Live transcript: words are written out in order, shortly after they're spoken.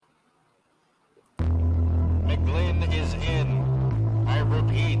McGlynn is in. I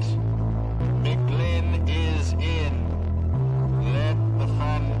repeat, McGlynn is in. Let the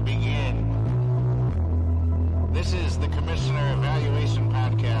fun begin. This is the Commissioner Evaluation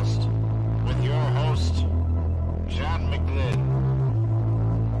Podcast with your host, John McGlynn.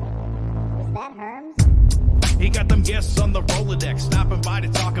 Is that Herms? He got them guests on the Rolodex, stopping by to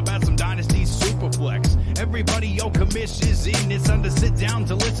talk about some Dynasty Superflex. Everybody, yo, commish is in. It's time to sit down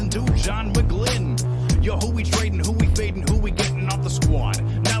to listen to John McGlynn. Yo, who we trading, who we fading, who we getting off the squad.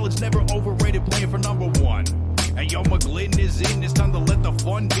 Knowledge never overrated, playing for number one. And yo, McGlynn is in. It's time to let the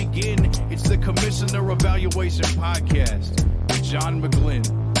fun begin. It's the Commissioner Evaluation Podcast with John McGlynn.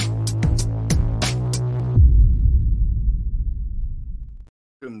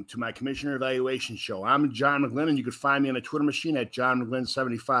 Welcome to my Commissioner Evaluation Show. I'm John McGlynn, and you can find me on the Twitter machine at John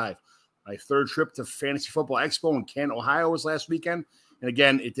McGlynn75. My third trip to Fantasy Football Expo in Canton, Ohio was last weekend, and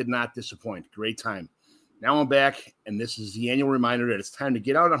again, it did not disappoint. Great time. Now I'm back, and this is the annual reminder that it's time to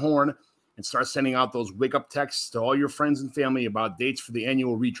get out a horn and start sending out those wake-up texts to all your friends and family about dates for the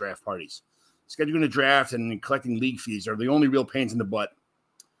annual redraft parties. Scheduling a draft and collecting league fees are the only real pains in the butt.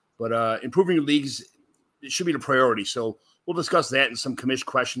 But improving your leagues, it should be the priority, so we'll discuss that and some commish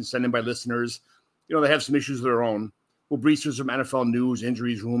questions sent in by listeners. You know, they have some issues of their own. We'll breeze through some NFL news,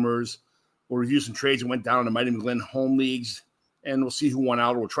 injuries, rumors. We'll review some trades that went down in the Mighty McGlynn home leagues, and we'll see who won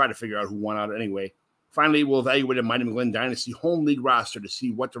out. We'll try to figure out who won out anyway. Finally, we'll evaluate a Mighty McGlynn Dynasty home league roster to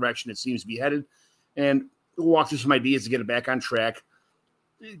see what direction it seems to be headed, and we'll walk through some ideas to get it back on track,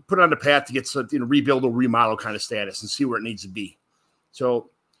 put it on the path to get some, rebuild or remodel kind of status and see where it needs to be. So,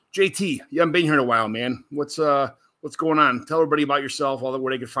 JT, you haven't been here in a while, man. What's going on? Tell everybody about yourself,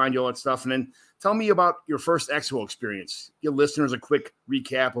 where they can find you, all that stuff. And then tell me about your first Expo experience. Give listeners a quick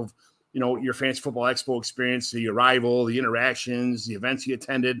recap of, your Fantasy Football Expo experience, the arrival, the interactions, the events you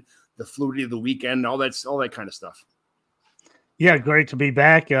attended, the fluidity of the weekend, all that kind of stuff. Yeah, great to be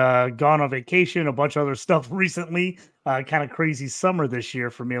back. Gone on vacation, a bunch of other stuff recently. Kind of crazy summer this year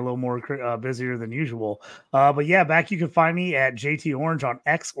for me, a little more busier than usual. But yeah, back. You can find me at JT Orange on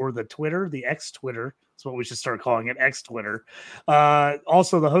X or the X Twitter. That's what we should start calling it, X Twitter.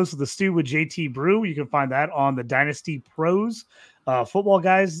 Also, the host of the Stew with JT Brew. You can find that on the Dynasty Pros Football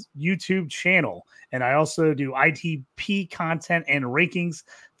Guys YouTube channel. And I also do ITP content and rankings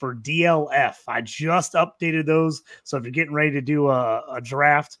for DLF. I just updated those. So if you're getting ready to do a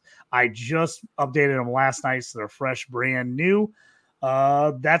draft, I just updated them last night. So they're fresh, brand new.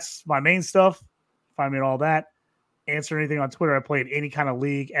 That's my main stuff. Find me at all that. Answer anything on Twitter. I play in any kind of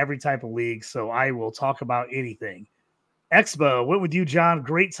league, every type of league. So I will talk about anything. Expo, went with you, John.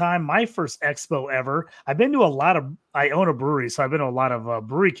 Great time. My first Expo ever. I've been to I own a brewery, so I've been to a lot of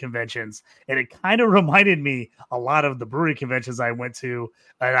brewery conventions, and it kind of reminded me a lot of the brewery conventions I went to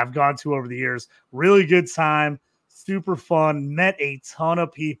and I've gone to over the years. Really good time, super fun, met a ton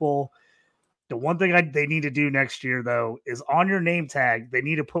of people. The one thing they need to do next year, though, is on your name tag, they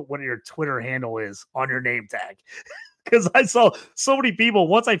need to put what your Twitter handle is on your name tag. Because I saw so many people,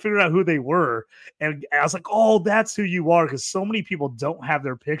 once I figured out who they were, and I was like, oh, that's who you are, because so many people don't have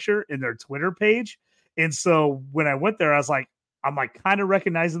their picture in their Twitter page. And so when I went there, I'm kind of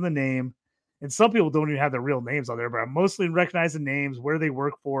recognizing the name. And some people don't even have their real names on there, but I'm mostly recognizing names, where they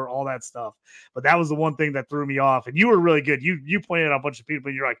work for, all that stuff. But that was the one thing that threw me off. And you were really good. You pointed out a bunch of people,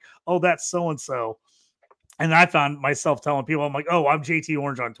 and you're like, oh, that's so-and-so. And I found myself telling people, I'm like, oh, I'm JT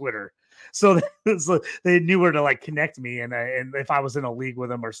Orange on Twitter. So they knew where to connect me and if I was in a league with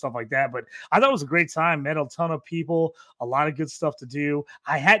them or stuff like that. But I thought it was a great time. Met a ton of people, a lot of good stuff to do.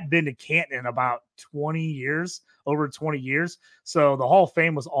 I hadn't been to Canton in about over 20 years. So the Hall of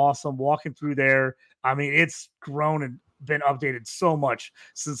Fame was awesome. Walking through there, I mean, it's grown and been updated so much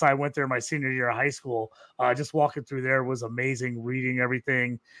since I went there my senior year of high school. Just walking through there was amazing. Reading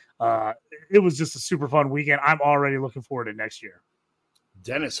everything. It was just a super fun weekend. I'm already looking forward to next year.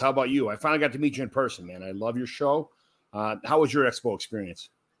 Dennis, how about you? I finally got to meet you in person, man. I love your show. How was your Expo experience?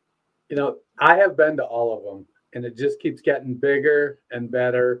 I have been to all of them, and it just keeps getting bigger and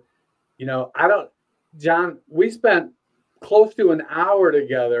better. John, we spent close to an hour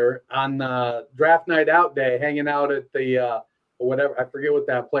together on draft night out day, hanging out at the whatever. I forget what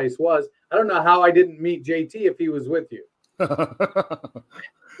that place was. I don't know how I didn't meet JT if he was with you.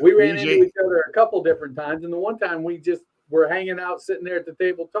 We ran into each other a couple different times, and the one time we just were hanging out, sitting there at the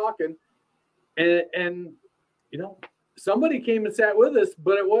table talking, and somebody came and sat with us,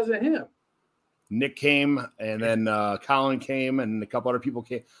 but it wasn't him. Nick came, and then Colin came, and a couple other people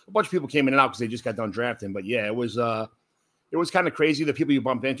came. A bunch of people came in and out because they just got done drafting. But yeah, it was kind of crazy, the people you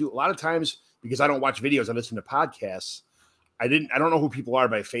bumped into. A lot of times, because I don't watch videos, I listen to podcasts. I don't know who people are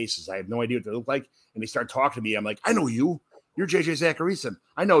by faces. I have no idea what they look like. And they start talking to me. I'm like, I know you. You're JJ Zacharyson.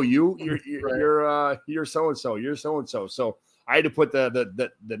 I know you. You're so-and-so. You're so-and-so. So I had to put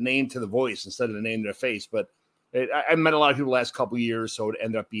the name to the voice instead of the name to the face. But I met a lot of people the last couple of years, so it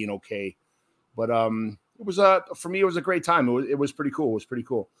ended up being okay. But it was for me, it was a great time. It was pretty cool. It was pretty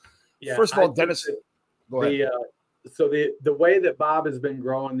cool. Yeah, first of all, Dennis, go ahead. So the way that Bob has been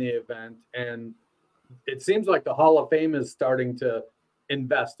growing the event, and it seems like the Hall of Fame is starting to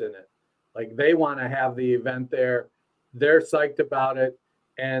invest in it. Like they want to have the event there. They're psyched about it.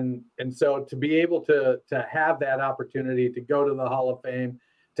 And so to be able to have that opportunity to go to the Hall of Fame,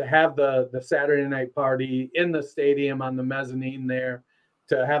 to have the Saturday night party in the stadium on the mezzanine there,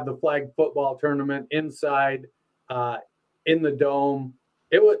 to have the flag football tournament inside in the dome.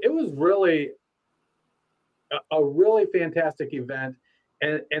 It was really a really fantastic event.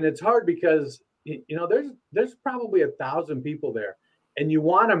 And it's hard because, there's probably 1,000 people there, and you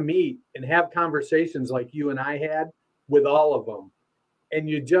want to meet and have conversations like you and I had with all of them, and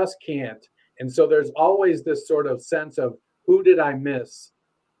you just can't. And so there's always this sort of sense of, who did I miss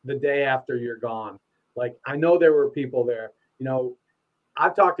the day after you're gone? Like, I know there were people there.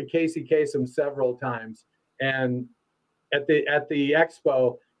 I've talked to Casey Kasem several times, and at the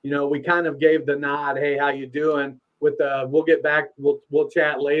expo, we kind of gave the nod, hey, how you doing? With we'll get back, we'll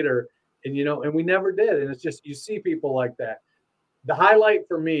chat later. And and we never did. And it's just, you see people like that. The highlight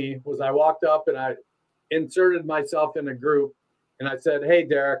for me was I walked up and I inserted myself in a group, and I said, hey,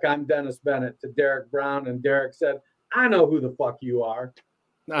 Derek, I'm Dennis Bennett, to Derek Brown. And Derek said, I know who the fuck you are.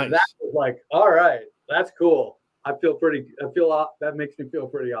 Nice. That was like, all right, that's cool. That makes me feel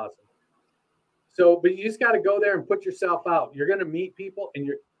pretty awesome. So, but you just got to go there and put yourself out. You're going to meet people, and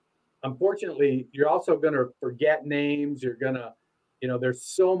unfortunately, you're also going to forget names. You're going to, there's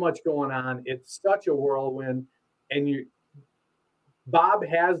so much going on. It's such a whirlwind. And Bob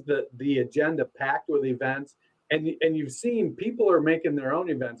has the agenda packed with events, and you've seen people are making their own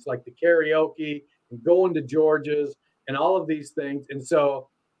events, like the karaoke and going to George's and all of these things. And so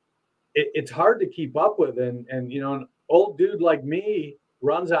it's hard to keep up with. And an old dude like me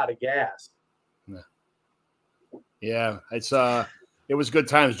runs out of gas. Yeah, it was good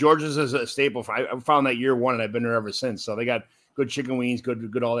times. George's is a staple. I found that year one, and I've been there ever since. So they got good chicken wings,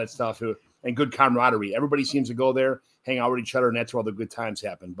 good all that stuff, and good camaraderie. Everybody seems to go there, hang out with each other, and that's where all the good times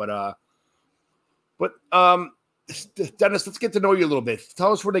happen. But Dennis, let's get to know you a little bit.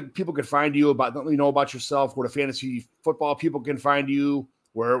 Tell us where people can find you, about yourself, where the fantasy football people can find you,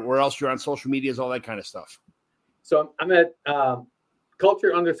 where else you're on social medias, all that kind of stuff. So I'm at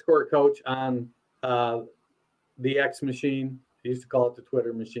culture_coach on the X machine. I used to call it the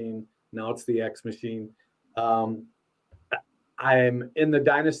Twitter machine. Now it's the X machine. I'm in the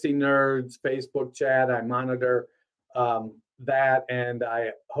Dynasty Nerds Facebook chat. I monitor that, and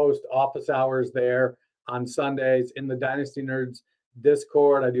I host office hours there on Sundays. In the Dynasty Nerds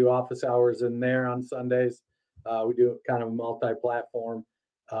Discord, I do office hours in there on Sundays. We do kind of a multi-platform.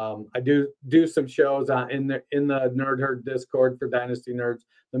 I do some shows in the Nerd Herd Discord for Dynasty Nerds,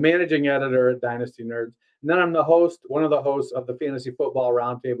 the managing editor at Dynasty Nerds. And then I'm one of the hosts of the Fantasy Football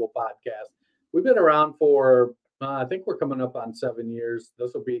Roundtable podcast. We've been around for, I think we're coming up on 7 years. I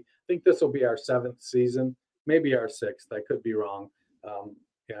think this will be our 7th season, maybe our 6th. I could be wrong.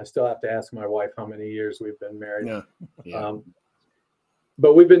 I still have to ask my wife how many years we've been married. Yeah.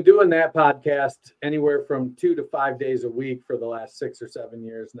 But we've been doing that podcast anywhere from 2 to 5 days a week for the last 6 or 7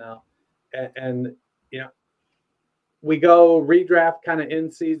 years now. And we go redraft kind of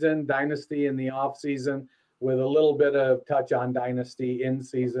in season, Dynasty in the off season, with a little bit of touch on Dynasty in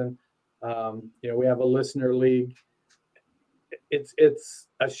season. We have a listener league. It's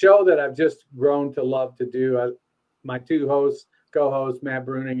a show that I've just grown to love to do. My two co-hosts, Matt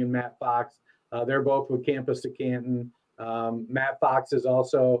Bruning and Matt Fox, they're both with Campus to Canton. Matt Fox is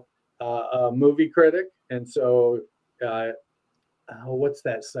also a movie critic. And so what's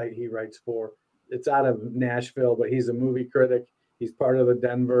that site he writes for? It's out of Nashville, but he's a movie critic. He's part of the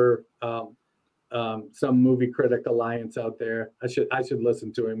Denver, some movie critic alliance out there. I should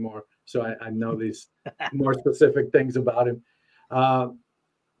listen to him more, so I know these more specific things about him.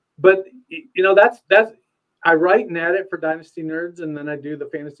 But that's I write and edit for Dynasty Nerds, and then I do the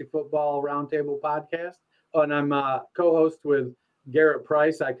Fantasy Football Roundtable podcast. And I'm a co-host with Garrett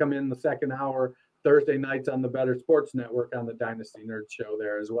Price. I come in the second hour Thursday nights on the Better Sports Network on the Dynasty Nerd show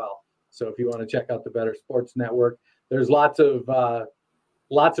there as well. So if you want to check out the Better Sports Network, there's lots of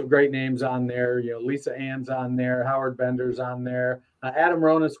great names on there. Lisa Ann's on there, Howard Bender's on there. Adam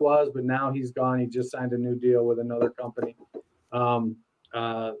Ronis was, but now he's gone. He just signed a new deal with another company.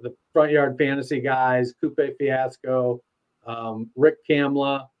 The Front Yard Fantasy guys, Coupe Fiasco, Rick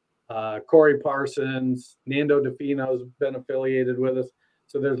Kamla, Corey Parsons, Nando DeFino's been affiliated with us.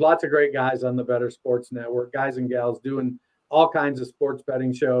 So there's lots of great guys on the Better Sports Network, guys and gals doing all kinds of sports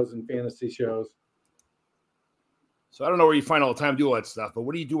betting shows and fantasy shows. So I don't know where you find all the time to do all that stuff, but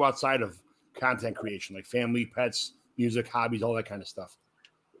what do you do outside of content creation, like family, pets, music, hobbies, all that kind of stuff?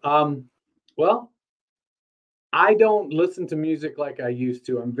 Well, I don't listen to music like I used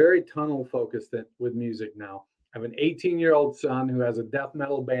to. I'm very tunnel focused with music now. I have an 18-year-old son who has a death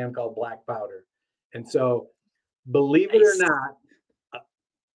metal band called Black Powder. And so believe it or not,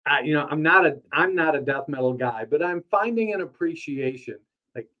 I'm not a death metal guy, but I'm finding an appreciation.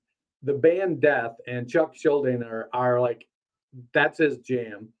 Like the band Death and Chuck Schuldiner are like, that's his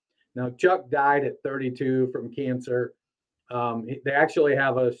jam. Now, Chuck died at 32 from cancer. They actually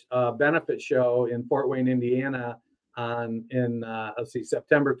have a benefit show in Fort Wayne, Indiana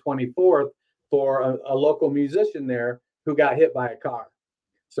September 24th for a local musician there who got hit by a car.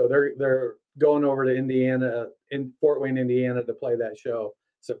 So they're going over to Indiana, in Fort Wayne, Indiana, to play that show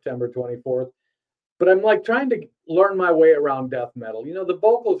September 24th. But I'm like trying to learn my way around death metal. You know, the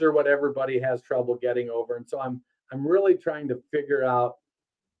vocals are what everybody has trouble getting over. And so I'm really trying to figure out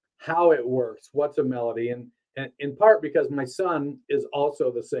how it works, what's a melody. And in part because my son is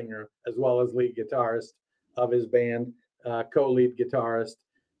also the singer as well as lead guitarist of his band, co-lead guitarist.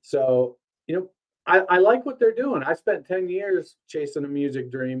 So, you know, I like what they're doing. I spent 10 years chasing a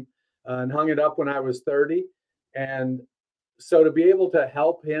music dream and hung it up when I was 30. And so to be able to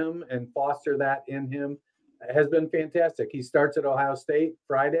help him and foster that in him has been fantastic. He starts at Ohio State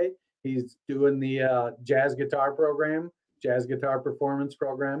Friday. He's doing the jazz guitar performance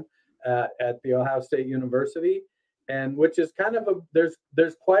program at the Ohio State University, and which is kind of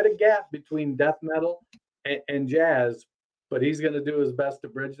there's quite a gap between death metal and jazz, but he's going to do his best to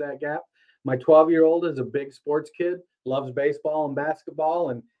bridge that gap. My 12-year-old is a big sports kid, loves baseball and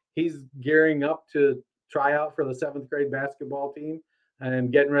basketball, and he's gearing up to try out for the 7th grade basketball team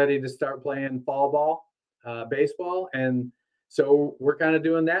and getting ready to start playing fall ball, baseball. And so we're kind of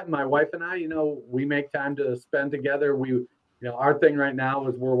doing that. My wife and I, you know, we make time to spend together. Our thing right now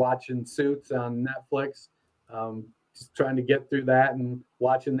is we're watching Suits on Netflix, just trying to get through that and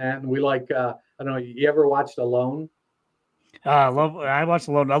watching that. And we like, I don't know, you ever watched Alone? I watched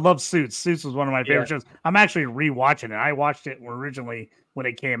Alone. I love Suits. Suits was one of my favorite shows. I'm actually rewatching it. I watched it originally when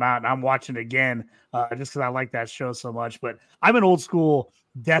it came out, and I'm watching it again just because I like that show so much. But I'm an old school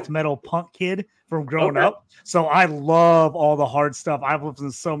death metal punk kid from growing up, so I love all the hard stuff. I've listened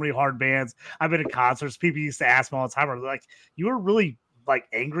to so many hard bands. I've been to concerts. People used to ask me all the time, "Are like, you a really like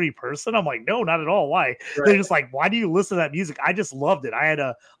angry person?" I'm like, no, not at all. Why? Right. They're just like, why do you listen to that music? I just loved it. I had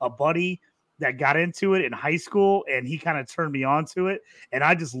a buddy that got into it in high school, and he kind of turned me on to it. And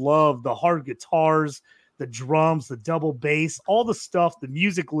I just love the hard guitars, the drums, the double bass, all the stuff, the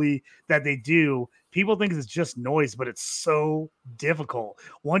musically that they do. People think it's just noise, but it's so difficult.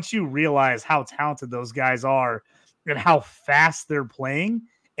 Once you realize how talented those guys are and how fast they're playing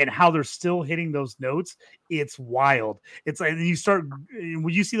and how they're still hitting those notes, it's wild. It's like when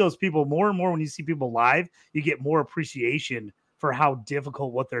you see those people more and more, when you see people live, you get more appreciation for how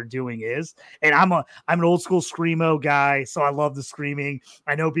difficult what they're doing is. And I'm an old school screamo guy, so I love the screaming.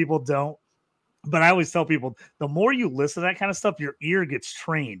 I know people don't, but I always tell people, the more you listen to that kind of stuff, your ear gets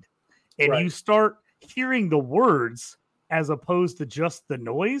trained and you start hearing the words as opposed to just the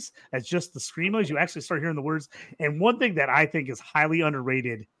noise, as just the screamos. You actually start hearing the words. And one thing that I think is highly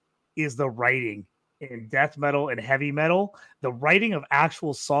underrated is the writing in death metal and heavy metal. The writing of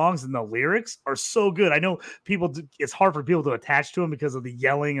actual songs and the lyrics are so good. I know it's hard for people to attach to them because of the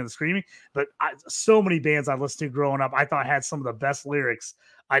yelling and the screaming, but so many bands I listened to growing up, I thought had some of the best lyrics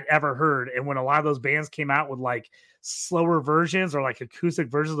I'd ever heard. And when a lot of those bands came out with like slower versions or like acoustic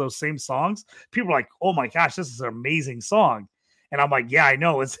versions of those same songs, people were like, oh my gosh, this is an amazing song. And I'm like, yeah, I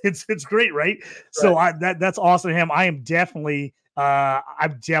know, it's great, right? So that's awesome. I'm definitely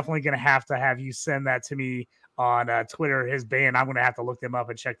going to have you send that to me on Twitter, his band. I'm going to have to look them up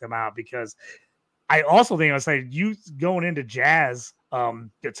and check them out, because I also think I was saying, you going into jazz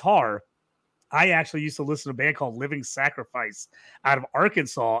guitar, I actually used to listen to a band called Living Sacrifice out of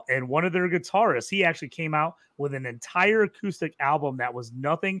Arkansas, and one of their guitarists, he actually came out with an entire acoustic album that was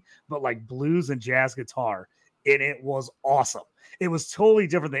nothing but like blues and jazz guitar. And it was awesome. It was totally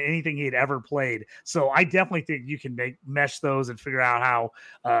different than anything he had ever played. So I definitely think you can mesh those and figure out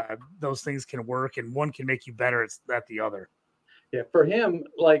how those things can work, and one can make you better at the other. Yeah, for him,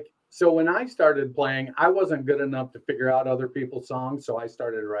 so when I started playing, I wasn't good enough to figure out other people's songs, so I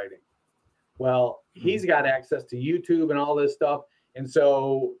started writing. Well, he's got access to YouTube and all this stuff. And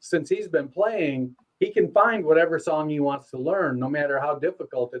so since he's been playing he can find whatever song he wants to learn, no matter how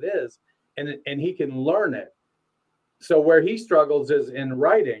difficult it is, and he can learn it. So where he struggles is in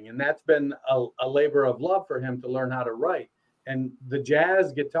writing, and that's been a labor of love for him to learn how to write. And the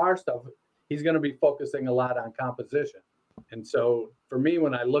jazz guitar stuff, he's going to be focusing a lot on composition. And so for me,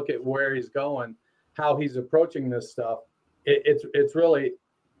 when I look at where he's going, how he's approaching this stuff, it's really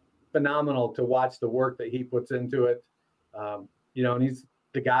phenomenal to watch the work that he puts into it. And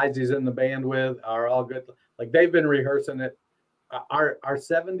the guys he's in the band with are all good. Like, they've been rehearsing it. Our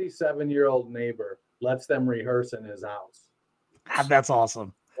 77-year-old neighbor lets them rehearse in his house. That's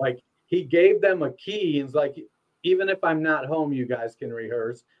awesome. Like, he gave them a key and was like, even if I'm not home, you guys can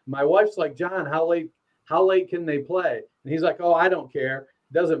rehearse. My wife's like, John, how late can they play? And he's like, oh, I don't care.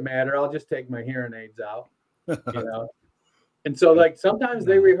 Doesn't matter. I'll just take my hearing aids out. And so, like, sometimes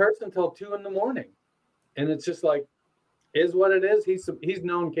they rehearse until 2 a.m. And it's just like, is what it is. He's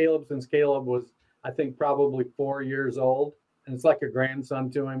known Caleb since Caleb was, I think, probably 4 years old. And it's like a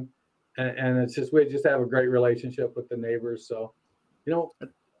grandson to him. And it's just, we just have a great relationship with the neighbors. So,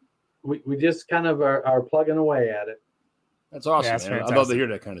 we just kind of are plugging away at it. That's awesome, man. I'd love to hear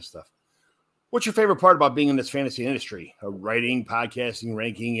that kind of stuff. What's your favorite part about being in this fantasy industry? Writing, podcasting,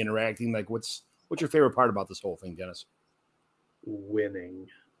 ranking, interacting? Like, what's your favorite part about this whole thing, Dennis? Winning.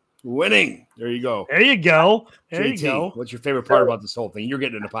 There you go. JT, what's your favorite part about this whole thing? You're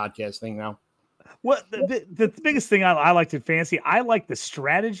getting into podcast thing now. What the biggest thing I like in fantasy, I like the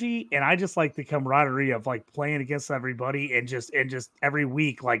strategy, and I just like the camaraderie of like playing against everybody and just every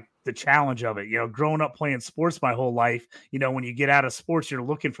week, like the challenge of it. Growing up playing sports my whole life, when you get out of sports, you're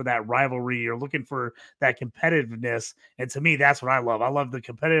looking for that rivalry, you're looking for that competitiveness. And to me, that's what I love. I love the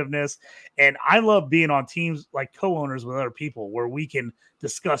competitiveness, and I love being on teams like co-owners with other people where we can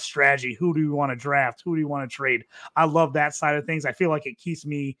discuss strategy. Who do you want to draft? Who do you want to trade? I love that side of things. I feel like it keeps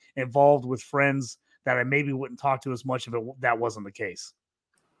me involved with friends that I maybe wouldn't talk to as much if that wasn't the case.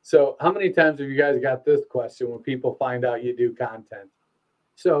 So how many times have you guys got this question when people find out you do content?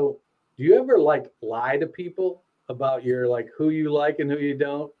 So do you ever lie to people about your who you like and who you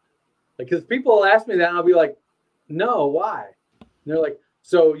don't? Because people will ask me that and I'll be like, no, why? And they're like,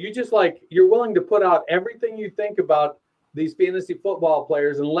 so you just you're willing to put out everything you think about these fantasy football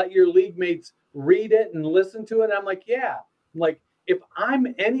players and let your league mates read it and listen to it? And I'm like, yeah. I'm like, if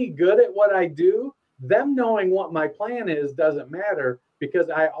I'm any good at what I do, them knowing what my plan is doesn't matter because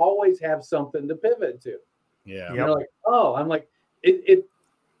I always have something to pivot to. Yeah. And they're like, oh, I'm like,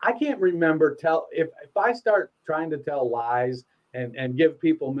 I can't remember if I start trying to tell lies and give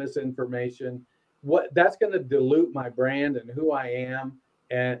people misinformation, that's going to dilute my brand and who I am.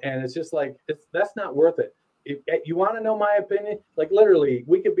 And it's just that's not worth it. If you want to know my opinion, literally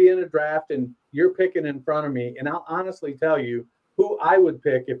we could be in a draft and you're picking in front of me. And I'll honestly tell you who I would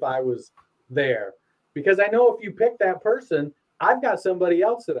pick if I was there, because I know if you pick that person, I've got somebody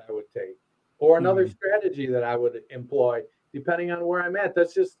else that I would take or another strategy that I would employ depending on where I'm at.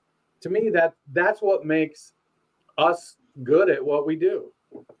 That's just, to me, that's what makes us good at what we do.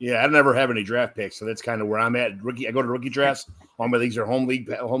 Yeah, I never have any draft picks, so that's kind of where I'm at. I go to rookie drafts. All my leagues are home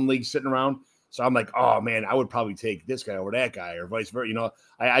league sitting around. So I'm like, oh man, I would probably take this guy over that guy, or vice versa.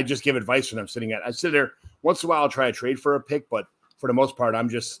 I just give advice when I'm sitting I sit there once in a while. I'll try to trade for a pick, but for the most part,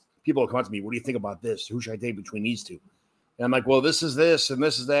 people will come up to me. What do you think about this? Who should I take between these two? And I'm like, well, this is this and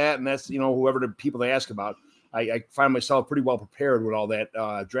this is that, and that's whoever the people they ask about. I find myself pretty well prepared with all that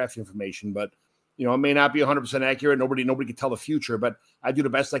draft information, but it may not be 100% accurate. Nobody can tell the future, but I do the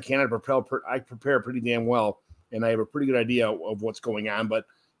best I can. I prepare pretty damn well, and I have a pretty good idea of what's going on. But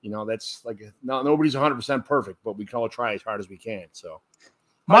that's nobody's 100% perfect, but we can all try as hard as we can. So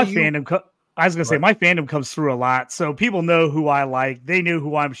my fandom comes through a lot. So people know who I like. They know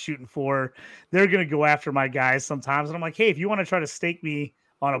who I'm shooting for. They're going to go after my guys sometimes. And I'm like, hey, if you want to try to stake me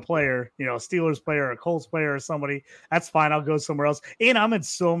on a player, a Steelers player, a Colts player, or somebody, that's fine. I'll go somewhere else. And I'm in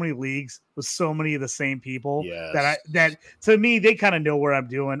so many leagues with so many of the same people that to me, they kind of know where I'm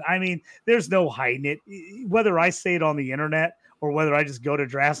doing. I mean, there's no hiding it. Whether I say it on the internet or whether I just go to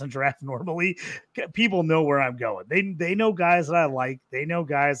drafts and draft normally, people know where I'm going. They know guys that I like. They know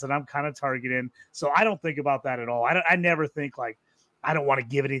guys that I'm kind of targeting. So I don't think about that at all. I never think I don't want to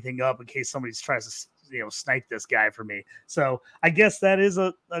give anything up in case somebody tries to snipe this guy for me. So I guess that is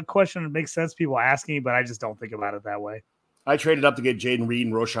a question that makes sense. People asking, but I just don't think about it that way. I traded up to get Jaden Reed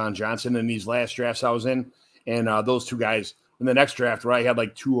and Roshan Johnson in these last drafts I was in. And those two guys in the next draft where I had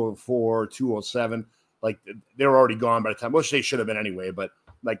 204, 207, they were already gone by the time, which they should have been anyway. But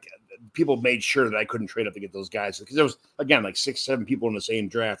people made sure that I couldn't trade up to get those guys because there was, again, 6-7 people in the same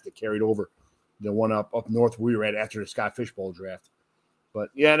draft that carried over the one up north we were at after the Scott Fishbowl draft. But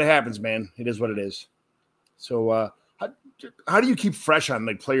yeah, it happens, man. It is what it is. So how do you keep fresh on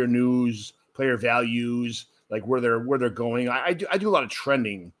like player news, player values, like where they're going? I do a lot of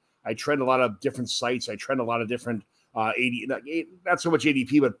trending. I trend a lot of different sites. I trend a lot of different not so much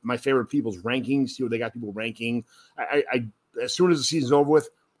ADP, but my favorite people's rankings. See what they got people ranking. I as soon as the season's over with,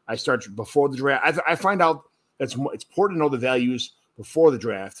 I start before the draft. I find out it's important to know the values before the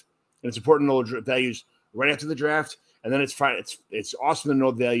draft, and it's important to know the values right after the draft. And then it's fine. It's awesome to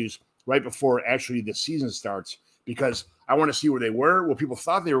know the values right before actually the season starts, because I want to see where they were, what people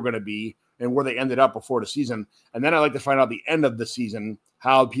thought they were going to be, and where they ended up before the season. And then I like to find out the end of the season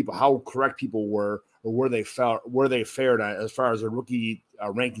how correct people were, or where they fared as far as the rookie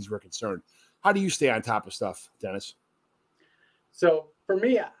rankings were concerned. How do you stay on top of stuff, Dennis? So for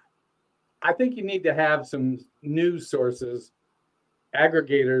me, I think you need to have some news sources,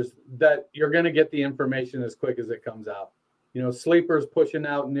 aggregators, that you're going to get the information as quick as it comes out. Sleepers pushing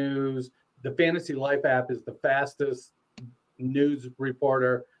out news. The Fantasy Life app is the fastest news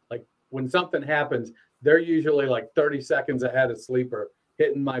reporter. Like when something happens, they're usually like 30 seconds ahead of Sleeper,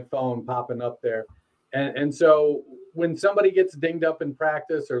 hitting my phone, popping up there. And so when somebody gets dinged up in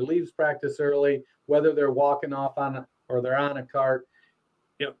practice or leaves practice early, whether they're walking off or they're on a cart,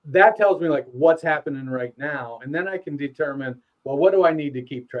 that tells me like what's happening right now. And then I can determine, well, what do I need to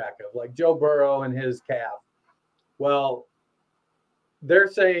keep track of? Like Joe Burrow and his calf. Well, they're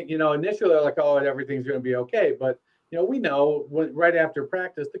saying, initially they're like, oh, everything's going to be okay. But, we know right after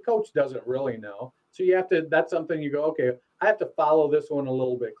practice, the coach doesn't really know. So that's something you go, okay, I have to follow this one a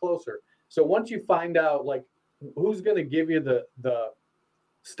little bit closer. So once you find out like who's going to give you the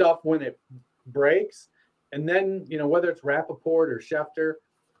stuff when it breaks, and then, whether it's Rappaport or Schefter,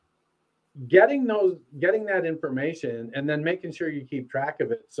 getting that information and then making sure you keep track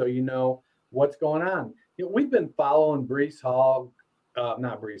of it so you know what's going on. We've been following Dalvin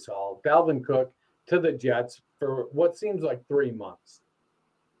Cook to the Jets for what seems like 3 months.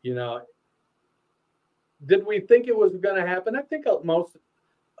 Did we think it was going to happen? I think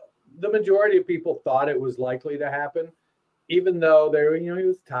the majority of people thought it was likely to happen, even though he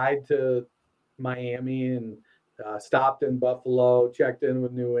was tied to Miami and stopped in Buffalo, checked in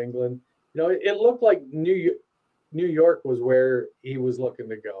with New England. It looked like New York was where he was looking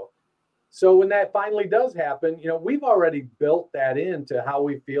to go. So when that finally does happen, we've already built that into how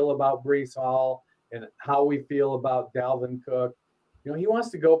we feel about Breece Hall and how we feel about Dalvin Cook. He wants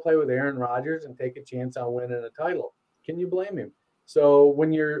to go play with Aaron Rodgers and take a chance on winning a title. Can you blame him? So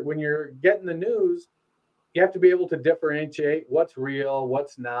when you're getting the news, you have to be able to differentiate what's real,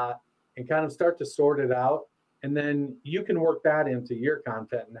 what's not, and kind of start to sort it out. And then you can work that into your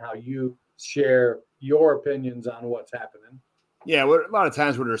content and how you share your opinions on what's happening. Yeah, well, a lot of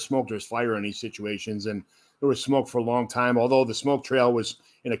times when there's smoke, there's fire in these situations, and there was smoke for a long time. Although the smoke trail was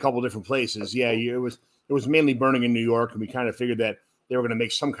in a couple different places, it was mainly burning in New York, and we kind of figured that they were going to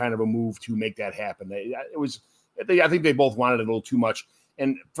make some kind of a move to make that happen. I think they both wanted it a little too much,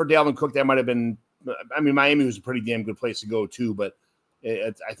 and for Dalvin Cook, that might have been. I mean, Miami was a pretty damn good place to go too, but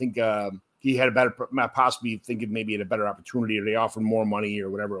I think he had a better, possibly thinking maybe had a better opportunity, or they offered more money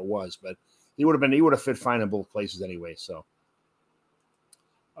or whatever it was, but he would have fit fine in both places anyway. So.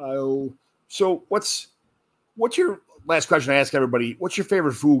 So what's your last question I ask everybody? What's your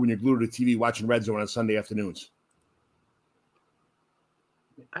favorite food when you're glued to the TV watching Red Zone on Sunday afternoons?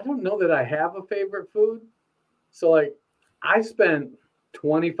 I don't know that I have a favorite food. So like I spent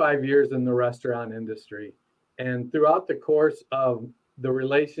 25 years in the restaurant industry, and throughout the course of the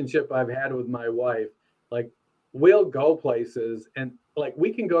relationship I've had with my wife, like we'll go places and like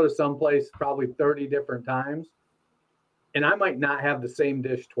we can go to some place probably 30 different times, and I might not have the same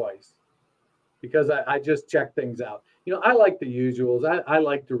dish twice because I just check things out. I like the usuals. I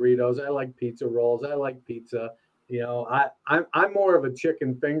like Doritos. I like pizza rolls. I like pizza. I'm more of a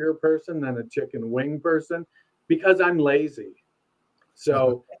chicken finger person than a chicken wing person because I'm lazy.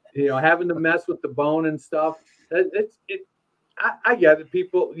 So, having to mess with the bone and stuff, I get it.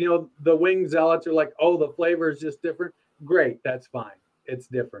 People, the wing zealots are like, oh, the flavor is just different. Great. That's fine. It's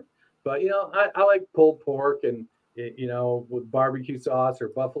different. But, I like pulled pork and, with barbecue sauce or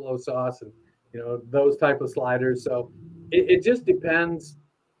buffalo sauce and, those type of sliders. So it just depends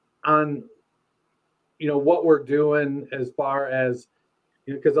on, what we're doing as far as,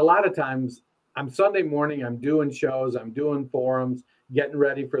 because a lot of times I'm Sunday morning, I'm doing shows, I'm doing forums, getting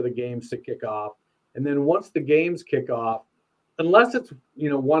ready for the games to kick off. And then once the games kick off, unless it's,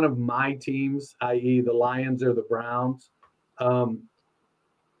 one of my teams, i.e. the Lions or the Browns,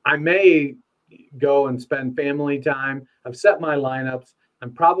 I may go and spend family time. I've set my lineups.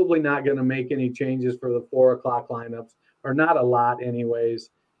 I'm probably not going to make any changes for the 4:00 lineups, or not a lot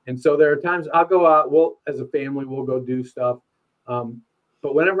anyways. And so there are times I'll go out. As a family, we'll go do stuff.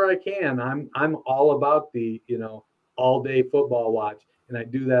 But whenever I can, I'm all about the all day football watch, and I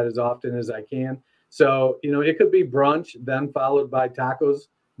do that as often as I can. So it could be brunch, then followed by tacos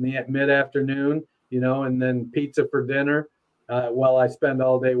in the mid afternoon, and then pizza for dinner. While I spend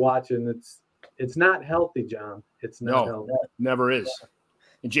all day watching, it's not healthy, John. It's not healthy. Never is.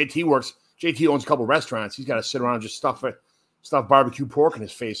 And JT owns a couple restaurants. He's got to sit around and just stuff barbecue pork in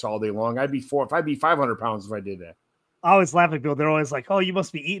his face all day long. I'd be 500 pounds if I did that. I always laugh at people. They're always like, "Oh, you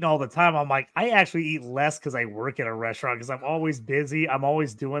must be eating all the time." I'm like, I actually eat less because I work at a restaurant because I'm always busy. I'm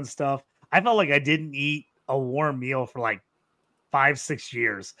always doing stuff. I felt like I didn't eat a warm meal for like 5-6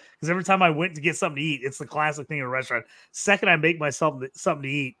 years because every time I went to get something to eat, it's the classic thing in a restaurant. Second, I make myself something to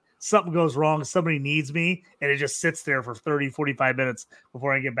eat, something goes wrong, somebody needs me, and it just sits there for 30, 45 minutes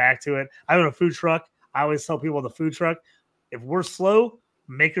before I get back to it. I own a food truck. I always tell people at the food truck, if we're slow,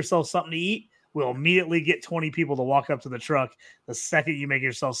 make yourself something to eat. We'll immediately get 20 people to walk up to the truck the second you make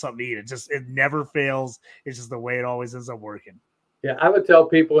yourself something to eat. It never fails. It's just the way it always ends up working. Yeah, I would tell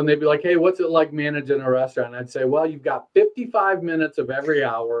people, and they'd be like, "Hey, what's it like managing a restaurant?" I'd say, "Well, you've got 55 minutes of every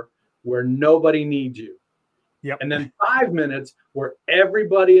hour where nobody needs you. Yep. And then 5 minutes where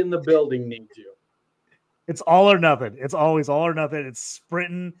everybody in the building needs you." It's all or nothing. It's always all or nothing. It's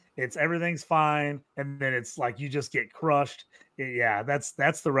sprinting. It's everything's fine. And then it's like you just get crushed. Yeah, that's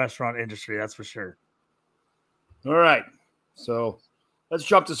the restaurant industry. That's for sure. All right. So let's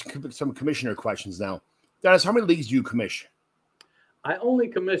jump to some commissioner questions now. Dennis, how many leagues do you commission? I only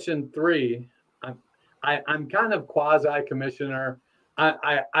commission 3. I'm kind of quasi-commissioner.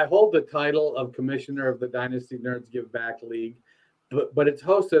 I hold the title of commissioner of the Dynasty Nerds Give Back League, but it's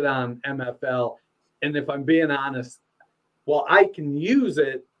hosted on MFL. And if I'm being honest, while I can use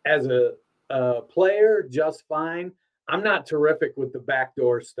it as a player just fine, I'm not terrific with the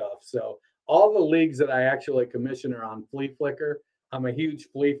backdoor stuff. So all the leagues that I actually commission are on Flea Flicker. I'm a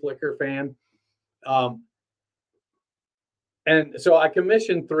huge Flea Flicker fan. And so I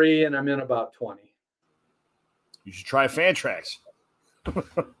commissioned 3, and I'm in about 20. You should try Fantrax.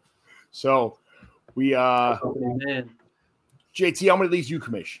 So we JT, how many leagues do you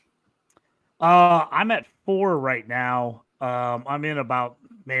commission? I'm at 4 right now. I'm in about,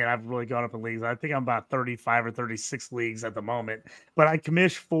 I've really gone up in leagues. I think I'm about 35 or 36 leagues at the moment, but I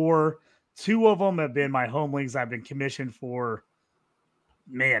commission 4. 2 of them have been my home leagues. I've been commissioned for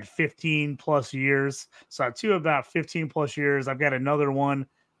 15 plus years. So 2 about 15 plus years. I've got another one.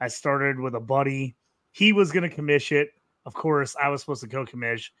 I started with a buddy. He was going to commission it. Of course, I was supposed to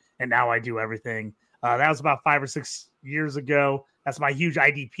co-commish, and now I do everything. That was about 5 or 6 years ago. That's my huge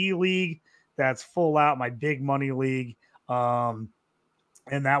IDP league. That's full out, my big money league. And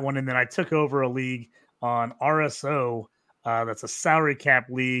that one. And then I took over a league on RSO. That's a salary cap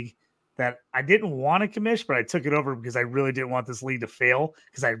league that I didn't want to commission, but I took it over because I really didn't want this league to fail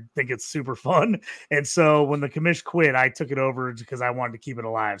because I think it's super fun. And so when the commish quit, I took it over because I wanted to keep it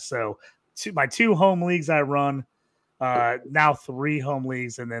alive. So my 2 home leagues I run, now 3 home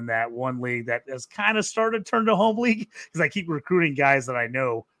leagues, and then that one league that has kind of turned to home league because I keep recruiting guys that I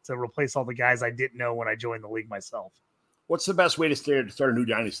know to replace all the guys I didn't know when I joined the league myself. What's the best way to start a new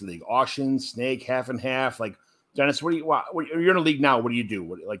dynasty league? Auction, snake, half and half? Like, Dennis, you're in a league now. What do you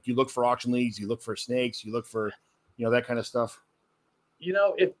do? Do you look for auction leagues? You look for snakes? You look for, that kind of stuff?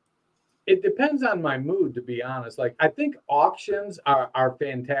 It depends on my mood, to be honest. Like, I think auctions are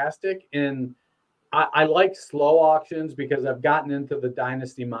fantastic, and I like slow auctions because I've gotten into the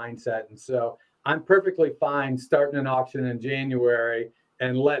dynasty mindset. And so I'm perfectly fine starting an auction in January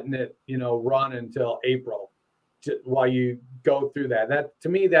and letting it, run until April while you go through that. That, to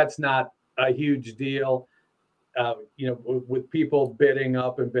me, that's not a huge deal. With people bidding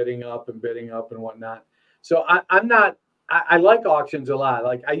up and bidding up and bidding up and whatnot. So I like auctions a lot.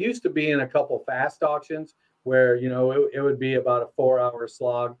 Like, I used to be in a couple fast auctions where, it would be about a 4-hour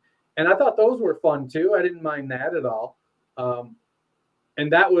slog. And I thought those were fun too. I didn't mind that at all.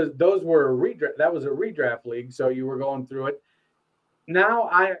 And that was a redraft league. So you were going through it. Now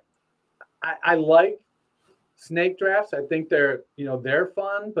I like snake drafts. I think they're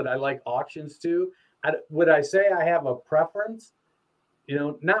fun, but I like auctions too. Would I say I have a preference?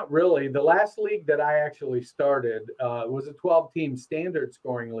 Not really. The last league that I actually started was a 12-team standard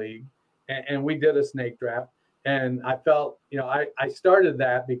scoring league, and we did a snake draft. And I felt, I started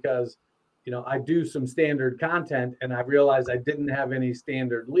that because, I do some standard content, and I realized I didn't have any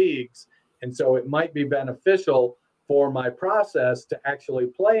standard leagues. And so it might be beneficial for my process to actually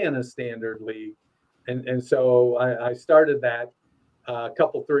play in a standard league. And so I started that a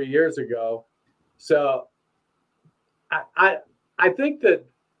couple, 3 years ago. So I think that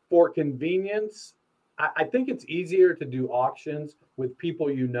for convenience, I think it's easier to do auctions with people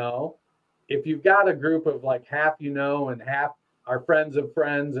you know. If you've got a group of like half you know and half are friends of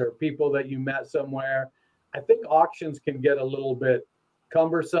friends or people that you met somewhere, I think auctions can get a little bit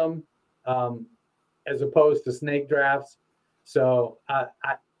cumbersome as opposed to snake drafts. So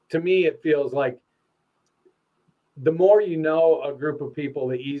to me, it feels like the more you know a group of people,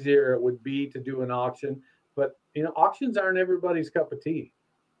 the easier it would be to do an auction. But, auctions aren't everybody's cup of tea.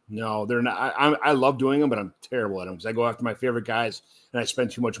 No, they're not. I love doing them, but I'm terrible at them because I go after my favorite guys and I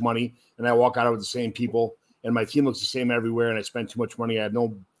spend too much money and I walk out with the same people and my team looks the same everywhere and I spend too much money. I have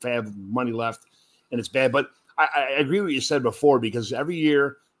no fab money left and it's bad. But I agree with what you said before because every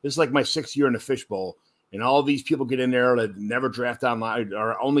year, this is like my 6th year in the fishbowl and all these people get in there that never draft online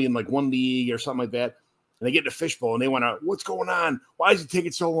or only in like one league or something like that. And they get in the fishbowl and they want to, what's going on? Why is it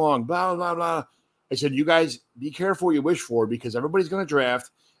taking so long? Blah, blah, blah. I said, you guys be careful what you wish for because everybody's going to draft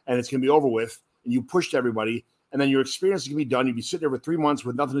and it's going to be over with, and you pushed everybody, and then your experience is going to be done. You'll be sitting there for 3 months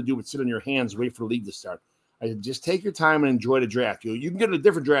with nothing to do but sit on your hands, wait for the league to start. I said, just take your time and enjoy the draft. You can get a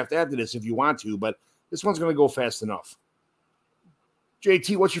different draft after this if you want to, but this one's going to go fast enough.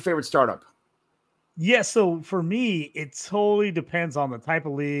 JT, what's your favorite startup? Yeah, so for me, it totally depends on the type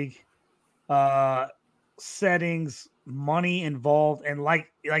of league, settings, money involved, and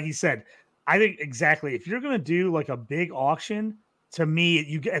like you said, I think exactly if you're going to do like a big auction, to me,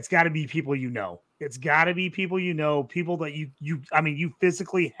 it's got to be people you know. It's got to be people you know, people that you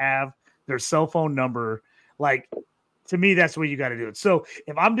physically have their cell phone number. Like, to me, that's the way you got to do it. So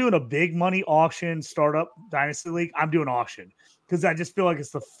if I'm doing a big money auction, startup dynasty league, I'm doing auction because I just feel like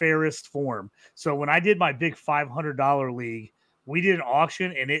it's the fairest form. So when I did my big $500 league, we did an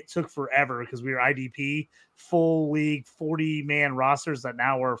auction and it took forever because we were IDP, full league, 40-man rosters that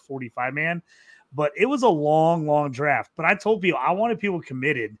now are 45-man. But it was a long, long draft. But I told people I wanted people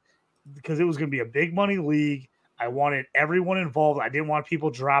committed because it was going to be a big money league. I wanted everyone involved. I didn't want people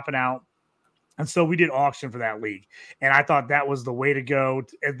dropping out. And so we did auction for that league. And I thought that was the way to go,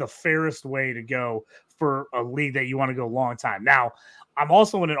 the fairest way to go for a league that you want to go a long time. Now, I'm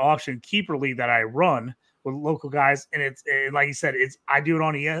also in an auction keeper league that I run with local guys. And like you said, I do it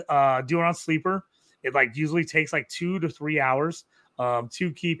on Sleeper. It like usually takes like 2 to 3 hours.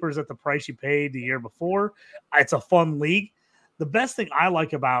 2 keepers at the price you paid the year before. It's a fun league. The best thing I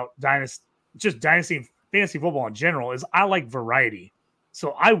like about Dynasty and fantasy football in general is I like variety.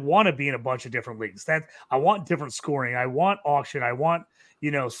 So I want to be in a bunch of different leagues. I want different scoring. I want auction. I want,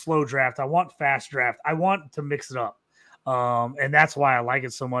 slow draft. I want fast draft. I want to mix it up. And that's why I like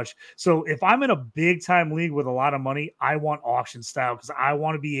it so much. So if I'm in a big time league with a lot of money, I want auction style because I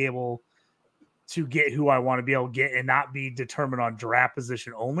want to be able to get who I want to be able to get and not be determined on draft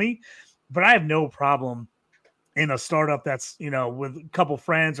position only. But I have no problem in a startup that's, with a couple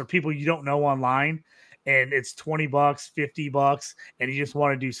friends or people you don't know online and it's $20, $50 and you just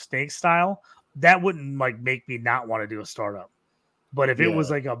want to do snake style. That wouldn't like make me not want to do a startup. But if it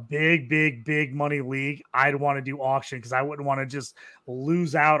was like a big money league, I'd want to do auction because I wouldn't want to just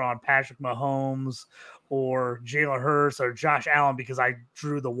lose out on Patrick Mahomes or Jalen Hurts or Josh Allen because I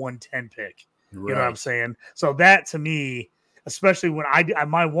drew the 110 pick. Right. You know what I'm saying? So that to me, especially when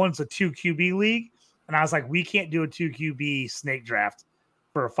my one's a 2 QB league, and I was like, we can't do a 2 QB snake draft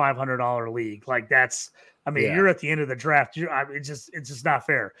for a $500 league. Like you're at the end of the draft. It's just not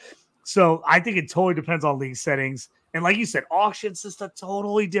fair. So I think it totally depends on league settings. And like you said, auction's just a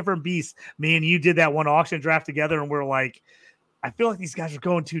totally different beast. Me and you did that one auction draft together, and we're like, I feel like these guys are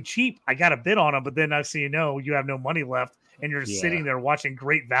going too cheap. I got a bid on them, but then next thing you know, you have no money left, and you're just sitting there watching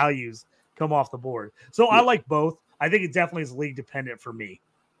great values come off the board. So I like both. I think it definitely is league dependent for me.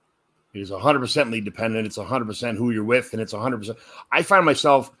 It is 100% league dependent. It's 100% who you're with, and it's 100%. I find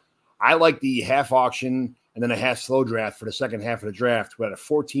myself, I like the half auction and then a half slow draft for the second half of the draft. We had a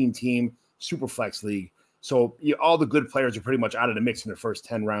 14-team super flex league. So all the good players are pretty much out of the mix in the first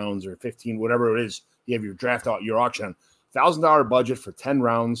 10 rounds or 15, whatever it is. You have your draft out, your auction. $1,000 budget for 10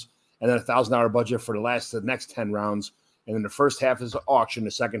 rounds, and then $1,000 budget for the next 10 rounds. And then the first half is auction,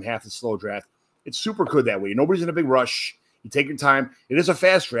 the second half is slow draft. It's super good that way. Nobody's in a big rush. You take your time. It is a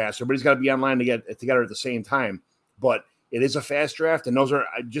fast draft, so everybody's got to be online to get together at the same time. But it is a fast draft, and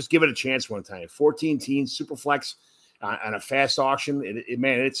just give it a chance one time. 14 teams, super flex, on a fast auction.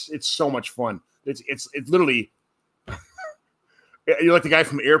 It's so much fun. It's literally you're like the guy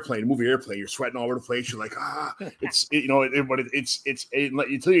from movie Airplane. You're sweating all over the place. You're like, until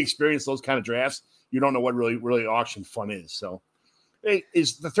you experience those kind of drafts, you don't know what really auction fun is. So, hey,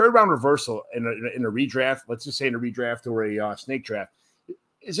 is the third round reversal in a redraft? Let's just say in a redraft or a snake draft.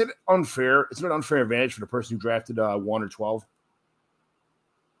 Is it unfair? Is it an unfair advantage for the person who drafted 1 or 12?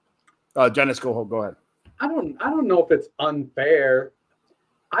 Dennis, go ahead. I don't know if it's unfair.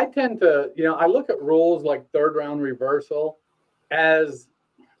 I tend to, I look at rules like third round reversal as,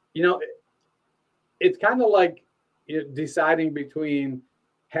 it's kind of like deciding between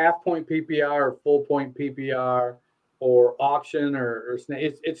half point PPR or full point PPR or auction or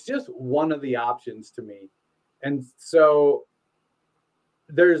snake. It's just one of the options to me. And so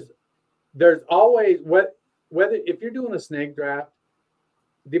there's always whether if you're doing a snake draft,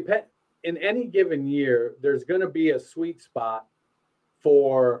 in any given year, there's going to be a sweet spot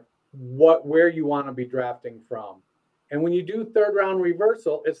for where you want to be drafting from. And when you do third round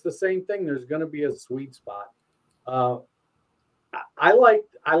reversal, it's the same thing. There's going to be a sweet spot. I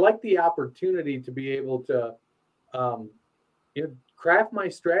like the opportunity to be able to craft my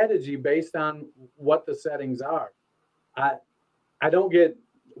strategy based on what the settings are. I don't get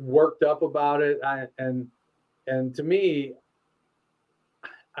worked up about it. And to me,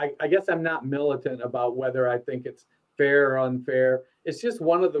 I guess I'm not militant about whether I think it's fair or unfair. It's just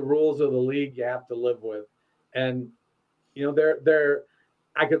one of the rules of the league you have to live with. And,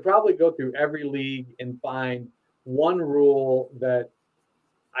 I could probably go through every league and find one rule that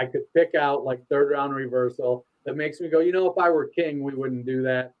I could pick out, like third round reversal, that makes me go, if I were king, we wouldn't do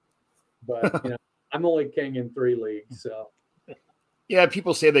that. But, I'm only king in 3 leagues. So, yeah,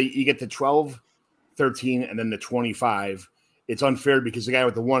 people say that you get the 12, 13, and then the 25. It's unfair because the guy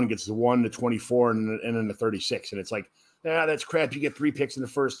with the 1 gets the 1, the 24, and then the 36. And it's like, that's crap. You get 3 picks in the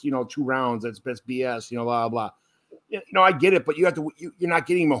first, 2 rounds. That's BS, blah, blah. I get it, but you're not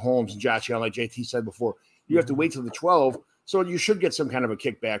getting Mahomes and Josh Allen, like JT said before. You have to wait till the 12. So you should get some kind of a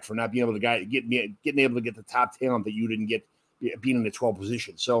kickback for not being able to getting able to get the top talent that you didn't get being in the 12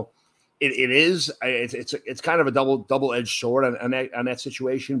 position. So it's kind of a double-edged sword on that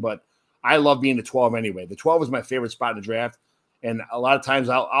situation, but I love being the 12 anyway. The 12 is my favorite spot in the draft, and a lot of times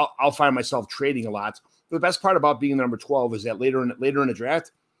I'll find myself trading a lot. But the best part about being the number 12 is that later in the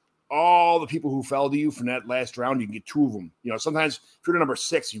draft, all the people who fell to you from that last round, you can get 2 of them. Sometimes if you're the number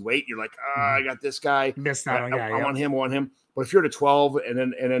 6, you wait. You're like, I got this guy. Missed out on I want him. But if you're the 12, and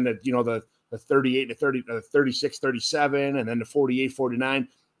then the 38, the 36, 37, and then the 48, 49,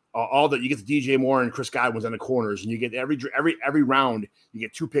 all that you get the DJ Moore and Chris Godwin's on the corners, and you get every round you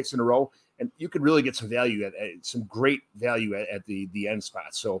get 2 picks in a row, and you could really get some value at some great value at the end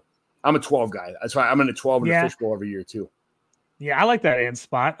spot. So I'm a 12 guy. That's why I'm in the 12 in the fishbowl every year too. Yeah, I like that end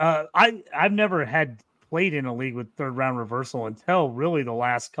spot. I've never had played in a league with third round reversal until really the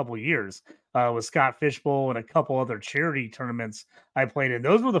last couple of years with Scott Fishbowl and a couple other charity tournaments I played in.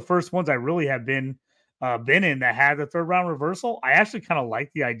 Those were the first ones I really have been in that had the third round reversal. I actually kind of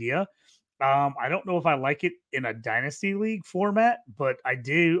like the idea. I don't know if I like it in a dynasty league format, but I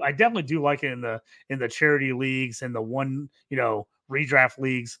definitely do like it in the charity leagues and the one, redraft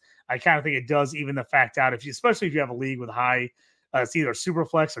leagues. I kind of think it does even the fact out especially if you have a league with high, it's either super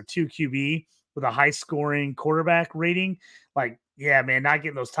flex or 2 QB with a high scoring quarterback rating. Like, yeah, man, not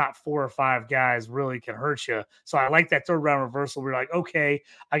getting those top 4 or 5 guys really can hurt you. So I like that third round reversal. We're like, okay,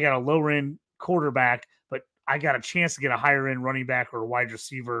 I got a lower end quarterback, but I got a chance to get a higher end running back or a wide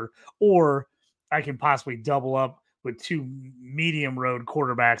receiver, or I can possibly double up with 2 medium road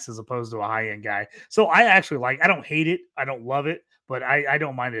quarterbacks as opposed to a high end guy. So I actually I don't hate it. I don't love it, but I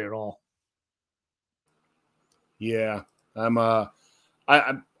don't mind it at all. Yeah.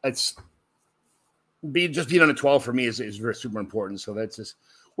 It's being on a 12 for me is very super important. So that's just,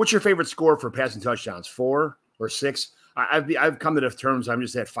 what's your favorite score for passing touchdowns? 4 or 6? I've come to the terms. I'm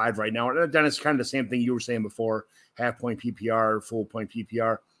just at 5 right now. And then it's kind of the same thing you were saying before, half point PPR, full point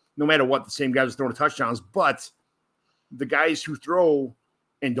PPR, no matter what, the same guys are throwing touchdowns, but the guys who throw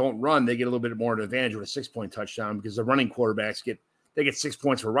and don't run, they get a little bit more of an advantage with a 6-point touchdown because the running quarterbacks get 6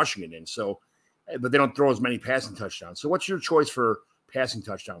 points for rushing it in. So, but they don't throw as many passing touchdowns. So what's your choice for passing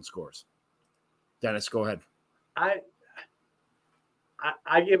touchdown scores? Dennis, go ahead. I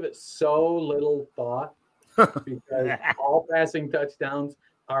give it so little thought because all passing touchdowns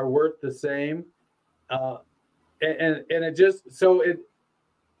are worth the same. And it just, so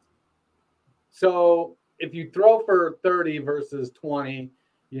if you throw for 30 versus 20,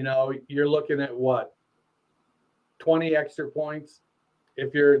 you're looking at what? 20 extra points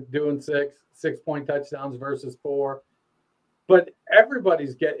if you're doing 6-point touchdowns versus 4. But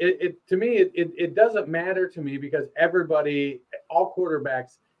everybody's to me, it doesn't matter to me because all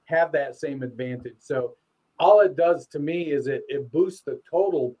quarterbacks have that same advantage. So all it does to me is it boosts the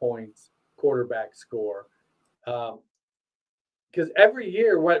total points quarterback score. Because every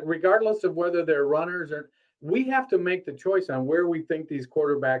year, regardless of whether they're runners we have to make the choice on where we think these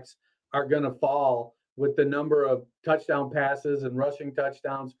quarterbacks are going to fall with the number of touchdown passes and rushing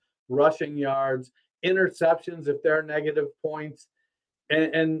touchdowns rushing yards, interceptions if they're negative points.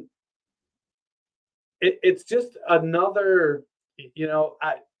 And it's just another,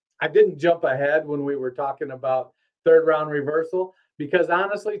 I didn't jump ahead when we were talking about third round reversal, because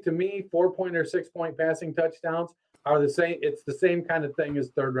honestly, to me, 4-point or 6-point passing touchdowns are the same. It's the same kind of thing as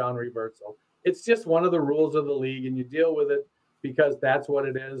third round reversal. It's just one of the rules of the league, and you deal with it because that's what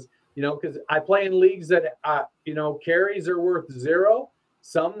it is. Because I play in leagues that, carries are worth 0.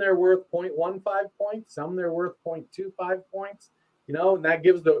 Some they're worth 0.15 points. Some they're worth 0.25 points. And that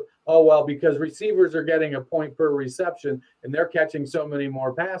gives because receivers are getting a point per reception and they're catching so many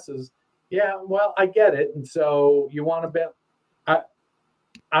more passes. Yeah, well, I get it. And so you want to bet.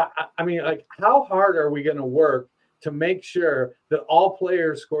 I mean, like, how hard are we going to work to make sure that all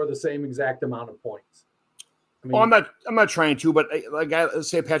players score the same exact amount of points? I mean, I'm not trying to, but let's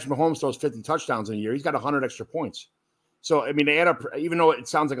say Patrick Mahomes throws 50 touchdowns in a year. He's got 100 extra points. So, I mean, they add up, even though it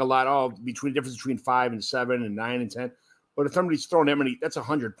sounds like a lot, difference between 5 and 7 and 9 and 10. But if somebody's throwing that many, that's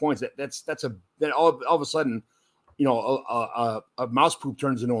 100 points. Then all of a sudden, a mouse poop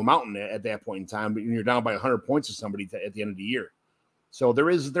turns into a mountain at that point in time. But you're down by 100 points to somebody at the end of the year. So there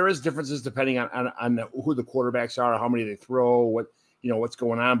is differences depending on who the quarterbacks are, how many they throw, what's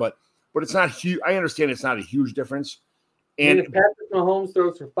going on. But it's not huge. I understand it's not a huge difference. And if Patrick Mahomes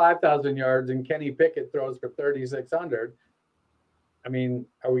throws for 5,000 yards and Kenny Pickett throws for 3,600, I mean,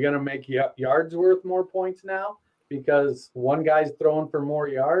 are we going to make yards worth more points now because one guy's throwing for more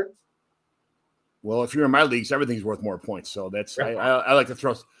yards? Well, if you're in my leagues, everything's worth more points. So that's I like to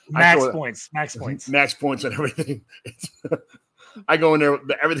throw max points on everything. I go in there with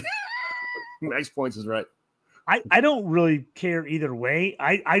everything. Max points is right. I don't really care either way.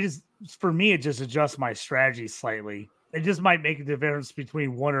 I just, for me, it just adjusts my strategy slightly. It just might make a difference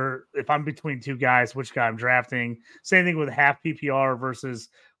between one, or if I'm between two guys, which guy I'm drafting. Same thing with half PPR versus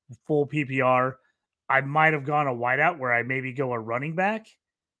full PPR. I might have gone a wideout where I maybe go a running back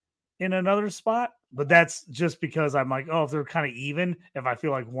in another spot, but that's just because I'm like, if they're kind of even, if I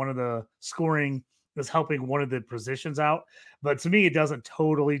feel like one of the scoring is helping one of the positions out. But to me, it doesn't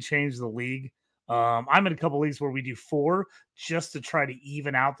totally change the league. I'm in a couple leagues where we do 4 just to try to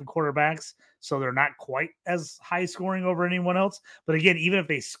even out the quarterbacks so they're not quite as high scoring over anyone else. But again, even if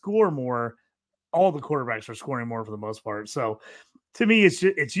they score more, all the quarterbacks are scoring more for the most part. So to me,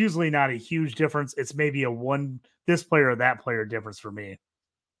 it's usually not a huge difference. It's maybe a this player or that player difference for me.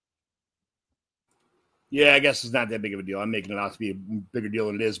 Yeah, I guess it's not that big of a deal. I'm making it out to be a bigger deal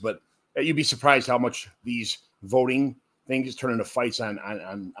than it is, but you'd be surprised how much these voting things turn into fights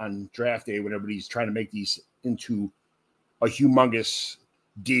on draft day when everybody's trying to make these into a humongous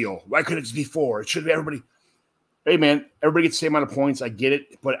deal. Why couldn't it just be 4? It should be everybody. Hey, man, everybody gets the same amount of points. I get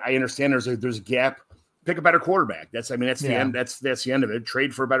it, but I understand there's a gap. Pick a better quarterback. That's the end. That's the end of it.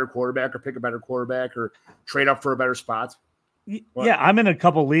 Trade for a better quarterback, or pick a better quarterback, or trade up for a better spot. Yeah, I'm in a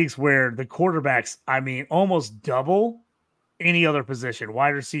couple leagues where the quarterbacks, almost double any other position, wide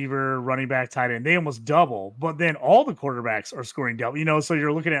receiver, running back, tight end, they almost double, but then all the quarterbacks are scoring double, so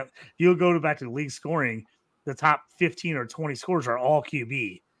you're looking at, you'll go back to league scoring, the top 15 or 20 scores are all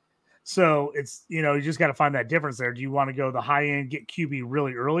QB. So it's, you just got to find that difference there. Do you want to go the high end, get QB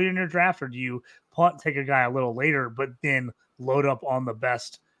really early in your draft, or do you punt, take a guy a little later, but then load up on the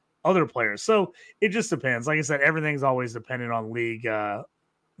best other players? So it just depends. Like I said, everything's always dependent on league,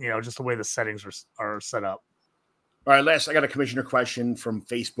 just the way the settings are set up. All right, last, I got a commissioner question from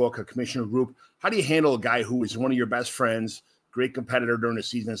Facebook, a commissioner group. How do you handle a guy who is one of your best friends, great competitor during the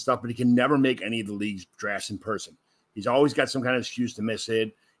season and stuff, but he can never make any of the league's drafts in person? He's always got some kind of excuse to miss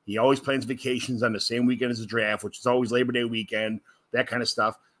it. He always plans vacations on the same weekend as the draft, which is always Labor Day weekend, that kind of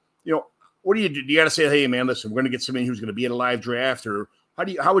stuff. What do you do? You got to say, hey, man, listen, we're going to get somebody who's going to be at a live draft, or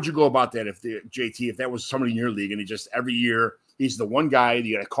how would you go about that if that was somebody in your league and he just every year he's the one guy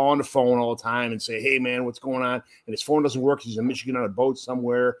you got to call on the phone all the time and say, hey, man, what's going on? And his phone doesn't work. He's in Michigan on a boat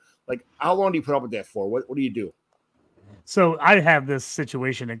somewhere. Like, how long do you put up with that for? What do you do? So I have this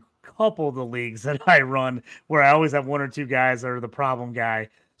situation in a couple of the leagues that I run where I always have one or two guys that are the problem guy.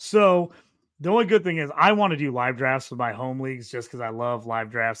 So the only good thing is I want to do live drafts with my home leagues just because I love live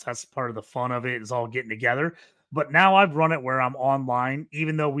drafts. That's part of the fun of it, is all getting together. But now I've run it where I'm online,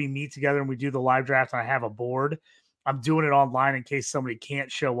 even though we meet together and we do the live draft and I have a board. I'm doing it online in case somebody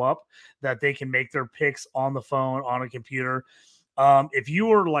can't show up, that they can make their picks on the phone, on a computer. If you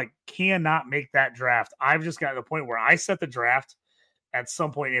are cannot make that draft, I've just gotten to the point where I set the draft at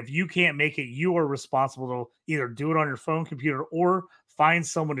some point. If you can't make it, you are responsible to either do it on your phone, computer, or find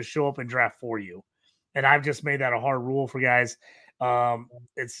someone to show up and draft for you. And I've just made that a hard rule for guys.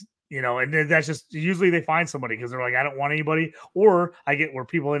 It's, And then that's just usually they find somebody because they're like, I don't want anybody. Or I get where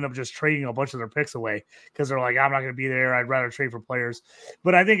people end up just trading a bunch of their picks away because they're like, I'm not going to be there. I'd rather trade for players.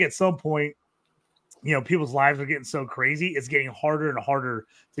 But I think at some point, people's lives are getting so crazy. It's getting harder and harder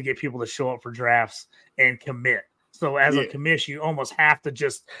to get people to show up for drafts and commit. So as a commission, you almost have to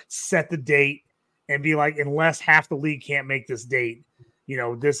just set the date and be like, unless half the league can't make this date,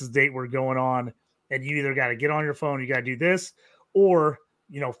 this is the date we're going on. And you either got to get on your phone, you got to do this, or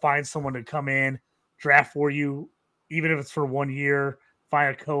find someone to come in, draft for you, even if it's for 1 year,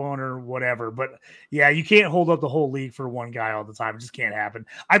 find a co-owner, whatever. But yeah, you can't hold up the whole league for one guy all the time. It just can't happen.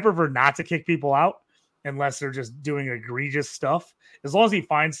 I prefer not to kick people out unless they're just doing egregious stuff. As long as he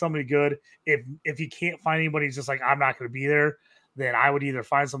finds somebody good, if you can't find anybody who's just like, I'm not going to be there, then I would either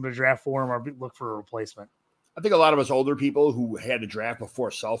find someone to draft for him or look for a replacement. I think a lot of us older people who had to draft before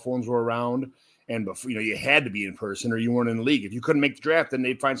cell phones were around, and before, you had to be in person or you weren't in the league. If you couldn't make the draft, then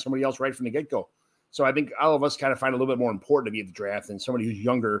they'd find somebody else right from the get-go. So I think all of us kind of find it a little bit more important to be at the draft than somebody who's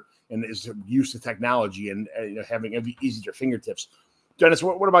younger and is used to technology and having it easy at your fingertips. Dennis,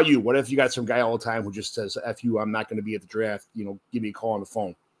 what about you? What if you got some guy all the time who just says, F you, I'm not going to be at the draft, give me a call on the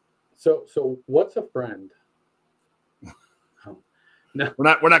phone? So what's a friend? No,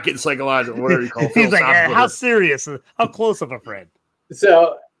 we're not getting psychological. Whatever you call it. He's like, how serious? How close of a friend?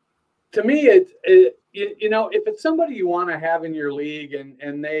 So, to me, if it's somebody you want to have in your league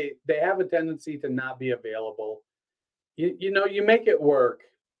and they have a tendency to not be available, you make it work.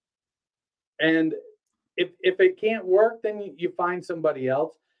 And if it can't work, then you find somebody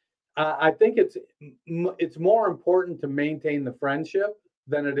else. I think it's more important to maintain the friendship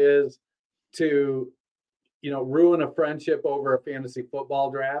than it is to ruin a friendship over a fantasy football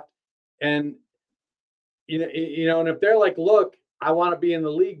draft. And, and if they're like, look, I want to be in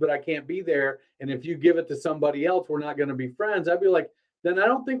the league, but I can't be there. And if you give it to somebody else, we're not going to be friends. I'd be like, then I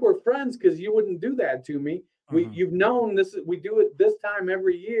don't think we're friends because you wouldn't do that to me. You've known this. We do it this time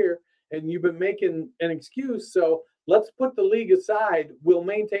every year, and you've been making an excuse. So let's put the league aside. We'll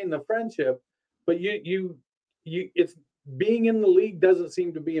maintain the friendship, but it's being in the league doesn't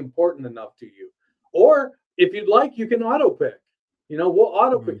seem to be important enough to you. Or if you'd like, you can auto pick. We'll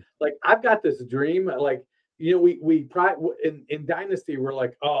auto pick. Like I've got this dream. Like we in Dynasty, we're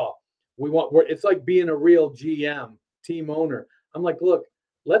like, it's like being a real GM, team owner. I'm like, look,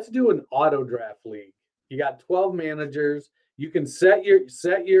 let's do an auto draft league. You got 12 managers. You can set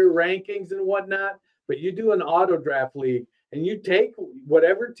your rankings and whatnot, but you do an auto draft league and you take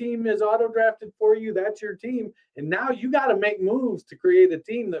whatever team is auto drafted for you. That's your team. And now you got to make moves to create a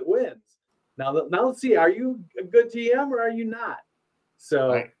team that wins. Now let's see. Are you a good GM or are you not?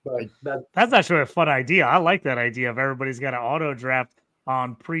 So that's actually a fun idea. I like that idea of everybody's got an auto draft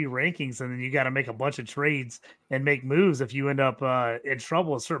on pre-rankings, and then you got to make a bunch of trades and make moves if you end up in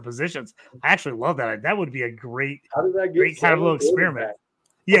trouble in certain positions. I actually love that. That would be a great kind of little experiment.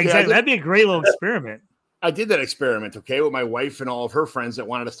 Yeah, okay, exactly. That'd be a great little experiment. I did that experiment, with my wife and all of her friends that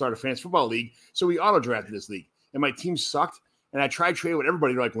wanted to start a fantasy football league. So we auto drafted this league, and my team sucked. And I tried trading with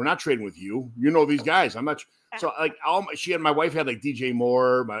everybody. They're like, we're not trading with you. You know these guys. I'm not. So like, my wife had like DJ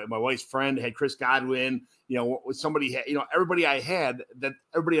Moore. My wife's friend had Chris Godwin. Somebody had, everybody I had that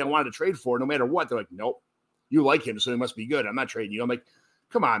everybody I wanted to trade for, no matter what. They're like, nope, you like him, so he must be good. I'm not trading you. I'm like,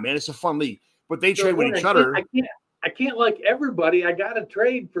 come on, man, it's a fun league. But they trade with each other. I can't like everybody. I got to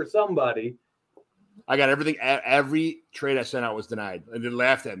trade for somebody. I got everything. Every trade I sent out was denied. And they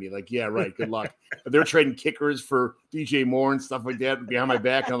laughed at me like, yeah, right. Good luck. They're trading kickers for DJ Moore and stuff like that behind my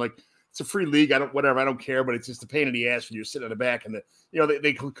back. And I'm like, it's a free league. I don't care, but it's just a pain in the ass when you're sitting in the back. And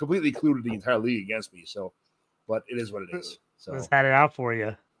they completely included the entire league against me. So, but it is what it is. So just had it out for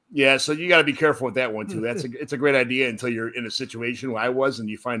you. Yeah. So you got to be careful with that one too. It's a great idea until you're in a situation where I was, and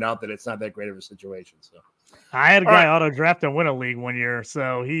you find out that it's not that great of a situation. So. I had a guy auto draft and win a league one year.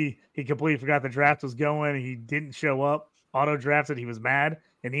 So he completely forgot the draft was going. He didn't show up, auto drafted. He was mad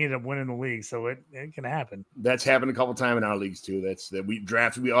and he ended up winning the league. So it can happen. That's happened a couple of times in our leagues too. We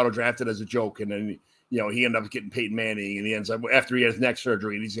auto drafted as a joke. And then, he ended up getting Peyton Manning and he ends up after he had his neck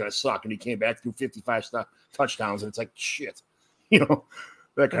surgery and he's going to suck. And he came back through 55 touchdowns. And it's like, shit,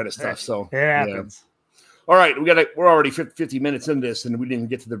 that kind of stuff. So it happens. Yeah. All right. We're already 50 minutes into this and we didn't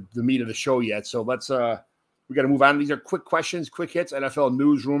get to the meat of the show yet. So let's, we got to move on. These are quick questions, quick hits, NFL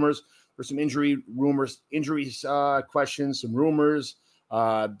news, rumors. There's some injuries, questions, some rumors,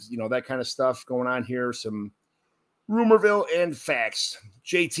 that kind of stuff going on here. Some rumorville and facts.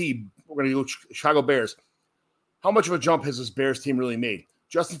 JT, we're going to go Chicago Bears. How much of a jump has this Bears team really made?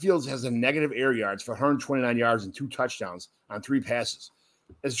 Justin Fields has a negative air yards for 129 yards and 2 touchdowns on 3 passes.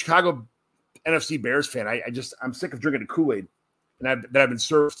 As a Chicago NFC Bears fan, I'm sick of drinking the Kool-Aid. and that I've been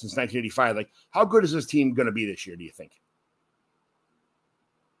served since 1985. Like, how good is this team going to be this year, do you think?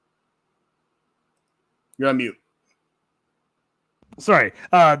 You're on mute. Sorry,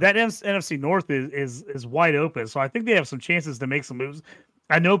 that NFC North is wide open, so I think they have some chances to make some moves.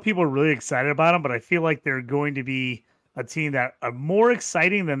 I know people are really excited about them, but I feel like they're going to be a team that are more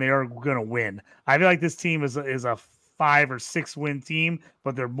exciting than they are going to win. I feel like this team is a 5 or 6 win team,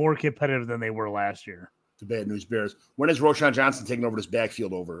 but they're more competitive than they were last year. The bad news bears. When is Roschon Johnson taking over this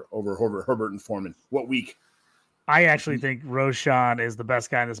backfield over Herbert and Foreman? What week? I actually think Roschon is the best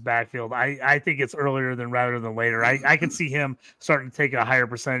guy in this backfield. I think it's earlier rather than later. I can see him starting to take a higher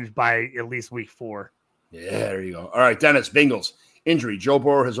percentage by at least week 4. Yeah, there you go. All right, Dennis, Bengals. Injury. Joe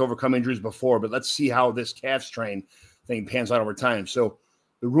Burrow has overcome injuries before, but let's see how this calf strain thing pans out over time. So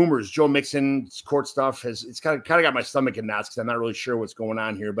the rumors, Joe Mixon's court stuff, it's kind of got my stomach in knots because I'm not really sure what's going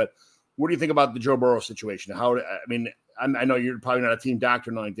on here. But what do you think about the Joe Burrow situation? I know you're probably not a team doctor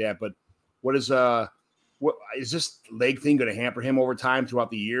or nothing like that, but what is this leg thing going to hamper him over time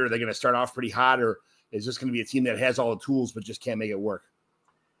throughout the year? Are they going to start off pretty hot, or is this going to be a team that has all the tools but just can't make it work?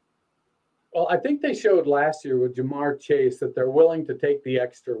 Well, I think they showed last year with Jamar Chase that they're willing to take the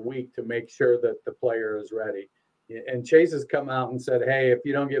extra week to make sure that the player is ready. And Chase has come out and said, hey, if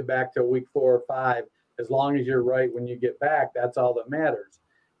you don't get back to week 4 or 5, as long as you're right when you get back, that's all that matters.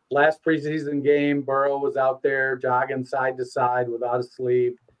 Last preseason game, Burrow was out there jogging side to side without a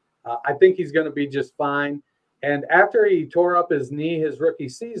sleeve. I think he's going to be just fine. And after he tore up his knee his rookie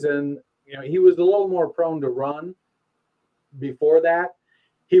season, he was a little more prone to run before that.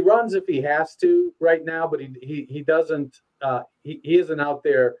 He runs if he has to right now, but he doesn't. He isn't out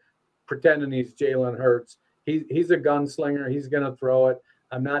there pretending he's Jalen Hurts. He's a gunslinger. He's going to throw it.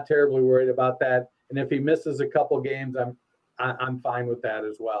 I'm not terribly worried about that. And if he misses a couple games, I'm fine with that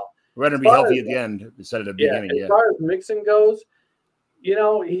as well. We're going to be healthy at the end instead of the beginning. As far as Mixon goes,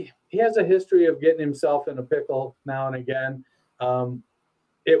 he has a history of getting himself in a pickle now and again.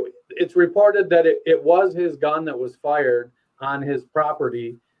 It's reported that it was his gun that was fired on his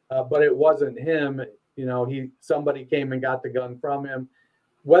property, but it wasn't him. Somebody came and got the gun from him.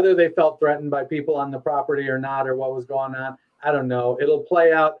 Whether they felt threatened by people on the property or not, or what was going on, I don't know. It'll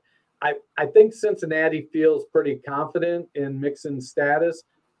play out. I think Cincinnati feels pretty confident in Mixon's status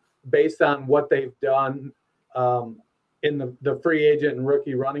based on what they've done in the free agent and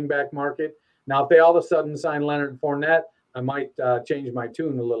rookie running back market. Now, if they all of a sudden sign Leonard Fournette, I might change my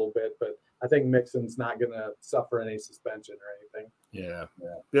tune a little bit, but I think Mixon's not going to suffer any suspension or anything. Yeah.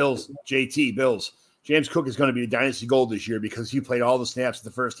 Bills. James Cook is going to be a dynasty gold this year because he played all the snaps of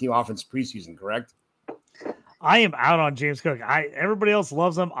the first team offense preseason, correct? I am out on James Cook. Everybody else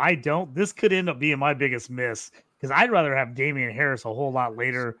loves him. I don't. This could end up being my biggest miss because I'd rather have Damian Harris a whole lot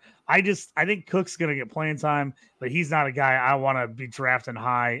later. I think Cook's going to get playing time, but he's not a guy I want to be drafting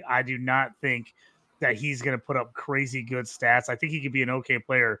high. I do not think that he's going to put up crazy good stats. I think he could be an okay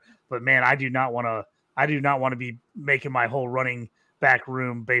player, but man, I do not want to be making my whole running back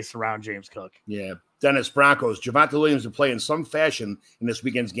room based around James Cook. Yeah. Dennis, Broncos. Javonte Williams will play in some fashion in this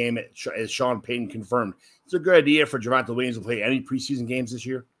weekend's game, as Sean Payton confirmed. It's a good idea for Javonte Williams to play any preseason games this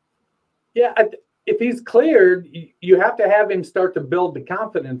year. Yeah, if he's cleared, you have to have him start to build the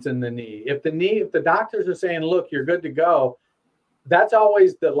confidence in the knee. If the doctors are saying, look, you're good to go, that's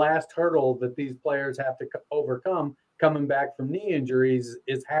always the last hurdle that these players have to overcome coming back from knee injuries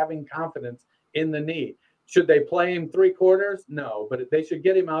is having confidence in the knee. Should they play him 3 quarters? No, but they should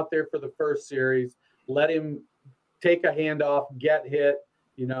get him out there for the first series, let him take a handoff, get hit,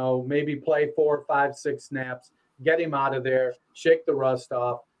 maybe play 4, 5, 6 snaps, get him out of there, shake the rust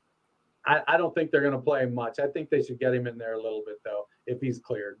off. I don't think they're going to play him much. I think they should get him in there a little bit, though, if he's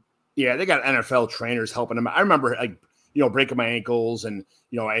cleared. Yeah, they got NFL trainers helping him. I remember, breaking my ankles, and,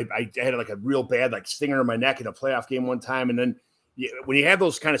 I had a real bad, stinger in my neck in a playoff game one time. And then when you have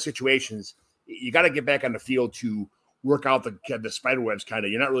those kind of situations, you got to get back on the field to work out the spider webs kind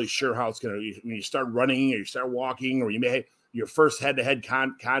of. You're not really sure how it's going to – when you start running or you start walking or you may have your first head-to-head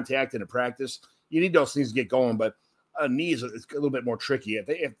contact in a practice, you need those things to get going. But a knee is a little bit more tricky.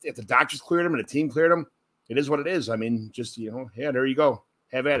 If the doctors cleared him and the team cleared him, it is what it is. I mean, just, there you go.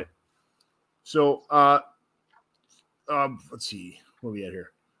 Have at it. So, let's see. Where are we at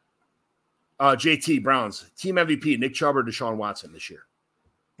here? JT, Browns. Team MVP, Nick Chubb or Deshaun Watson this year?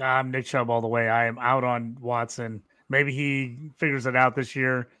 I'm Nick Chubb all the way. I am out on Watson. Maybe he figures it out this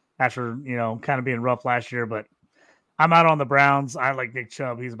year after, kind of being rough last year, but I'm out on the Browns. I like Nick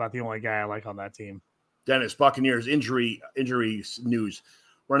Chubb. He's about the only guy I like on that team. Dennis, Buccaneers, injury news.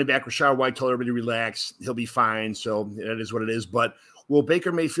 Running back Rachaad White told everybody to relax. He'll be fine, so that is what it is. But will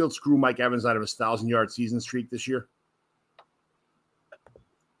Baker Mayfield screw Mike Evans out of his 1,000-yard season streak this year?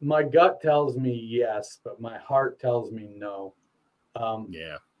 My gut tells me yes, but my heart tells me no.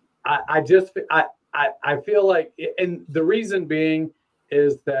 Yeah. I feel like, and the reason being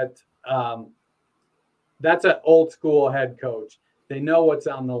is that that's an old school head coach. They know what's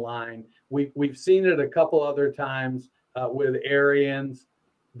on the line. We've seen it a couple other times with Arians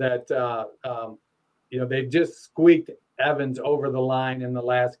that they've just squeaked Evans over the line in the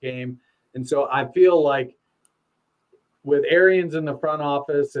last game, and so I feel like with Arians in the front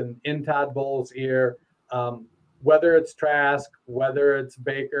office and in Todd Bowles' ear, whether it's Trask, whether it's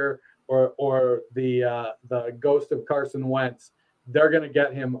Baker, or the ghost of Carson Wentz, they're going to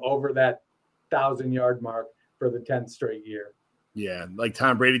get him over that 1,000-yard mark for the 10th straight year. Yeah, like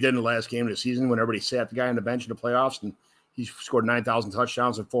Tom Brady did in the last game of the season when everybody sat the guy on the bench in the playoffs, and he scored 9,000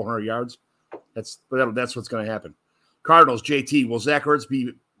 touchdowns and 400 yards. That's what's going to happen. Cardinals, JT, will Zach Ertz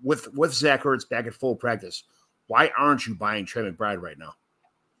be with Zach Ertz back at full practice? Why aren't you buying Trey McBride right now?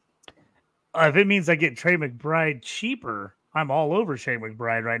 If it means I get Trey McBride cheaper, I'm all over Trey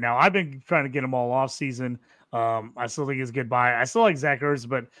McBride right now. I've been trying to get him all off season. I still think he's a good buy. I still like Zach Ertz,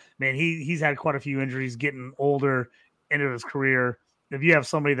 but man, he's had quite a few injuries getting older into his career. If you have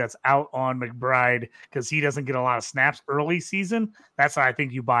somebody that's out on McBride because he doesn't get a lot of snaps early season, that's how I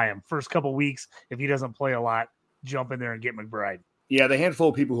think you buy him. First couple weeks, if he doesn't play a lot, jump in there and get McBride. Yeah, the handful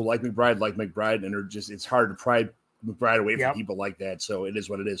of people who like McBride, and it's hard to pry McBride away from people like that. So it is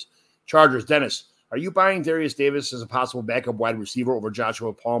what it is. Chargers, Dennis, are you buying Darius Davis as a possible backup wide receiver over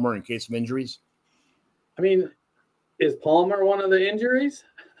Joshua Palmer in case of injuries? I mean, is Palmer one of the injuries?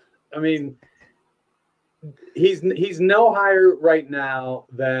 I mean, he's no higher right now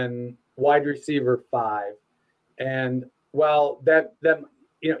than wide receiver 5. And while that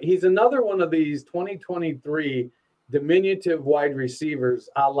he's another one of these 2023 diminutive wide receivers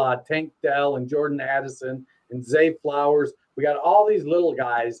a la Tank Dell and Jordan Addison and Zay Flowers. We got all these little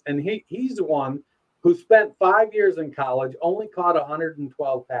guys, and he's the one who spent 5 years in college, only caught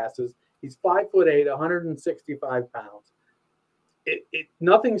 112 passes. He's 5'8", 165 pounds.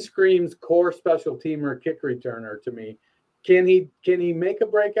 Nothing screams core special teamer kick returner to me. Can he make a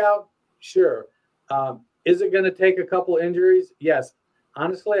breakout? Sure. Is it going to take a couple injuries? Yes.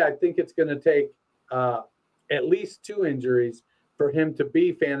 Honestly, I think it's going to take at least 2 injuries for him to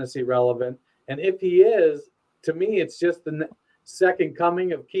be fantasy relevant. And if he is, to me, it's just the second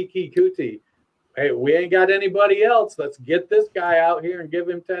coming of Kiki Kuti. Hey, we ain't got anybody else. Let's get this guy out here and give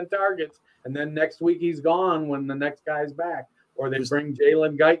him 10 targets. And then next week he's gone when the next guy's back. Or they bring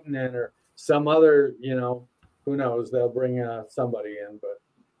Jalen Guyton in or some other, who knows? They'll bring somebody in.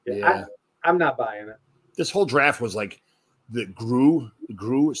 But I'm not buying it. This whole draft was like the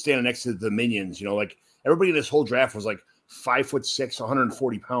grew standing next to the minions. Like everybody in this whole draft was like 5'6",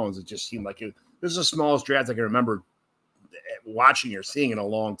 140 pounds. It just seemed like this is the smallest draft I can remember watching or seeing in a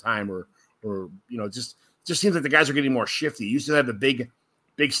long time. Or just seems like the guys are getting more shifty. You used to have the big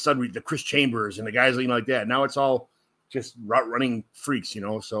stud, the Chris Chambers and the guys like that. Now it's all just route running freaks,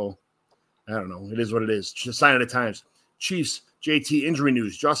 So I don't know. It is what it is. Just a sign of the times. Chiefs, JT, injury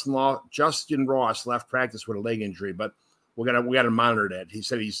news. Justin Ross left practice with a leg injury, but we gotta monitor that. He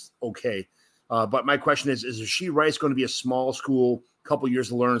said he's okay. But my question is Rashee Rice going to be a small school, couple years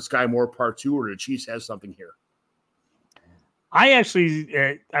to learn, Sky Moore part 2, or the Chiefs has something here? I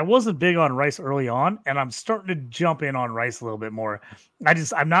actually, I wasn't big on Rice early on, and I'm starting to jump in on Rice a little bit more.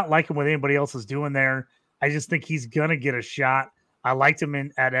 I'm not liking what anybody else is doing there. I just think he's going to get a shot. I liked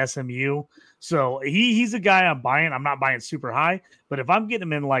him at SMU. So he's a guy I'm buying. I'm not buying super high, but if I'm getting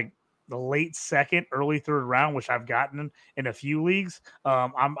him in like the late second, early third round, which I've gotten in a few leagues,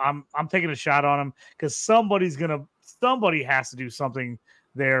 I'm taking a shot on him because somebody has to do something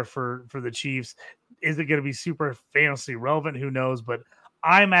there for the Chiefs. Is it going to be super fantasy relevant? Who knows? But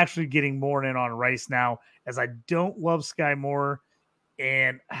I'm actually getting more in on Rice now as I don't love Sky Moore.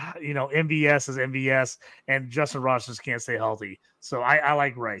 And, MVS is MVS, and Justin Ross just can't stay healthy. So I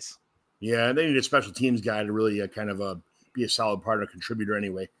like Rice. Yeah, they need a special teams guy to really be a solid partner, contributor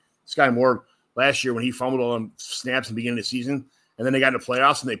anyway. Sky Moore, last year when he fumbled on snaps in the beginning of the season, and then they got in the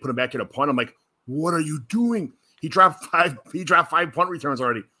playoffs and they put him back in a punt, I'm like, what are you doing? He dropped 5 punt returns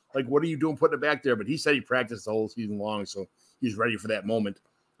already. Like, what are you doing putting it back there? But he said he practiced the whole season long, so he's ready for that moment.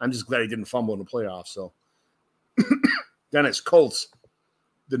 I'm just glad he didn't fumble in the playoffs. So, Dennis, Colts.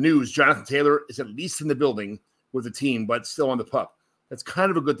 The news, Jonathan Taylor is at least in the building with the team, but still on the pup. That's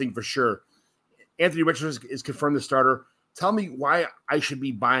kind of a good thing for sure. Anthony Richards is confirmed the starter. Tell me why I should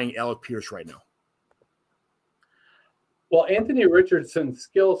be buying Alec Pierce right now. Well, Anthony Richardson's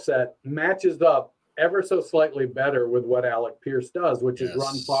skill set matches up ever so slightly better with what Alec Pierce does, which is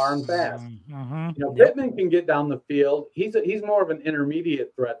run far and fast. Mm-hmm. You know, Pittman can get down the field. He's more of an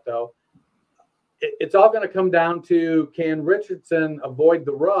intermediate threat, though. It's all going to come down to, can Richardson avoid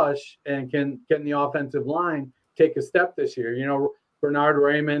the rush, and can the offensive line take a step this year? You know, Bernard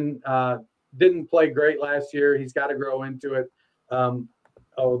Raymond didn't play great last year. He's got to grow into it.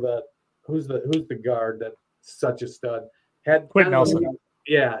 Who's the guard that's such a stud? Quentin Nelson.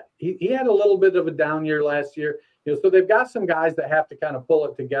 Yeah, he had a little bit of a down year last year. You know, so they've got some guys that have to kind of pull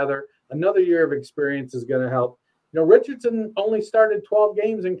it together. Another year of experience is going to help. You know, Richardson only started 12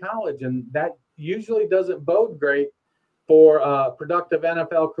 games in college, and that usually doesn't bode great for a productive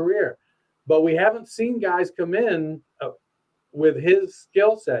NFL career. But we haven't seen guys come in with his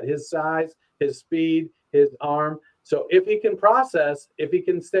skill set, his size, his speed, his arm. So if he can process, if he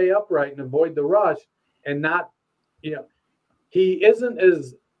can stay upright and avoid the rush and not, you know, he isn't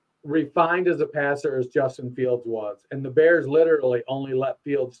as refined as a passer as Justin Fields was. And the Bears literally only let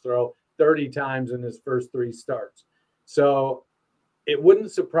Fields throw 30 times in his first 3 starts. So it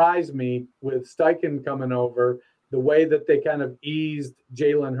wouldn't surprise me with Steichen coming over, the way that they kind of eased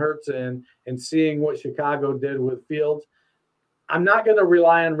Jalen Hurts in and seeing what Chicago did with Fields. I'm not going to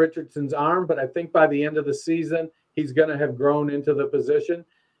rely on Richardson's arm, but I think by the end of the season, he's going to have grown into the position.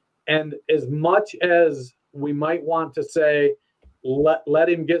 And as much as we might want to say, let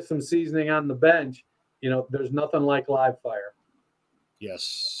him get some seasoning on the bench, you know, there's nothing like live fire.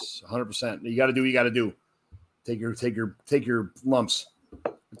 Yes, 100%. You got to do what you got to do. Take your lumps.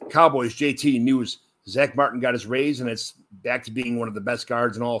 Cowboys, JT news. Zach Martin got his raise, and it's back to being one of the best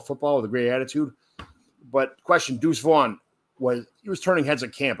guards in all of football with a great attitude. But question, Deuce Vaughn was turning heads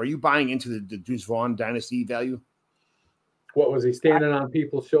at camp. Are you buying into the Deuce Vaughn dynasty value? What was he standing on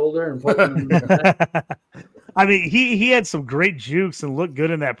people's shoulder and poking them? I mean, he had some great jukes and looked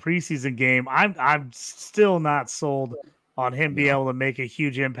good in that preseason game. I'm still not sold on him being able to make a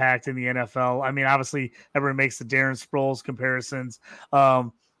huge impact in the NFL. I mean, obviously, everyone makes the Darren Sproles comparisons.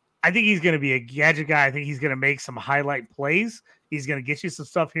 I think he's going to be a gadget guy. I think he's going to make some highlight plays. He's going to get you some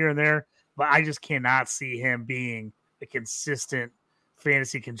stuff here and there, but I just cannot see him being a consistent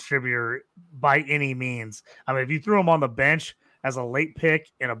fantasy contributor by any means. I mean, if you threw him on the bench as a late pick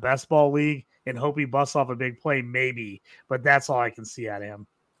in a best ball league and hope he busts off a big play, maybe, but that's all I can see out of him.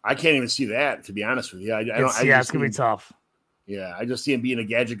 I can't even see that, to be honest with you. It's going to be tough. Yeah, I just see him being a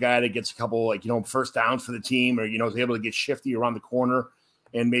gadget guy that gets a couple, first downs for the team, or, is able to get shifty around the corner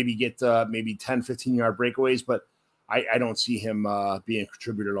and maybe get maybe 10, 15-yard breakaways. But I don't see him being a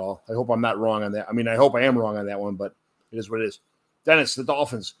contributor at all. I hope I'm not wrong on that. I mean, I hope I am wrong on that one, but it is what it is. Dennis, the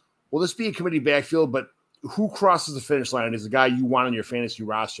Dolphins. Will this be a committee backfield? But who crosses the finish line is the guy you want on your fantasy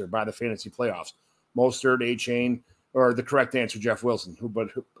roster by the fantasy playoffs? Mostert, A-Chain, or the correct answer, Jeff Wilson?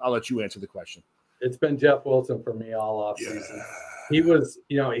 I'll let you answer the question. It's been Jeff Wilson for me all offseason. Yeah. He was,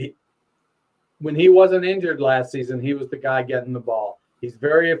 when he wasn't injured last season, he was the guy getting the ball. He's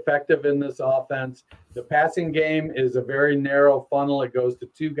very effective in this offense. The passing game is a very narrow funnel. It goes to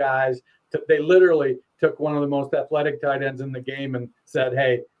 2 guys. They literally took one of the most athletic tight ends in the game and said,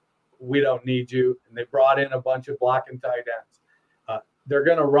 hey, we don't need you. And they brought in a bunch of blocking tight ends. They're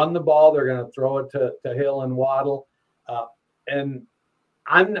going to run the ball. They're going to throw it to Hill and Waddle. And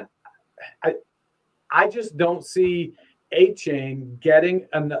I just don't see A-Chain getting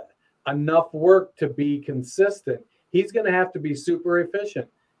enough work to be consistent. He's going to have to be super efficient.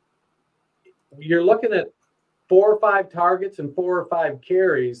 You're looking at 4 or 5 targets and 4 or 5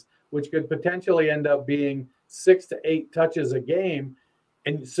 carries, which could potentially end up being 6 to 8 touches a game.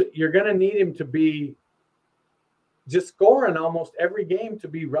 And so you're going to need him to be just scoring almost every game to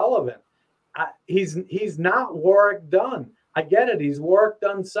be relevant. He's not Warwick Dunn. I get it. He's Warwick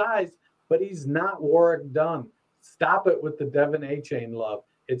Dunn size, but he's not Warwick Dunn. Stop it with the Devin A-Chain love.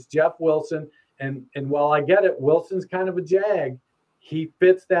 It's Jeff Wilson. And while I get it, Wilson's kind of a jag. He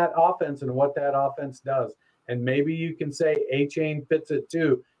fits that offense and what that offense does. And maybe you can say A-Chain fits it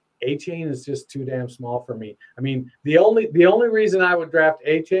too. A-Chain is just too damn small for me. I mean, the only reason I would draft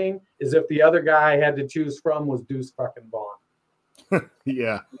A-Chain is if the other guy I had to choose from was Deuce fucking Vaughn.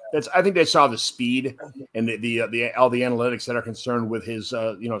 Yeah, I think they saw the speed and the all the analytics that are concerned with his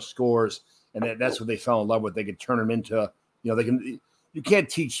scores, and that's what they fell in love with. They could turn him into they can. You can't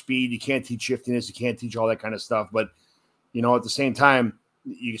teach speed, you can't teach shiftiness, you can't teach all that kind of stuff. But at the same time,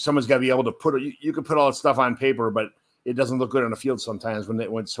 someone's got to be able to put it. You can put all that stuff on paper, but it doesn't look good on the field sometimes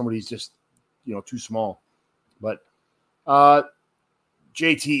when somebody's just too small. But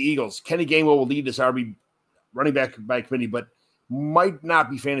JT Eagles, Kenny Gainwell will lead this RB running back by committee, but might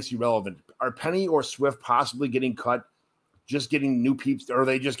not be fantasy relevant. Are Penny or Swift possibly getting cut just getting new peeps, or are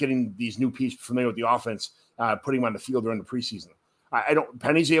they just getting these new peeps familiar with the offense, putting them on the field during the preseason? I don't.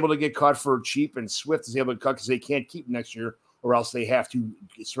 Penny's able to get cut for cheap, and Swift is able to cut because they can't keep next year, or else they have to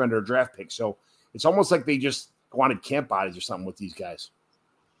surrender a draft pick. So it's almost like they just wanted camp bodies or something with these guys.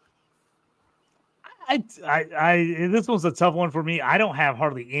 This was a tough one for me. I don't have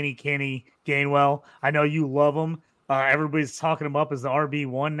hardly any Kenny Gainwell. I know you love him. Everybody's talking him up as the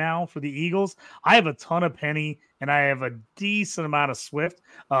RB1 now for the Eagles. I have a ton of Penny, and I have a decent amount of Swift.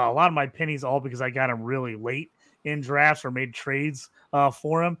 A lot of my Pennies all because I got him really late in drafts or made trades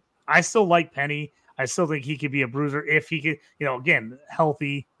for him. I still like Penny. I still think he could be a bruiser if he could, again,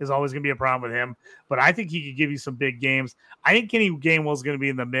 healthy is always going to be a problem with him. But I think he could give you some big games. I think Kenny Gainwell is going to be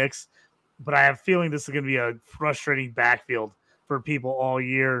in the mix. But I have a feeling this is going to be a frustrating backfield for people all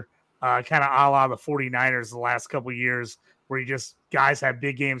year, kind of a la the 49ers the last couple of years, where guys have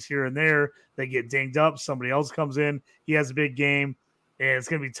big games here and there. They get dinged up. Somebody else comes in. He has a big game. And it's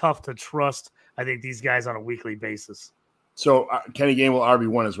going to be tough to trust, I think, these guys on a weekly basis. So Kenny Gainwell,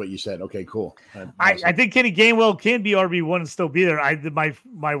 RB1 is what you said. Okay, cool. I think Kenny Gainwell can be RB1 and still be there.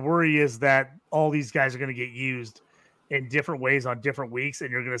 My worry is that all these guys are going to get used in different ways on different weeks,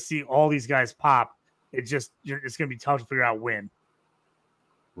 and you're going to see all these guys pop. It's going to be tough to figure out when.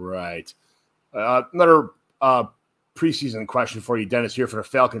 Right. Another preseason question for you, Dennis, here for the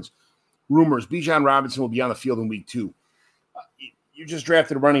Falcons. Rumors: Bijan Robinson will be on the field in week 2. You just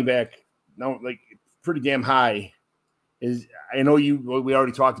drafted a running back, pretty damn high. We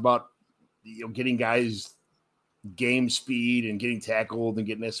already talked about getting guys game speed and getting tackled and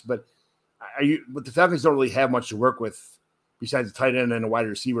getting this, but the Falcons don't really have much to work with besides a tight end and a wide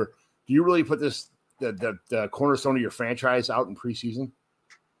receiver. Do you really put the cornerstone of your franchise out in preseason?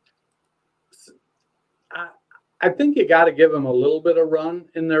 I think you got to give him a little bit of run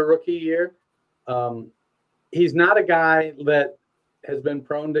in their rookie year. He's not a guy that has been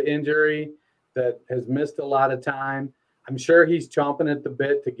prone to injury, that has missed a lot of time. I'm sure he's chomping at the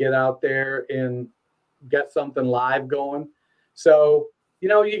bit to get out there and get something live going. So,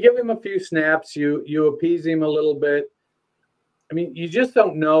 you give him a few snaps, you appease him a little bit. I mean, you just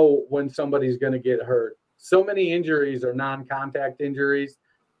don't know when somebody's going to get hurt. So many injuries are non-contact injuries.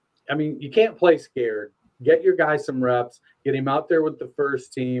 I mean, you can't play scared. Get your guy some reps. Get him out there with the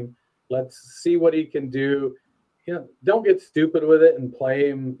first team. Let's see what he can do. Don't get stupid with it and play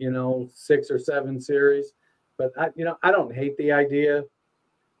him, 6 or 7 series. But I don't hate the idea.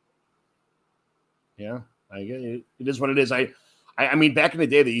 Yeah, I get it. It is what it is. I mean, back in the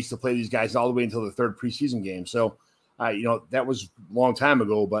day, they used to play these guys all the way until the third preseason game. So, that was a long time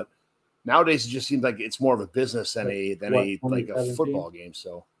ago. But nowadays, it just seems like it's more of a business than a football game.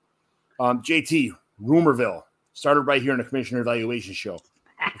 So, JT, Rumorville started right here in the Commissioner Evaluation Show.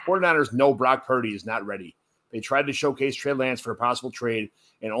 The 49ers know Brock Purdy is not ready. They tried to showcase Trey Lance for a possible trade,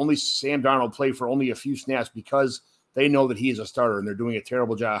 and only Sam Darnold played for only a few snaps because they know that he is a starter, and they're doing a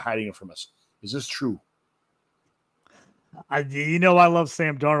terrible job hiding it from us. Is this true? I love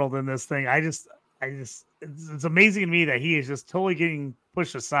Sam Darnold in this thing. It's amazing to me that he is just totally getting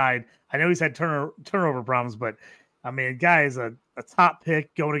pushed aside. I know he's had turnover problems, but I mean, guy is a top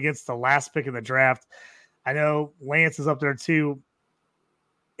pick going against the last pick in the draft. I know Lance is up there too.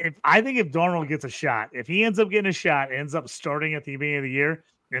 I think if Darnold gets a shot, if he ends up getting a shot, ends up starting at the beginning of the year,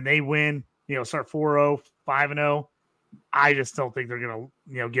 and they win, start 4-0, 5-0, I just don't think they're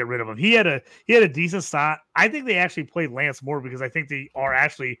gonna, get rid of him. He had a decent start. I think they actually played Lance more because I think they are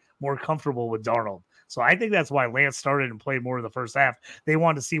actually more comfortable with Darnold. So I think that's why Lance started and played more in the first half. They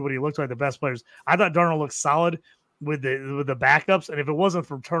wanted to see what he looked like, the best players. I thought Darnold looked solid with the backups, and if it wasn't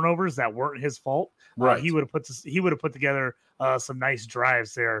from turnovers that weren't his fault, right, he would have put together some nice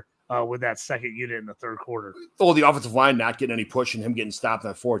drives there with that second unit in the third quarter. Oh, the offensive line not getting any push and him getting stopped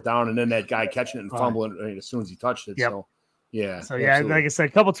on 4th down, and then that guy catching it and fumbling as soon as he touched it. Yep. So, yeah. So, yeah, like I said,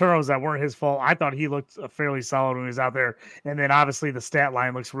 a couple turnovers that weren't his fault. I thought he looked fairly solid when he was out there. And then, obviously, the stat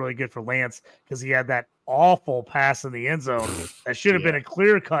line looks really good for Lance because he had that awful pass in the end zone that should have been a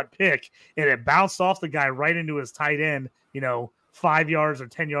clear-cut pick, and it bounced off the guy right into his tight end, 5 yards or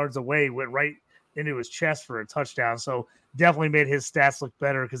 10 yards away, went right into his chest for a touchdown. So, definitely made his stats look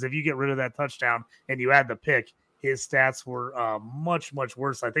better because if you get rid of that touchdown and you add the pick, his stats were much, much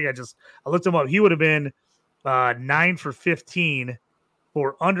worse. I think I looked him up. He would have been 9 for 15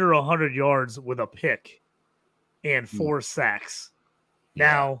 for under 100 yards with a pick and 4 sacks.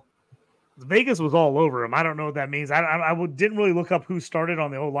 Yeah. Now, Vegas was all over him. I don't know what that means. I didn't really look up who started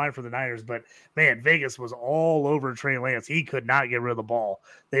on the O-line for the Niners, but, man, Vegas was all over Trey Lance. He could not get rid of the ball.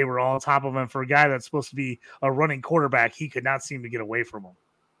 They were on top of him. For a guy that's supposed to be a running quarterback, he could not seem to get away from him.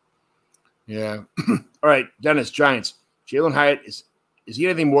 Yeah. All right, Dennis, Giants. Jalen Hyatt, is he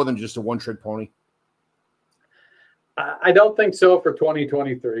anything more than just a one-trick pony? I don't think so for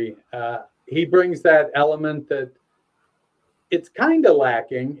 2023. He brings that element that it's kind of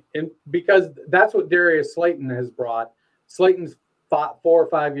lacking, and because that's what Darius Slayton has brought. Slayton's 4 or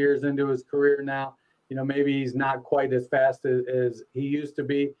 5 years into his career now. Maybe he's not quite as fast as he used to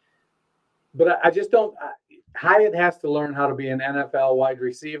be. But I just don't – Hyatt has to learn how to be an NFL wide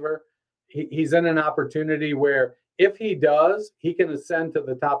receiver. He's in an opportunity where if he does, he can ascend to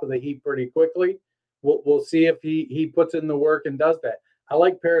the top of the heap pretty quickly. We'll see if he puts in the work and does that. I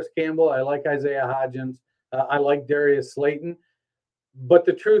like Paris Campbell. I like Isaiah Hodgins. I like Darius Slayton. But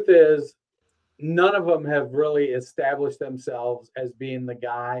the truth is, none of them have really established themselves as being the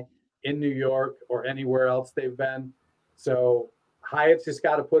guy in New York or anywhere else they've been. So Hyatt's just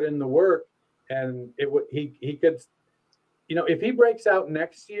got to put in the work, and he could, if he breaks out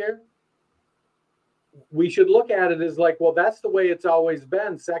next year, we should look at it as like, well, that's the way it's always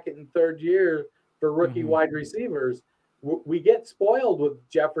been, second and third year for rookie wide receivers. We get spoiled with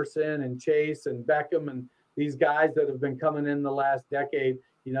Jefferson and Chase and Beckham and these guys that have been coming in the last decade,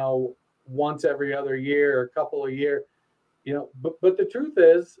 once every other year or a couple of years, but the truth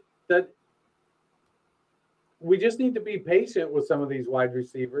is that we just need to be patient with some of these wide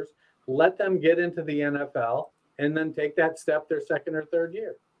receivers, let them get into the NFL, and then take that step their second or third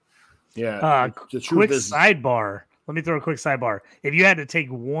year. Yeah. Quick sidebar. Let me throw a quick sidebar. If you had to take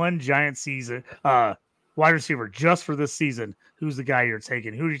one giant season wide receiver just for this season, who's the guy you're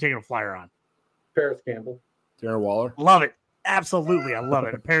taking? Who are you taking a flyer on? Paris Campbell. Darren Waller. Love it. Absolutely. I love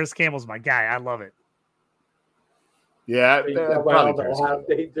it. Paris Campbell's my guy. I love it. Yeah. Probably the Ohio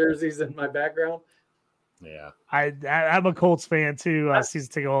State jerseys in my background. Yeah. I'm a Colts fan too,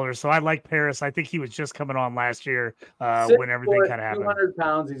 season ticket holder. So I like Paris. I think he was just coming on last year when everything kind of happened. 200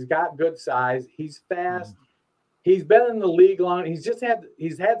 pounds. He's got good size. He's fast. He's been in the league long.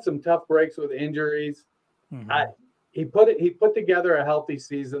 He's had some tough breaks with injuries. He put together a healthy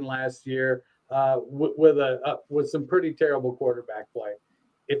season last year with some pretty terrible quarterback play.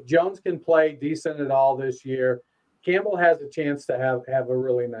 If Jones can play decent at all this year, Campbell has a chance to have a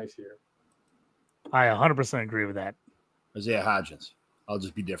really nice year. I 100% agree with that. Isaiah Hodgins. I'll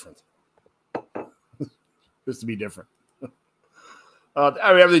just be different. Just to be different.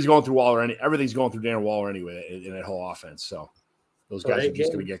 Everything's going through Waller. Everything's going through Darren Waller anyway in that whole offense. So those guys are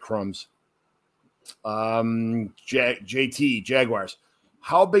just going to get crumbs. JT Jaguars.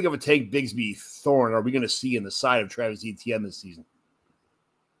 How big of a take Bigsby Thorne are we going to see in the side of Travis Etienne this season?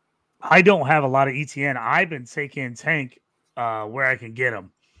 I don't have a lot of Etienne. I've been taking Tank where I can get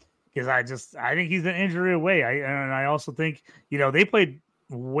him because I think he's an injury away. I also think they played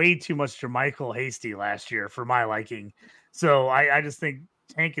way too much Jermichael Hasty last year for my liking. So I just think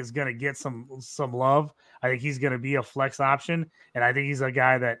Tank is going to get some love. I think he's going to be a flex option, and I think he's a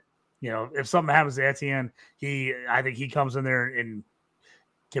guy that if something happens to Etienne, I think he comes in there and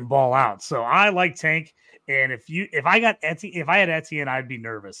can ball out. So I like Tank, and if I had Etienne, I'd be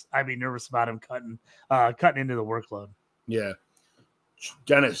nervous. I'd be nervous about him cutting into the workload. Yeah.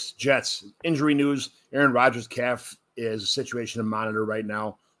 Dennis, Jets injury news. Aaron Rodgers' calf is a situation to monitor right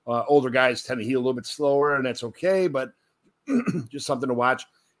now. Older guys tend to heal a little bit slower, and that's okay, but just something to watch.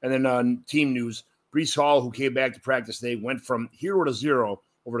 And then team news, Breece Hall, who came back to practice today, went from 0 to 0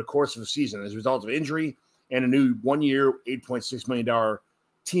 over the course of the season as a result of injury and a new 1-year, $8.6 million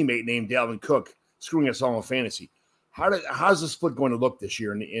teammate named Dalvin Cook, screwing us all in fantasy. How's the split going to look this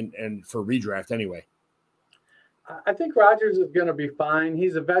year and for redraft anyway? I think Rodgers is going to be fine.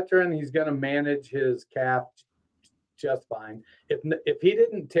 He's a veteran. He's going to manage his calf just fine. If he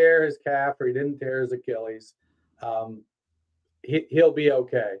didn't tear his calf or he didn't tear his Achilles, he'll be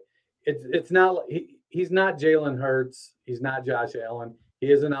okay. It's not he's not Jalen Hurts. He's not Josh Allen.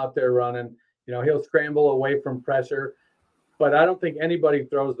 He isn't out there running. He'll scramble away from pressure, but I don't think anybody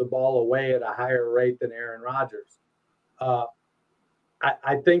throws the ball away at a higher rate than Aaron Rodgers.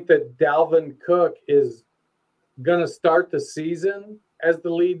 I think that Dalvin Cook is going to start the season as the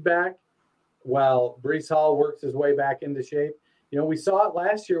lead back while Breece Hall works his way back into shape. We saw it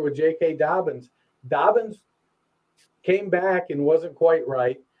last year with J.K. Dobbins. Dobbins came back and wasn't quite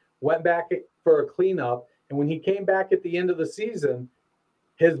right, went back for a cleanup, and when he came back at the end of the season,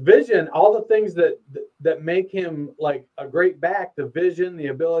 his vision, all the things that make him like a great back, the vision, the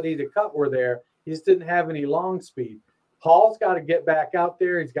ability to cut were there. He just didn't have any long speed. Hall's got to get back out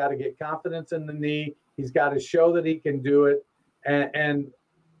there. He's got to get confidence in the knee. He's got to show that he can do it. And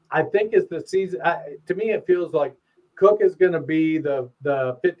I think as the season, to me, it feels like Cook is going to be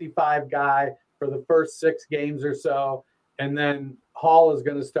the 55 guy for the first 6 games or so. And then Hall is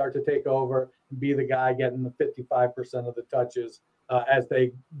going to start to take over. be the guy getting the 55% of the touches as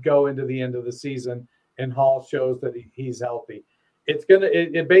they go into the end of the season, and Hall shows that he's healthy.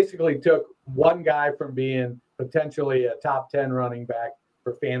 It basically took one guy from being potentially a top 10 running back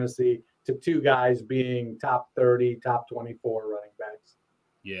for fantasy to two guys being top 30, top 24 running backs.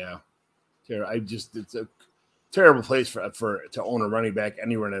 Yeah. It's a terrible place to own a running back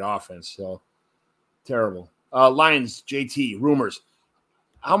anywhere in that offense. So terrible. Lions, JT, rumors.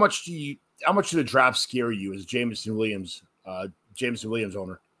 How much do the drops scare you as Jameson Williams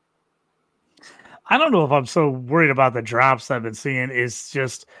owner? I don't know if I'm so worried about the drops I've been seeing. It's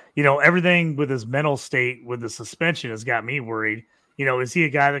just, everything with his mental state with the suspension has got me worried. Is he a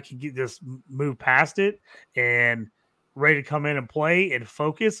guy that can just move past it and ready to come in and play and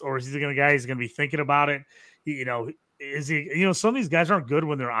focus? Or is he a guy who's going to be thinking about it? Is he, some of these guys aren't good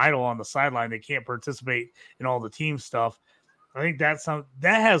when they're idle on the sideline. They can't participate in all the team stuff. I think that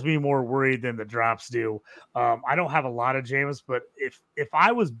has me more worried than the drops do. I don't have a lot of Jameis, but if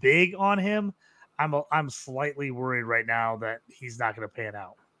I was big on him, I'm slightly worried right now that he's not going to pan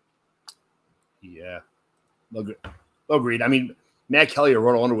out. Yeah, agreed. I mean, Matt Kelly or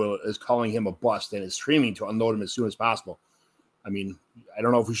Roto Underwood is calling him a bust and is screaming to unload him as soon as possible. I mean, I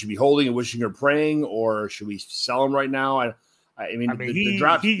don't know if we should be holding and wishing or praying, or should we sell him right now?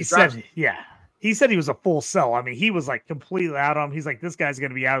 He said he was a full sell. I mean, he was like completely out on him. He's like, this guy's going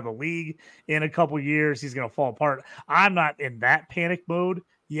to be out of the league in a couple years. He's going to fall apart. I'm not in that panic mode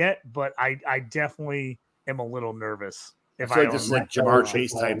yet, but I definitely am a little nervous. I feel like this is like Jamar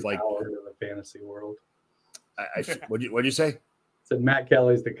Chase type, like the fantasy world. What'd you say? Said Matt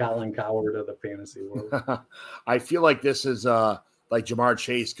Kelly's the Colin Coward of the fantasy world. I feel like this is like Jamar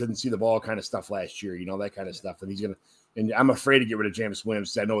Chase couldn't see the ball kind of stuff last year, that kind of stuff. And I'm afraid to get rid of James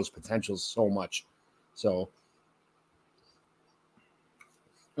Williams because I know his potential so much. So,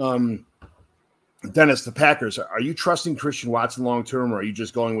 Dennis, the Packers, are you trusting Christian Watson long term, or are you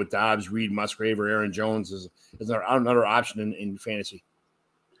just going with Dobbs, Reed, Musgrave, or Aaron Jones? Is there another option in fantasy?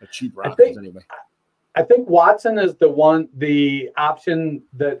 A cheaper option anyway. I think Watson is the option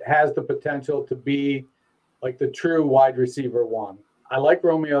that has the potential to be like the true wide receiver one. I like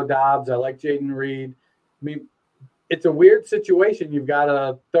Romeo Dobbs. I like Jaden Reed. I mean, it's a weird situation. You've got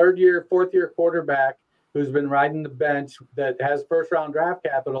a fourth year quarterback who's been riding the bench that has first round draft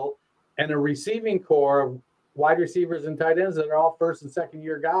capital, and a receiving core of wide receivers and tight ends that are all first and second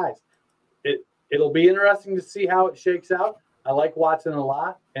year guys. It'll be interesting to see how it shakes out. I like Watson a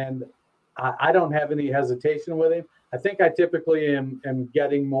lot, and I don't have any hesitation with him. I think I typically am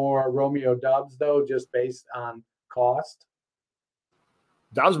getting more Romeo Doubs, though, just based on cost.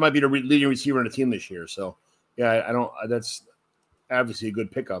 Dobbs might be the leading receiver on the team this year. So, yeah, that's obviously a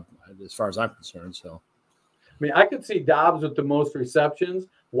good pickup as far as I'm concerned. So, I mean, I could see Dobbs with the most receptions,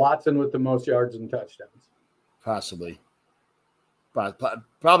 Watson with the most yards and touchdowns. Possibly. But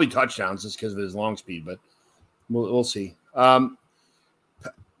probably touchdowns just because of his long speed, but we'll see.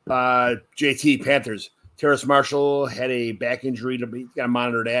 JT, Panthers. Terrace Marshall had a back injury. He's got to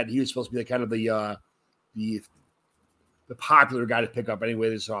monitor that. He was supposed to be the popular guy to pick up anyway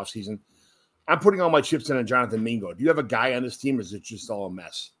this offseason. I'm putting all my chips in on Jonathan Mingo. Do you have a guy on this team, or is it just all a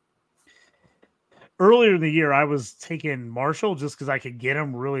mess? Earlier in the year, I was taking Marshall just because I could get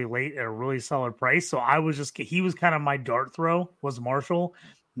him really late at a really solid price. So he was kind of my dart throw was Marshall.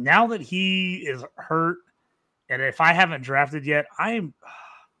 Now that he is hurt, and if I haven't drafted yet, I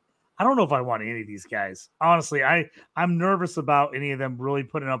don't know if I want any of these guys. Honestly, I'm nervous about any of them really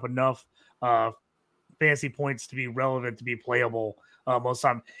putting up enough fantasy points to be relevant, to be playable most of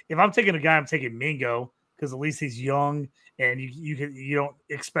the time. If I'm taking a guy, I'm taking Mingo because at least he's young, and you don't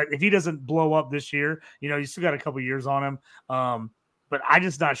expect, if he doesn't blow up this year, you still got a couple years on him. But I'm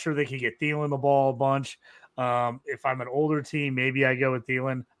just not sure they can get Thielen the ball a bunch. If I'm an older team, maybe I go with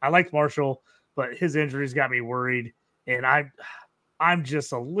Thielen. I liked Marshall, but his injuries got me worried, and I'm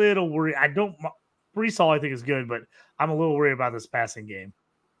just a little worried. Breece Hall I think is good, but I'm a little worried about this passing game.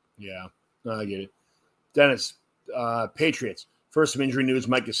 Yeah, no, I get it. Dennis, Patriots. First, some injury news.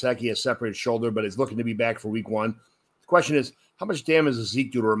 Mike Gesicki has separated shoulder, but is looking to be back for week 1. The question is, how much damage does Zeke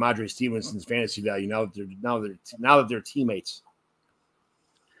do to Ramondre Stevenson's fantasy value now that they're teammates?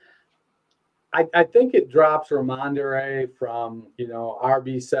 I think it drops Ramondre from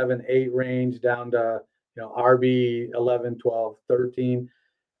RB 7-8 range down to RB 11, 12, 13.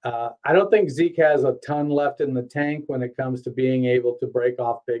 I don't think Zeke has a ton left in the tank when it comes to being able to break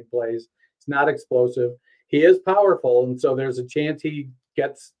off big plays. It's not explosive. He is powerful, and so there's a chance he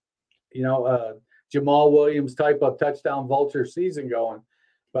gets, a Jamal Williams type of touchdown vulture season going.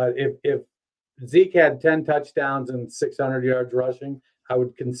 But if Zeke had 10 touchdowns and 600 yards rushing, I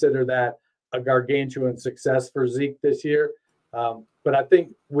would consider that a gargantuan success for Zeke this year. But I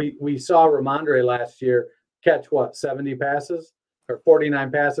think we saw Ramondre last year catch 70 passes or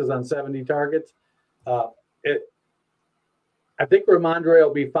 49 passes on 70 targets. I think Ramondre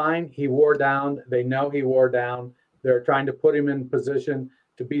will be fine. He wore down. They know he wore down. They're trying to put him in position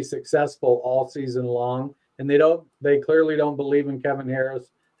to be successful all season long. And they clearly don't believe in Kevin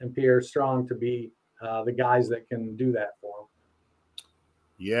Harris and Pierre Strong to be the guys that can do that for him.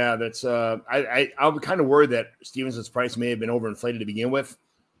 Yeah, that's I'm kind of worried that Stevenson's price may have been overinflated to begin with,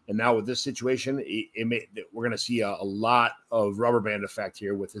 and now with this situation, we're going to see a lot of rubber band effect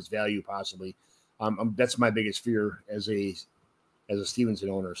here with his value possibly. That's my biggest fear as a Stevenson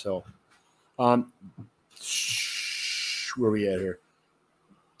owner. So, where are we at here?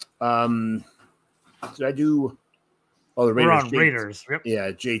 Did I do? Oh, the Raiders. We're on Raiders. Yep. Yeah,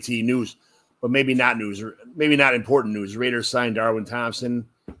 JT news. But maybe not news, or maybe not important news. Raiders signed Darwin Thompson.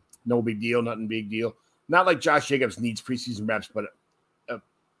 No big deal, nothing big deal. Not like Josh Jacobs needs preseason reps, but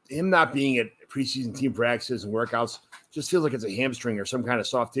him not being at preseason team practices and workouts just feels like it's a hamstring or some kind of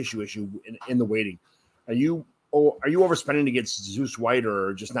soft tissue issue in the waiting. Are you overspending to get Zeus White,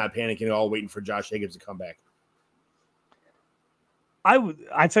 or just not panicking at all, waiting for Josh Jacobs to come back?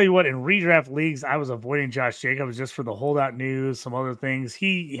 I tell you what, in redraft leagues, I was avoiding Josh Jacobs just for the holdout news, some other things.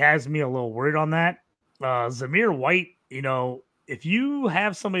 He has me a little worried on that. Zamir White, if you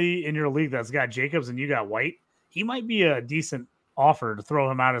have somebody in your league that's got Jacobs and you got White, he might be a decent offer to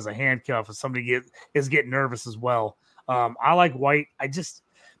throw him out as a handcuff if somebody is getting nervous as well. I like White. I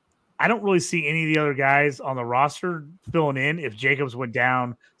don't really see any of the other guys on the roster filling in if Jacobs went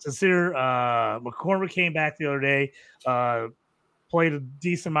down. Sincere McCormick came back the other day. Played a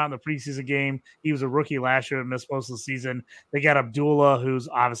decent amount in the preseason game. He was a rookie last year and missed most of the season. They got Abdullah, who's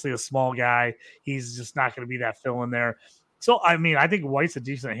obviously a small guy. He's just not going to be that fill in there. So, I think White's a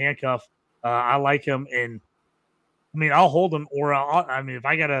decent handcuff. I like him. And, I'll hold him. Or, if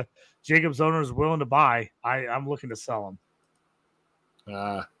I got a Jacobs owner who's willing to buy, I'm looking to sell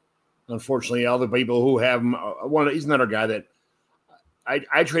him. Unfortunately, all the people who have him, he's another guy that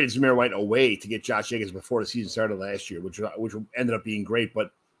I traded Zamir White away to get Josh Jacobs before the season started last year, which ended up being great.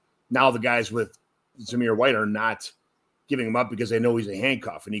 But now the guys with Zamir White are not giving him up because they know he's a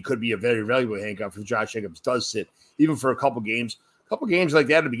handcuff, and he could be a very valuable handcuff if Josh Jacobs does sit, even for a couple games. A couple games like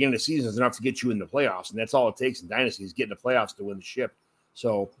that at the beginning of the season is enough to get you in the playoffs, and that's all it takes in Dynasty is getting the playoffs to win the ship.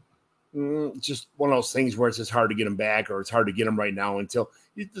 So it's just one of those things where it's just hard to get him back, or it's hard to get him right now until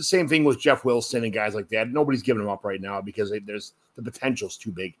the same thing with Jeff Wilson and guys like that. Nobody's giving him up right now because there's the potential's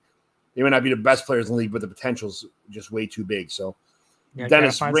too big. They may not be the best players in the league, but the potential's just way too big. So, yeah,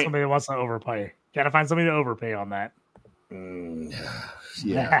 Dennis, gotta find somebody that wants to overpay. Got to find somebody to overpay on that.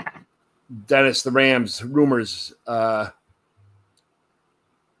 Yeah, Dennis, the Rams rumors. More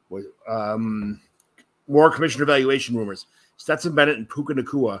commissioner evaluation rumors. Stetson Bennett and Puka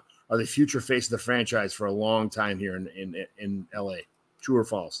Nacua are the future face of the franchise for a long time here in LA. True or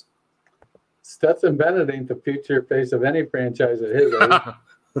false? Stetson Bennett ain't the future face of any franchise at his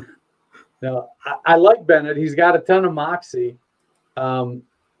age. No, I like Bennett. He's got a ton of moxie. To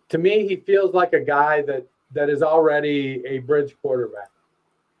me, he feels like a guy that is already a bridge quarterback.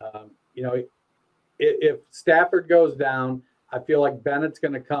 If Stafford goes down, I feel like Bennett's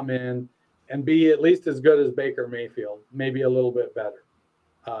going to come in and be at least as good as Baker Mayfield, maybe a little bit better.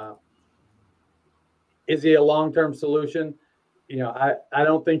 Is he a long-term solution? I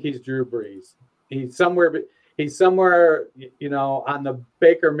don't think he's Drew Brees. He's somewhere, on the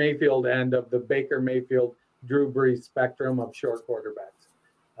Baker Mayfield end of the Baker Mayfield, Drew Brees spectrum of short quarterbacks.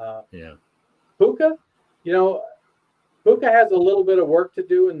 Puka, Puka has a little bit of work to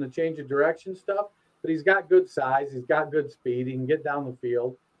do in the change of direction stuff, but he's got good size. He's got good speed. He can get down the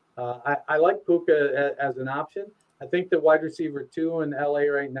field. I like Puka as an option. I think the wide receiver 2 in LA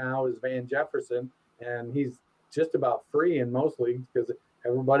right now is Van Jefferson, and he's just about free in most leagues because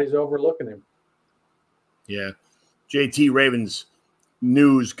everybody's overlooking him. Yeah. JT Ravens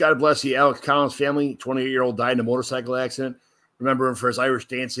news. God bless the Alex Collins family. 28-year-old died in a motorcycle accident. Remember him for his Irish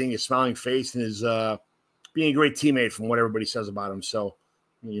dancing, his smiling face, and his being a great teammate from what everybody says about him. So,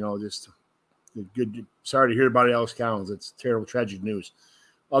 just good. Sorry to hear about it, Alex Collins. It's terrible, tragic news.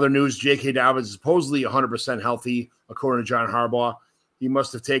 Other news, J.K. Dobbins is supposedly 100% healthy, according to John Harbaugh. He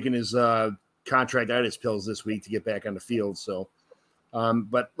must have taken his contractitis pills this week to get back on the field. So,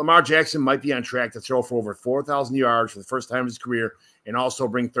 but Lamar Jackson might be on track to throw for over 4,000 yards for the first time in his career and also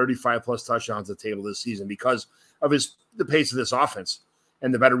bring 35-plus touchdowns to the table this season because of the pace of this offense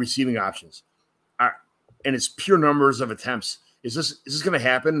and the better receiving options. And it's pure numbers of attempts. Is this going to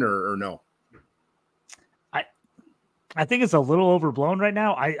happen or no? I think it's a little overblown right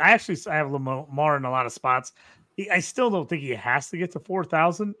now. I have Lamar in a lot of spots. I still don't think he has to get to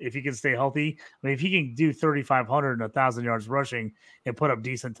 4,000 if he can stay healthy. I mean, if he can do 3,500 and 1,000 yards rushing and put up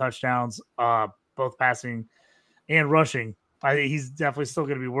decent touchdowns, both passing and rushing, I think he's definitely still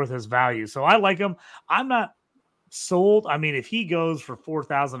going to be worth his value. So I like him. I'm not sold. I mean, if he goes for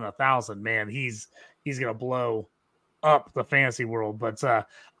 4,000, 1,000, man, he's going to blow up the fantasy world. But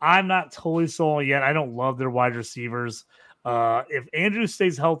I'm not totally sold yet. I don't love their wide receivers. If Andrew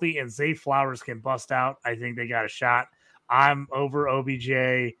stays healthy and Zay Flowers can bust out, I think they got a shot. I'm over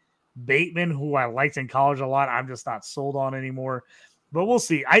OBJ. Bateman, who I liked in college a lot, I'm just not sold on anymore. But we'll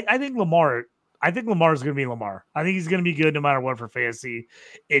see. I think Lamar is going to be Lamar. I think he's going to be good no matter what for fantasy.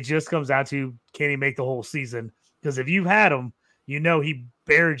 It just comes down to, can he make the whole season? Because if you've had him, you know he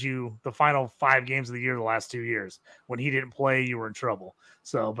buried you the final 5 games of the year the last 2 years. When he didn't play, you were in trouble.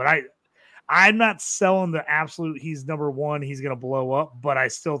 So, but I'm not selling the absolute he's number one, he's going to blow up, but I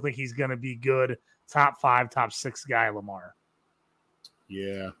still think he's going to be good, top 5, top 6 guy, Lamar.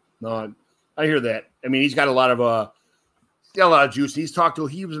 Yeah, no, I hear that. I mean, he's got a lot of juice. He's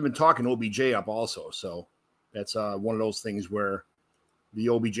been talking OBJ up also. So that's one of those things where the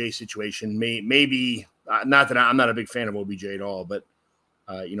OBJ situation may be not that I'm not a big fan of OBJ at all, but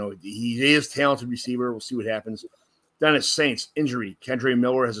he is a talented receiver. We'll see what happens. Dennis, Saints injury. Kendre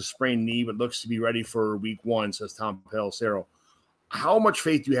Miller has a sprained knee, but looks to be ready for week 1, says Tom Pelissero. How much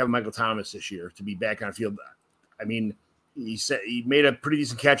faith do you have in Michael Thomas this year to be back on the field? I mean, he said he made a pretty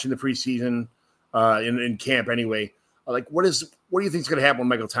decent catch in the preseason in camp anyway. What do you think is going to happen with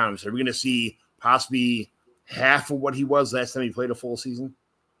Michael Thomas? Are we going to see possibly half of what he was last time he played a full season?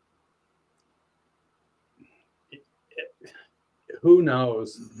 Who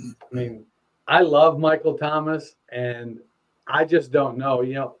knows? I mean, I love Michael Thomas, and I just don't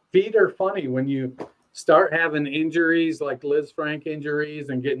know. Feet are funny when you start having injuries like Liz Frank injuries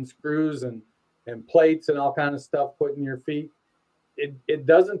and getting screws and plates and all kind of stuff put in your feet. It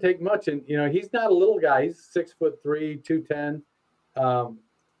doesn't take much. And, he's not a little guy. He's 6'3", 210.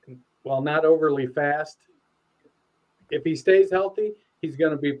 Not overly fast. If he stays healthy, he's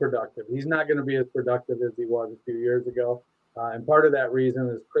going to be productive. He's not going to be as productive as he was a few years ago. And part of that reason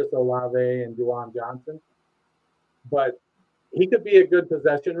is Chris Olave and Juwan Johnson. But he could be a good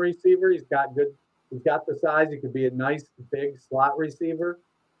possession receiver. He's got the size. He could be a nice, big slot receiver.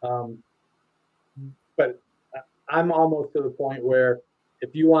 But I'm almost to the point where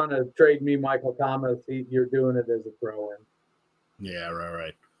if you want to trade me Michael Thomas, you're doing it as a throw-in. Yeah,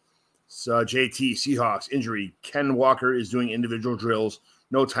 right. So JT, Seahawks, injury. Ken Walker is doing individual drills.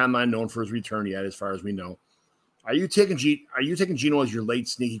 No timeline known for his return yet, as far as we know. Are you taking Geno as your late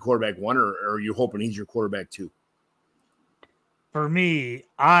sneaky quarterback 1, or are you hoping he's your quarterback 2? For me,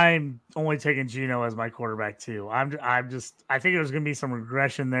 I'm only taking Geno as my quarterback 2. I think there's going to be some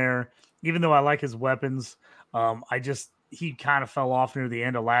regression there, even though I like his weapons. He kind of fell off near the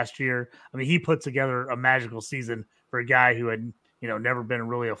end of last year. I mean, he put together a magical season for a guy who had, never been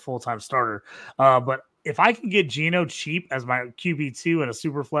really a full-time starter. But if I can get Geno cheap as my QB2 in a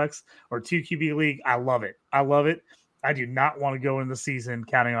super flex or 2 QB league, I love it. I do not want to go in the season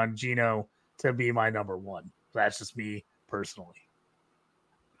counting on Geno to be my number 1. That's just me personally.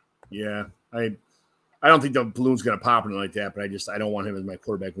 Yeah, I don't think the balloon's going to pop in like that, but I don't want him as my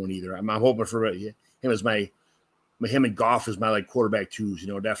quarterback 1 either. I'm hoping for him as him and Goff as my quarterback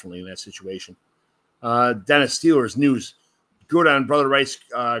 2s, definitely in that situation. Dennis, Steelers news. Good on Brother Rice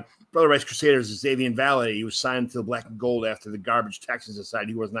Crusaders is Xavier Valle. He was signed to the black and gold after the garbage Texans decided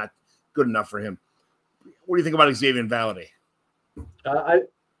he was not good enough for him. What do you think about Xavier Valle?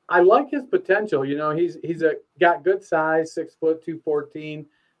 I like his potential. He's got good size, 6 foot, 214,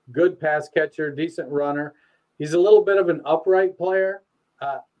 good pass catcher, decent runner. He's a little bit of an upright player.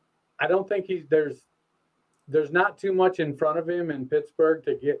 I don't think there's not too much in front of him in Pittsburgh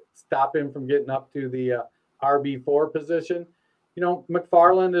to stop him from getting up to the RB4 position.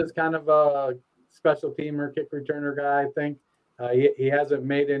 McFarland is kind of a special teamer, kick returner guy, I think. He hasn't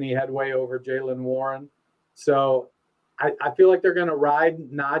made any headway over Jaylen Warren. So I feel like they're going to ride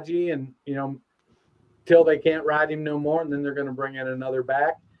Najee and, till they can't ride him no more, and then they're going to bring in another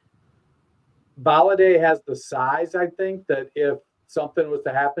back. Valladay has the size, I think, that if something was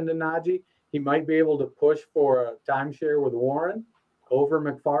to happen to Najee, he might be able to push for a timeshare with Warren over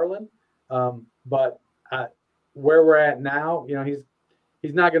McFarland. But where we're at now,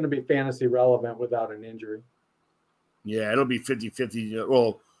 he's not going to be fantasy relevant without an injury. Yeah, it'll be 50-50.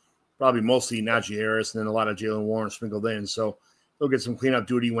 Well, probably mostly Najee Harris and then a lot of Jaylen Warren sprinkled in. So they'll get some cleanup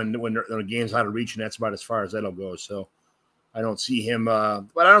duty when the game's out of reach, and that's about as far as that'll go. So I don't see him, but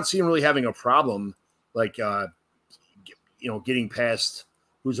I don't see him really having a problem getting past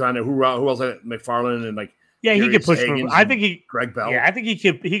who's on there, who else? McFarland and Yeah, he could push. I think Greg Bell. Yeah, I think he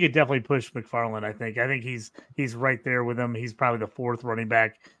could definitely push McFarland. I think he's right there with him. He's probably the fourth running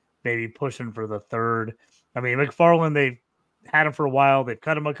back, maybe pushing for the third. I mean, McFarland, they've had him for a while. They've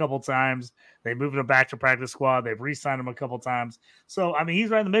cut him a couple times. They moved him back to practice squad. They've re-signed him a couple times. So I mean, he's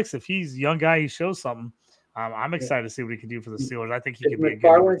right in the mix. If he's a young guy, he shows something. I'm excited to see what he can do for the Steelers. I think he could be a good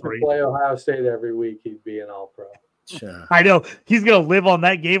number 3. Could play Ohio State every week, he'd be an All-Pro. Yeah. I know he's going to live on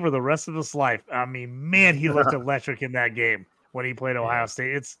that game for the rest of his life. I mean, man, he looked electric in that game when he played Ohio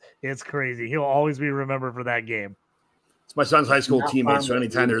State. It's crazy. He'll always be remembered for that game. It's my son's high school teammate, so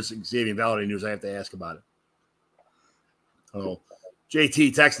anytime there's Xavier Valley news, I have to ask about it. Oh,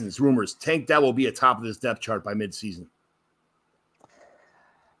 JT Texans rumors: Tank Dell will be atop of this depth chart by midseason.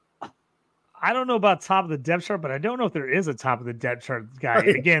 I don't know about top of the depth chart, but I don't know if there is a top of the depth chart guy.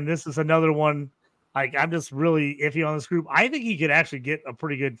 Again, this is another one. I'm just really iffy on this group. I think he could actually get a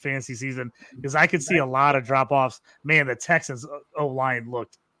pretty good fantasy season because I could see a lot of drop-offs. Man, the Texans O-line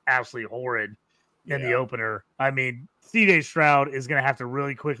looked absolutely horrid in the opener. I mean, C.J. Stroud is going to have to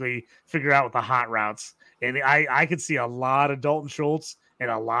really quickly figure out with the hot routes. And I could see a lot of Dalton Schultz and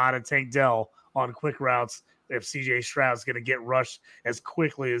a lot of Tank Dell on quick routes if C.J. Stroud's going to get rushed as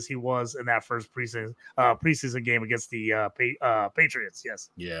quickly as he was in that first preseason game against the Patriots. Yes.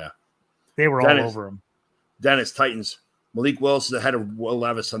 Yeah. They were all over him. Dennis, Titans. Malik Willis is ahead of Will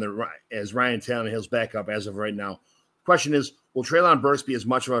Levis as Ryan Tannehill's backup as of right now. Question is, will Treylon Burks be as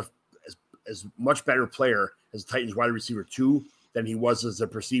much better player as the Titans wide receiver 2 than he was as a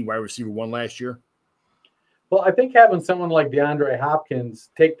perceived wide receiver 1 last year? Well, I think having someone like DeAndre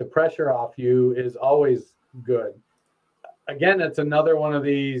Hopkins take the pressure off you is always good. Again, it's another one of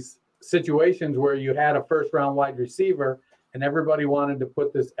these situations where you had a first-round wide receiver and everybody wanted to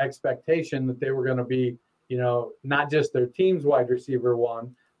put this expectation that they were going to be, not just their team's wide receiver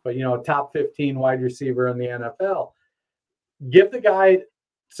 1, but, a top 15 wide receiver in the NFL. Give the guy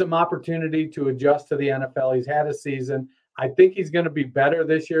some opportunity to adjust to the NFL. He's had a season. I think he's going to be better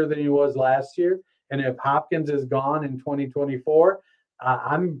this year than he was last year. And if Hopkins is gone in 2024,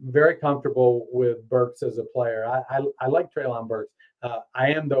 I'm very comfortable with Burks as a player. I like Treylon Burks.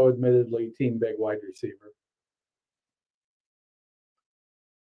 I am, though, admittedly, team big wide receiver.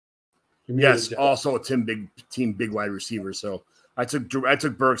 Yes, also a team big wide receiver. So I took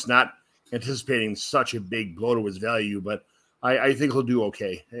Burks, not anticipating such a big blow to his value, but I think he'll do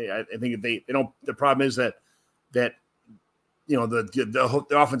okay. I think if they don't, the problem is that the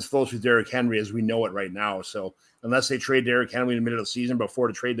offense flows through Derrick Henry as we know it right now. So unless they trade Derrick Henry in the middle of the season before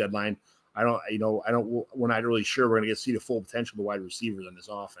the trade deadline, we're not really sure we're going to see the full potential of the wide receivers in this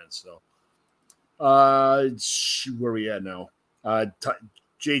offense. So, where are we at now?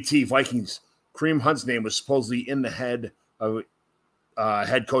 JT Vikings. Kareem Hunt's name was supposedly in the head of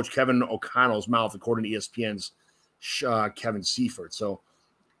head coach Kevin O'Connell's mouth, according to ESPN's Kevin Seifert. So,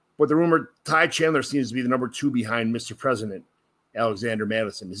 but the rumor, Ty Chandler seems to be the number 2 behind Mr. President Alexander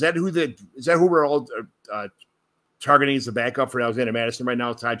Madison. Is that who we're all targeting as the backup for Alexander Madison right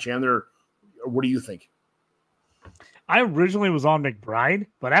now, Ty Chandler? Or what do you think? I originally was on McBride,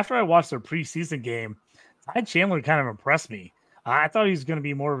 but after I watched their preseason game, Ty Chandler kind of impressed me. I thought he was going to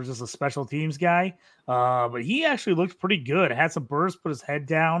be more of just a special teams guy, but he actually looked pretty good. Had some bursts, put his head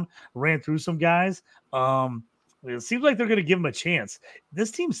down, ran through some guys. It seems like they're going to give him a chance. This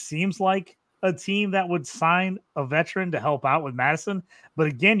team seems like a team that would sign a veteran to help out with Madison. But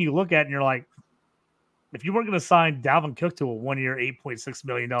again, you look at it and you're like, if you weren't going to sign Dalvin Cook to a 1-year, $8.6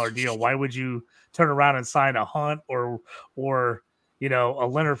 million deal, why would you turn around and sign a Hunt or a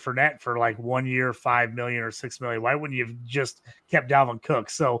Leonard Fournette for like 1 year, $5 million or $6 million? Why wouldn't you have just kept Dalvin Cook?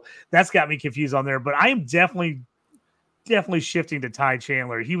 So that's got me confused on there. But I am definitely shifting to Ty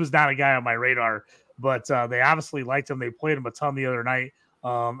Chandler. He was not a guy on my radar, but they obviously liked him. They played him a ton the other night,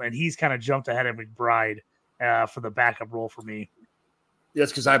 and he's kind of jumped ahead of McBride for the backup role for me. Yes,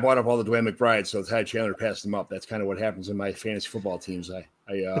 because I bought up all the Dwayne McBride, so Ty Chandler passed him up. That's kind of what happens in my fantasy football teams. I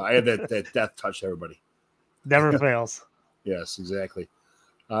have that death touch everybody. Never fails. Yes, exactly.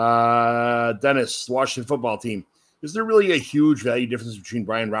 Dennis, Washington football team. Is there really a huge value difference between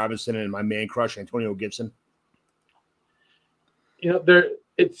Brian Robinson and my man crush, Antonio Gibson?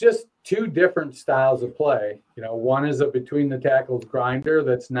 It's just 2 different styles of play. One is a between the tackles grinder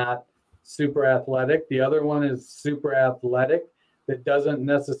that's not super athletic. The other one is super athletic that doesn't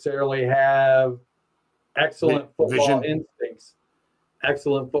necessarily have excellent football instincts.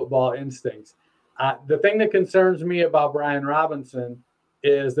 The thing that concerns me about Brian Robinson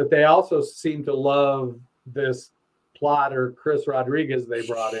is that they also seem to love this plotter, Chris Rodriguez, they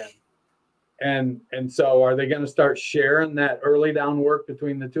brought in. And so are they going to start sharing that early down work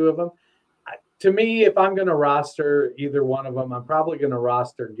between the two of them? To me, if I'm going to roster either one of them, I'm probably going to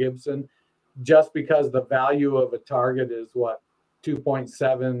roster Gibson just because the value of a target is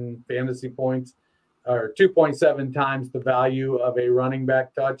 2.7 fantasy points or 2.7 times the value of a running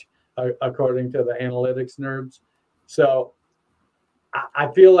back touch, according to the analytics nerds. So I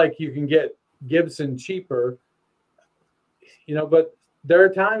feel like you can get Gibson cheaper, but there are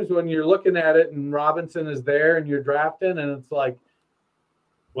times when you're looking at it and Robinson is there and you're drafting and it's like,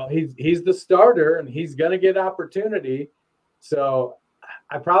 well, he's the starter and he's going to get opportunity. So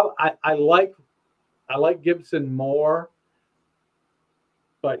I like Gibson more,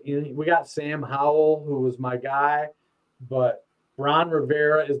 but we got Sam Howell, who was my guy, but Ron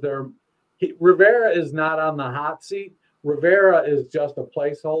Rivera is there. Rivera is not on the hot seat. Rivera is just a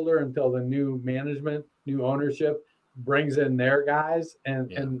placeholder until the new management, new ownership brings in their guys.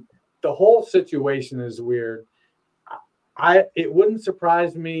 And the whole situation is weird. It wouldn't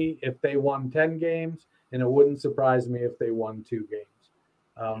surprise me if they won 10 games, and it wouldn't surprise me if they won 2 games.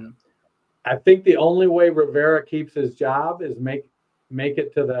 I think the only way Rivera keeps his job is make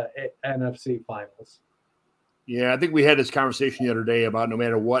it to the NFC finals. Yeah, I think we had this conversation the other day about no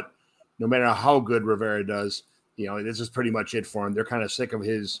matter how good Rivera does, this is pretty much it for him. They're kind of sick of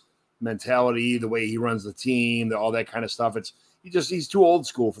his mentality, the way he runs the team, all that kind of stuff. He's too old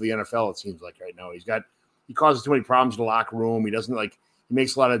school for the NFL, it seems like right now. He causes too many problems in the locker room. He doesn't he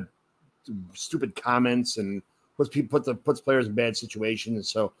makes a lot of stupid comments and puts players in bad situations. And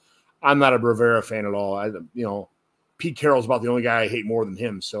so I'm not a Rivera fan at all. Pete Carroll's about the only guy I hate more than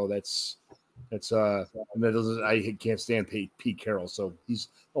him. So I can't stand Pete Carroll. So he's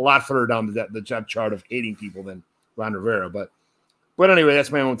a lot further down the depth chart of hating people than Ron Rivera. But anyway,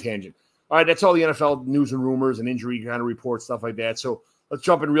 that's my own tangent. All right, that's all the NFL news and rumors and injury kind of reports, stuff like that. So let's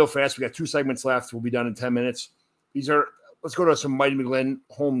jump in real fast. We got 2 segments left. We'll be done in 10 minutes. Let's go to some Mighty McGlynn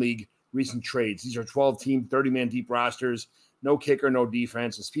Home League recent trades. These are 12-team, 30-man deep rosters. No kicker, no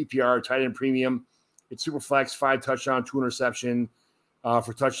defense. It's PPR, tight end premium. It's super flex, 5 touchdown, 2 interception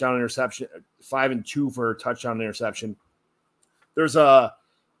for touchdown interception, 5 and 2 for touchdown interception. There's a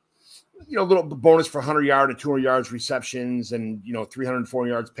little bonus for 100-yard and 200 yards receptions and 300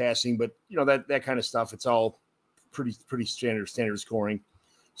 400 yards passing, but that kind of stuff. It's all pretty standard scoring.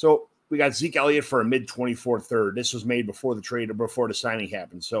 So we got Zeke Elliott for a mid-24 third. This was made before the trade or before the signing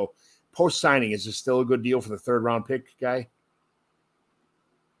happened. So post-signing, is this still a good deal for the 3rd-round pick guy?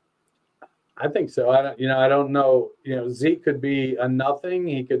 I think so. I don't know. Zeke could be a nothing.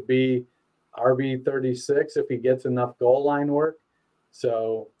 He could be RB36 if he gets enough goal line work.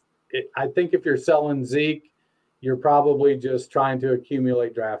 So I think if you're selling Zeke, you're probably just trying to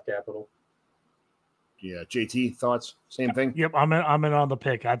accumulate draft capital. Yeah, JT, thoughts? Same thing? Yep, I'm in on the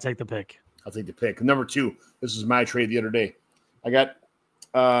pick. I'd take the pick. I'll take the pick. Number 2, this is my trade the other day. I got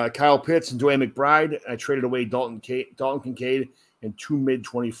Kyle Pitts and Dwayne McBride. I traded away Dalton Kincaid and 2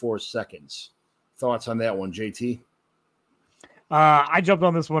 mid-24 seconds. Thoughts on that one, JT? I jumped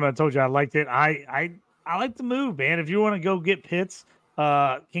on this one. I told you I liked it. I like the move, man. If you want to go get Pitts,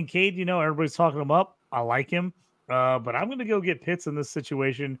 Kincaid, everybody's talking him up. I like him. But I'm going to go get Pitts in this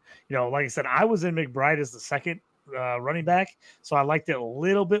situation. Like I said, I was in McBride as the second running back, so I liked it a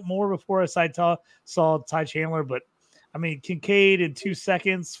little bit more before I saw Ty Chandler. But, Kincaid in 2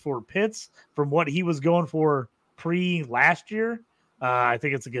 seconds for Pitts from what he was going for last year, I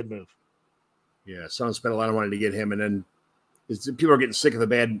think it's a good move. Yeah, someone spent a lot of money to get him, and then people are getting sick of the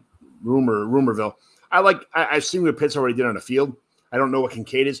bad rumorville. I've seen what Pitts already did on the field. I don't know what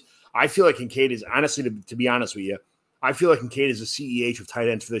Kincaid is. I feel like Kincaid is, honestly, to be honest with you, I feel like Kincaid is a CEH of tight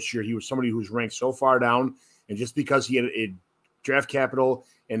ends for this year. He was somebody who was ranked so far down, and just because he had a draft capital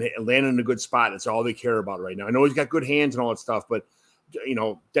and landed in a good spot, that's all they care about right now. I know he's got good hands and all that stuff, but,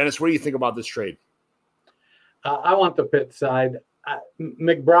 Dennis, what do you think about this trade? I want the Pitt side.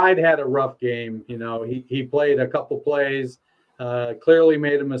 McBride had a rough game. He played a couple plays, clearly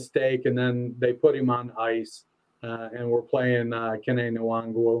made a mistake, and then they put him on ice, and we're playing Kene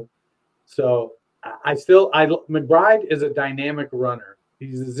Nwangwu. So McBride is a dynamic runner.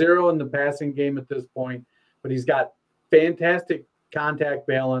 He's a 0 in the passing game at this point, but he's got fantastic contact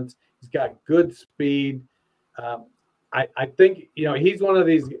balance. He's got good speed. I think, he's one of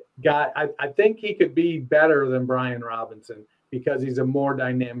these guys. I think he could be better than Brian Robinson because he's a more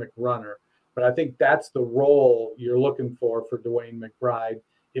dynamic runner. But I think that's the role you're looking for Dwayne McBride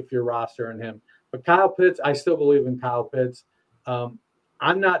if you're rostering him. But Kyle Pitts, I still believe in Kyle Pitts. I'm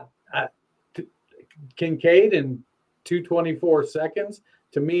not Kincaid in 2:24 seconds.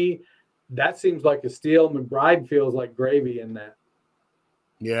 To me, that seems like a steal. McBride feels like gravy in that.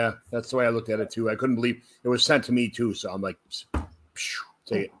 Yeah, that's the way I looked at it too. I couldn't believe it was sent to me too. So I'm like,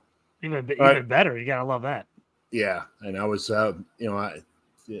 take it. Even right. better. You gotta love that. Yeah, and I was, I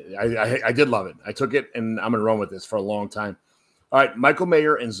did love it. I took it, and I'm gonna run with this for a long time. All right, Michael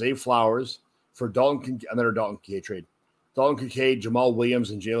Mayer and Zay Flowers for another Dalton Kincaid trade. Dalton Kincaid, Jamal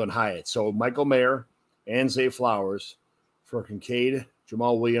Williams, and Jalen Hyatt. So Michael Mayer and Zay Flowers for Kincaid,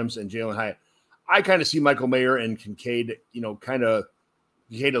 Jamal Williams, and Jalen Hyatt. I kind of see Michael Mayer and Kincaid, Kincaid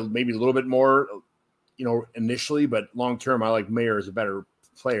maybe a little bit more, initially, but long term, I like Mayer as a better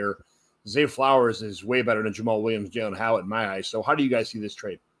player. Zay Flowers is way better than Jamal Williams, Jalen Hyatt in my eyes. So how do you guys see this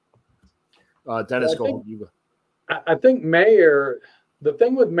trade? Dennis, go. I think Mayer, the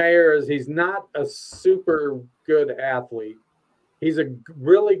thing with Mayer is he's not a super good athlete. He's a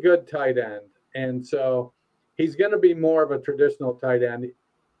really good tight end. And so he's going to be more of a traditional tight end.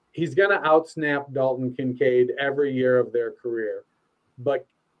 He's going to outsnap Dalton Kincaid every year of their career. But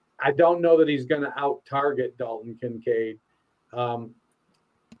I don't know that he's going to out-target Dalton Kincaid.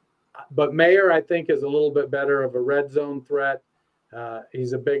 But Mayer, I think, is a little bit better of a red zone threat.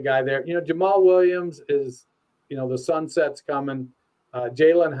 He's a big guy there. Jamal Williams is, the sunset's coming.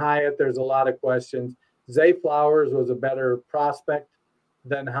 Jalen Hyatt, there's a lot of questions. Zay Flowers was a better prospect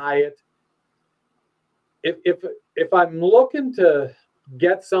than Hyatt. If I'm looking to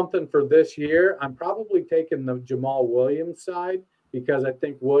get something for this year, I'm probably taking the Jamal Williams side because I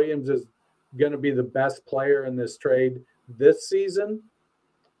think Williams is going to be the best player in this trade this season.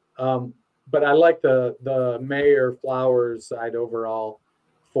 But I like the Mayer Flowers side overall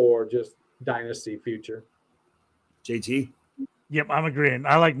for just dynasty future. JT? Yep, I'm agreeing.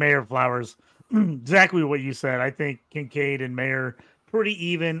 I like Mayer Flowers. Exactly what you said. I think Kincaid and Mayer pretty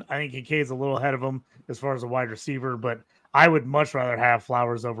even. I think Kincaid's a little ahead of him as far as a wide receiver, but I would much rather have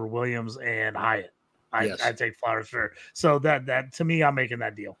Flowers over Williams and Hyatt. I'd take Flowers for. So that to me, I'm making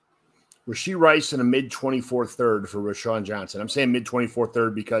that deal. Rashee Rice in a mid 24 third for Rashawn Johnson. I'm saying mid 24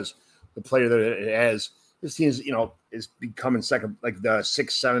 third because the player that it has, this team is becoming second, like the 6th,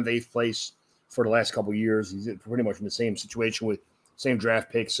 7th, 8th place for the last couple of years. He's pretty much in the same situation with same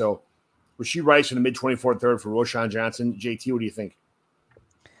draft pick. So Rashee Rice in the mid 24 third for Rashawn Johnson. JT, what do you think?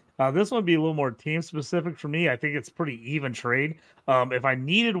 This one would be a little more team specific for me. I think it's pretty even trade. If I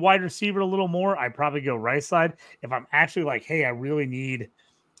needed wide receiver a little more, I'd probably go right side. If I'm actually like, hey, I really need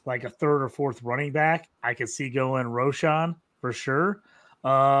like a third or fourth running back, I could see going Roschon for sure.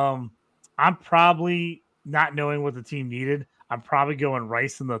 I'm probably not knowing what the team needed. I'm probably going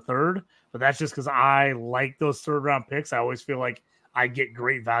Rice in the third, but that's just because I like those third round picks. I always feel like I get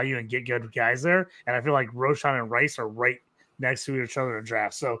great value and get good guys there. And I feel like Roschon and Rice are right next to each other in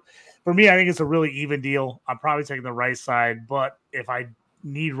draft. So for me, I think it's a really even deal. I'm probably taking the right side, but if I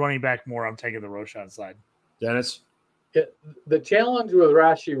need running back more, I'm taking the Roschon side. Dennis? The challenge with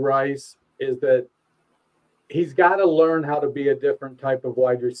Rashee Rice is that he's got to learn how to be a different type of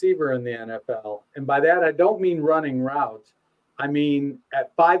wide receiver in the NFL. And by that, I don't mean running routes. I mean,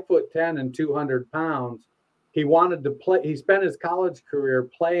 at 5'10" and 200 pounds, he wanted to play. He spent his college career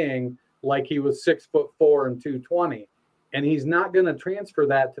playing like he was 6'4" and 220. And he's not going to transfer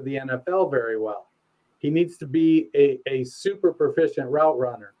that to the NFL very well. He needs to be a super proficient route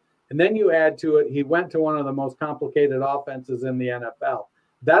runner. And then you add to it, he went to one of the most complicated offenses in the NFL.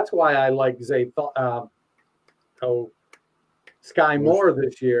 That's why I like Sky Moore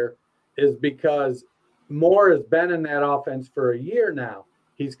this year, is because Moore has been in that offense for a year now.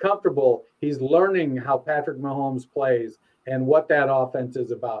 He's comfortable. He's learning how Patrick Mahomes plays and what that offense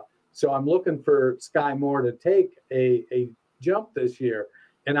is about. So I'm looking for Sky Moore to take a jump this year.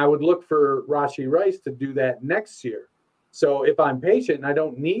 And I would look for Rashee Rice to do that next year. So if I'm patient and I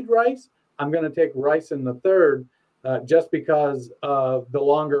don't need Rice, I'm going to take Rice in the third just because of the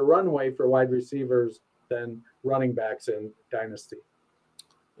longer runway for wide receivers than running backs in Dynasty.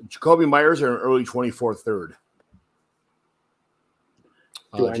 Jacoby Myers are an early 24 third.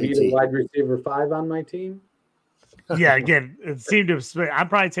 Do I need a wide receiver 5 on my team? Yeah, again, it seemed to. I'm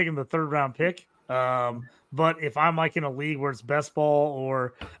probably taking the third round pick. But if I'm like in a league where it's best ball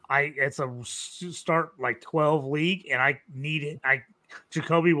or it's a start like 12 league and I need it,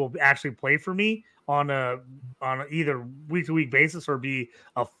 Jacoby will actually play for me on either week to week basis or be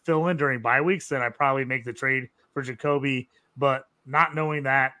a fill in during bye weeks. Then I probably make the trade for Jacoby. But not knowing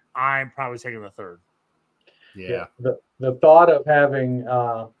that, I'm probably taking the third. Yeah. The thought of having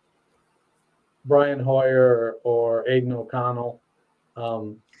Brian Hoyer or Aiden O'Connell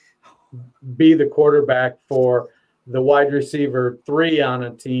be the quarterback for the wide receiver 3 on a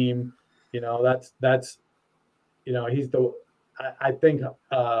team, that's he's I think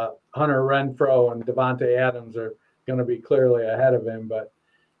Hunter Renfrow and Devontae Adams are going to be clearly ahead of him, but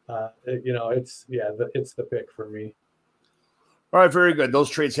it's the pick for me. All right, very good. Those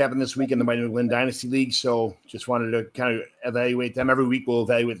trades happened this week in the Mighty McGlynn Dynasty League, so just wanted to kind of evaluate them. Every week we'll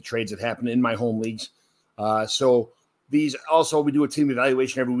evaluate the trades that happen in my home leagues. So these also, we do a team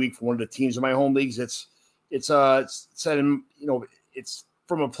evaluation every week for one of the teams in my home leagues. It's set in, it's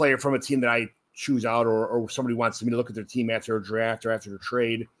from a player from a team that I choose out, or somebody wants me to look at their team after a draft or after a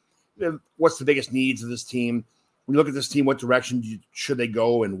trade. What's the biggest needs of this team? When you look at this team, what direction should they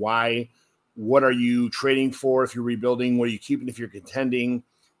go and why? What are you trading for if you're rebuilding? What are you keeping if you're contending?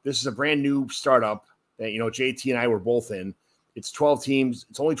 This is a brand new startup that, JT and I were both in. It's 12 teams.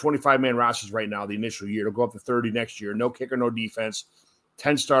 It's only 25-man rosters right now, the initial year. It'll go up to 30 next year. No kicker, no defense.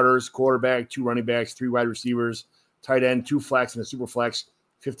 10 starters, quarterback, 2 running backs, 3 wide receivers, tight end, 2 flex and a super flex,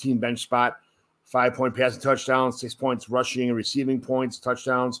 15 bench spot, 5-point passing touchdowns, 6 points rushing and receiving points,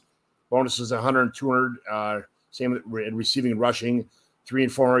 touchdowns. Bonuses 100 and 200, same in receiving and rushing. 3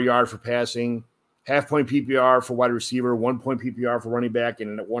 and 400 yards for passing, 0.5-point PPR for wide receiver, 1-point PPR for running back,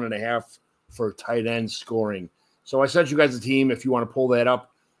 and 1.5 for tight end scoring. So I sent you guys a team if you want to pull that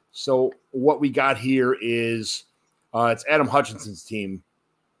up. So what we got here is it's Adam Hutchinson's team.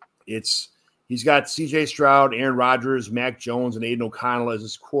 He's got C.J. Stroud, Aaron Rodgers, Mac Jones, and Aiden O'Connell as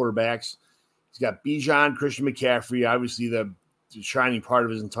his quarterbacks. He's got Bijan, Christian McCaffrey, obviously the shining part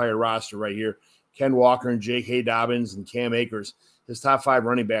of his entire roster right here. Ken Walker and J.K. Dobbins and Cam Akers. His top 5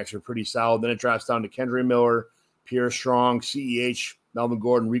 running backs are pretty solid. Then it drops down to Kendra Miller, Pierre Strong, CEH, Melvin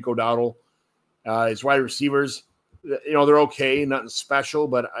Gordon, Rico Dowdle. His wide receivers, they're okay, nothing special,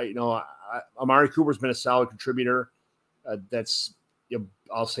 but Amari Cooper's been a solid contributor.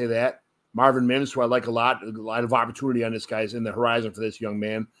 I'll say that. Marvin Mims, who I like a lot of opportunity on this guy's in the horizon for this young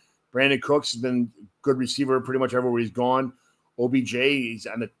man. Brandon Cooks has been a good receiver pretty much everywhere he's gone. OBJ, he's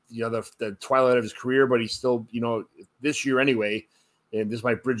on the twilight of his career, but he's still, this year anyway, and this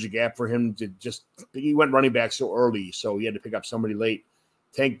might bridge the gap for him he went running back so early, so he had to pick up somebody late.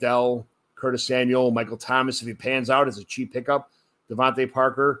 Tank Dell, Curtis Samuel, Michael Thomas, if he pans out, is a cheap pickup. Devontae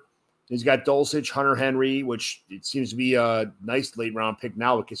Parker. He's got Dulcich, Hunter Henry, which it seems to be a nice late round pick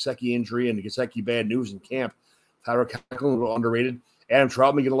now with Gesicki injury and the Gesicki bad news in camp. Tyler Conklin, a little underrated. Adam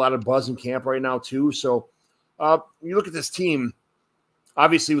Troutman getting a lot of buzz in camp right now too, so when you look at this team,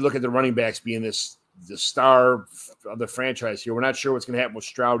 obviously we look at the running backs being the star of the franchise here. We're not sure what's going to happen with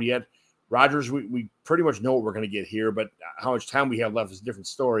Stroud yet. Rodgers, we pretty much know what we're going to get here, but how much time we have left is a different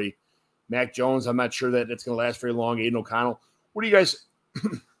story. Mac Jones, I'm not sure that it's going to last very long. Aiden O'Connell. What do you guys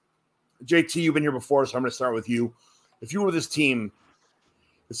 – JT, you've been here before, so I'm going to start with you. If you were this team,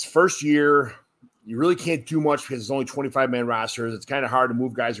 it's first year, you really can't do much because it's only 25-man rosters. It's kind of hard to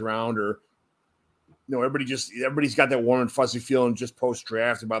move guys around or – everybody's got that warm and fuzzy feeling just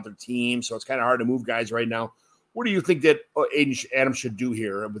post-draft about their team, so it's kind of hard to move guys right now. What do you think that Adam should do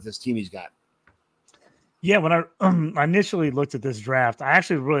here with this team he's got? Yeah, when I initially looked at this draft, I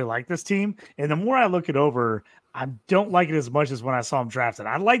actually really like this team, and the more I look it over, I don't like it as much as when I saw him drafted.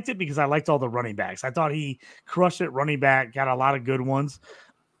 I liked it because I liked all the running backs. I thought he crushed it running back, got a lot of good ones.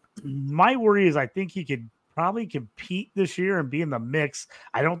 My worry is I think he could probably compete this year and be in the mix.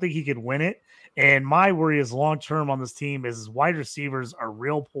 I don't think he could win it. And my worry is long-term on this team is his wide receivers are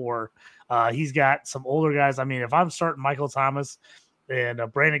real poor. He's got some older guys. I mean, if I'm starting Michael Thomas and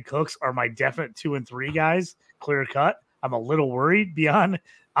Brandon Cooks are my definite 2 and 3 guys, clear cut, I'm a little worried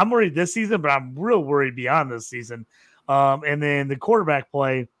I'm worried this season, but I'm real worried beyond this season. And then the quarterback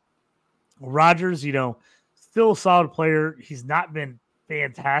play, Rodgers, still a solid player. He's not been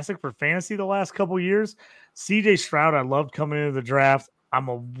fantastic for fantasy the last couple years. CJ Stroud, I loved coming into the draft.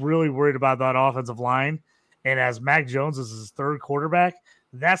 I'm really worried about that offensive line. And as Mac Jones is his 3rd quarterback,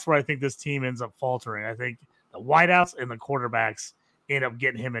 that's where I think this team ends up faltering. I think the wideouts and the quarterbacks end up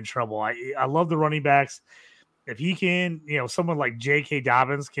getting him in trouble. I love the running backs. If he can, someone like J.K.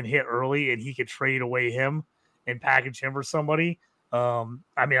 Dobbins can hit early and he could trade away him and package him for somebody. I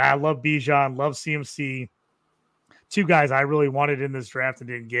love Bijan, love CMC. 2 guys I really wanted in this draft and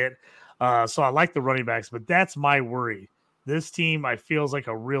didn't get. So I like the running backs, but that's my worry. This team, I feels like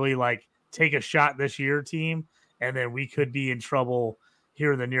a really take a shot this year team, and then we could be in trouble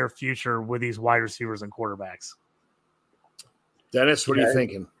here in the near future with these wide receivers and quarterbacks. Dennis, what are you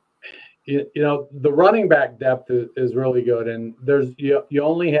thinking? The running back depth is really good, and you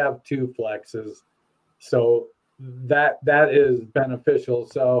only have 2 flexes, so that is beneficial.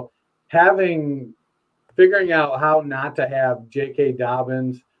 So figuring out how not to have J.K.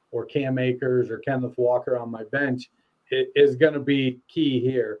 Dobbins or Cam Akers or Kenneth Walker on my bench is going to be key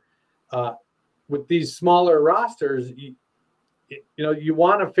here. With these smaller rosters, you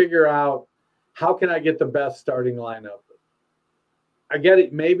want to figure out how can I get the best starting lineup. I get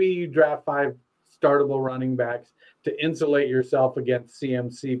it. Maybe you draft 5 startable running backs to insulate yourself against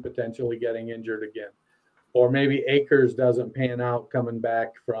CMC potentially getting injured again. Or maybe Akers doesn't pan out coming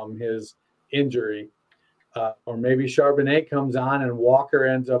back from his injury. Or maybe Charbonnet comes on and Walker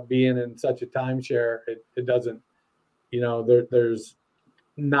ends up being in such a timeshare. It doesn't, there's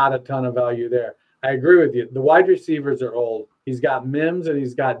not a ton of value there. I agree with you. The wide receivers are old. He's got Mims and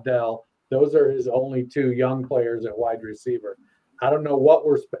he's got Dell. Those are his only 2 young players at wide receiver. I don't know what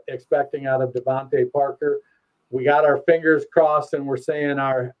we're expecting out of Devontae Parker. We got our fingers crossed and we're saying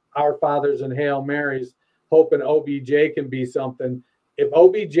our fathers and Hail Marys, hoping OBJ can be something. If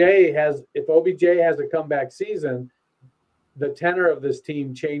OBJ has a comeback season, the tenor of this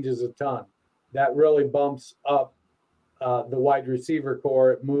team changes a ton. That really bumps up the wide receiver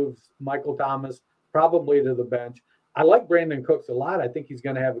core. It moves Michael Thomas probably to the bench. I like Brandon Cooks a lot. I think he's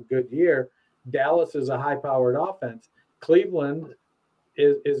going to have a good year. Dallas is a high-powered offense. Cleveland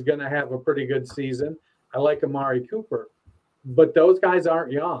is going to have a pretty good season. I like Amari Cooper. But those guys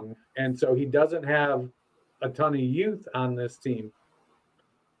aren't young, and so he doesn't have a ton of youth on this team.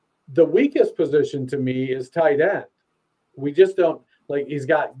 The weakest position to me is tight end. We just don't – like he's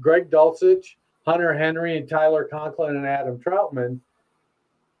got Greg Dulcich, Hunter Henry, and Tyler Conklin and Adam Troutman.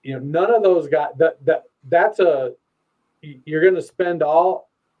 None of those guys you're going to spend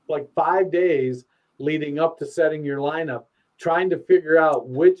all like 5 days leading up to setting your lineup trying to figure out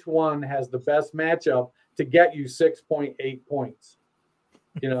which one has the best matchup to get you 6.8 points.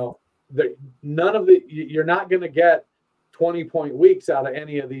 You're not going to get 20-point weeks out of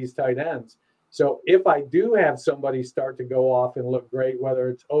any of these tight ends. So if I do have somebody start to go off and look great, whether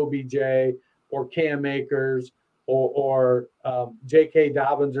it's OBJ or Cam Akers or J.K.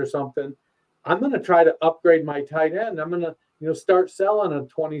 Dobbins or something, I'm going to try to upgrade my tight end. I'm going to start selling a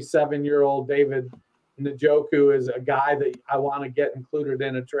 27-year-old David Njoku as a guy that I want to get included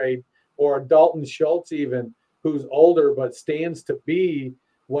in a trade, or a Dalton Schultz even, who's older but stands to be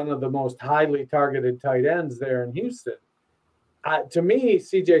one of the most highly targeted tight ends there in Houston. To me,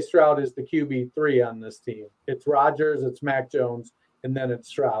 C.J. Stroud is the QB3 on this team. It's Rodgers, it's Mac Jones, and then it's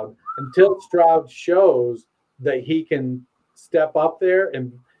Stroud. Until Stroud shows that he can step up there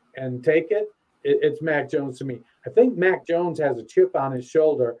and take it, it's Mac Jones to me. I think Mac Jones has a chip on his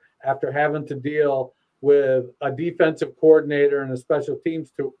shoulder after having to deal with a defensive coordinator and a special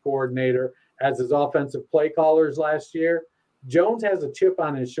teams coordinator as his offensive play callers last year. Jones has a chip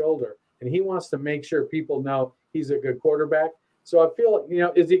on his shoulder, and he wants to make sure people know he's a good quarterback. So I feel,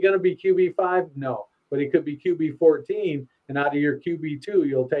 is he going to be QB5? No, but he could be QB14, and out of your QB2,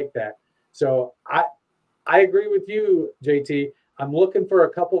 you'll take that. So I agree with you, JT. I'm looking for a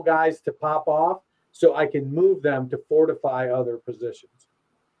couple guys to pop off so I can move them to fortify other positions.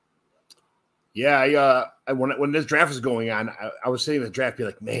 Yeah, when this draft was going on, I was sitting in the draft, be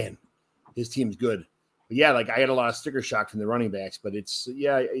like, man, this team's good. But yeah, like I had a lot of sticker shock from the running backs, but it's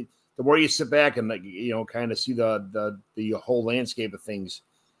the more you sit back and kind of see the whole landscape of things,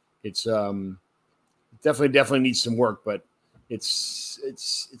 it's definitely needs some work, but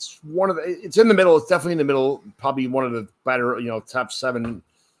it's one of it's in the middle. It's definitely in the middle, probably one of the better, top 7,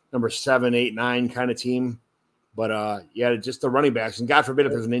 number 7, 8, 9 kind of team. But just the running backs, and God forbid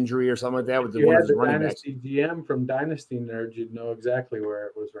if there's an injury or something like that with one of the running backs. GM from Dynasty Nerds, you'd know exactly where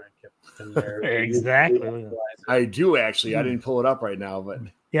it was ranked in there. Exactly. I do actually. I didn't pull it up right now, but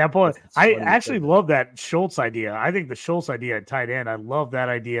yeah, boy, I actually love that Schultz idea. I think the Schultz idea at tight end, I love that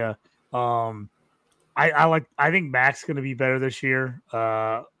idea. I think Mac's going to be better this year.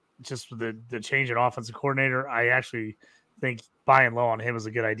 Just with the change in offensive coordinator, I actually think buying low on him is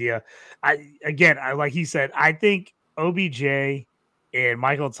a good idea. Like he said, I think OBJ and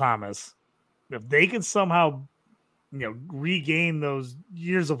Michael Thomas, if they can somehow, regain those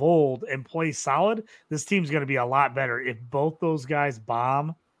years of old and play solid, this team's going to be a lot better. If both those guys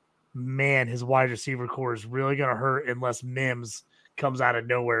bomb, man, his wide receiver core is really going to hurt unless Mims comes out of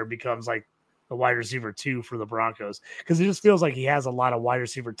nowhere and becomes like the wide receiver 2 for the Broncos, because it just feels like he has a lot of wide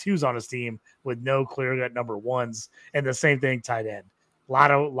receiver 2s on his team with no clear-cut number 1s, and the same thing tight end. A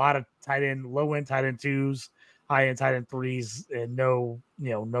lot of tight end, low-end tight end 2s, high-end tight end 3s, and no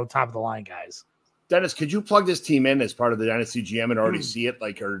top-of-the-line guys. Dennis, could you plug this team in as part of the Dynasty GM and already see it?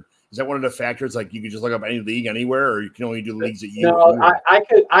 Like, or is that one of the factors? Like, you could just look up any league anywhere, or you can only do leagues that you. No,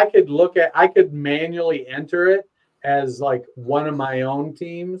 I could manually enter it as like one of my own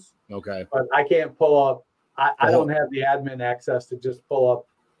teams. Okay. But I can't pull up. I don't have the admin access to just pull up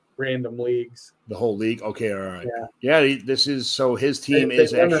random leagues. The whole league. Okay. All right. Yeah. This is so his team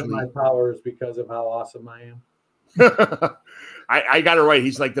is actually my powers because of how awesome I am. I got it right.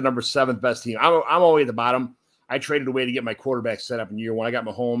 He's like the number 7th best team. I'm all the way at the bottom. I traded away to get my quarterback set up in year one. I got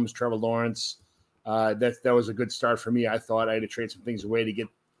Mahomes, Trevor Lawrence. That was a good start for me. I thought I had to trade some things away to get,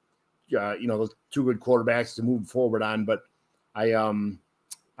 those two good quarterbacks to move forward on. But I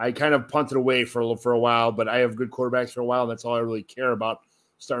kind of punted away for a while. But I have good quarterbacks for a while. And that's all I really care about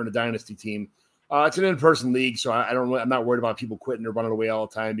starting a dynasty team. It's an in-person league, so I'm not worried about people quitting or running away all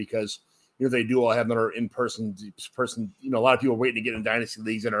the time because if they do, I'll have another in-person. A lot of people waiting to get in dynasty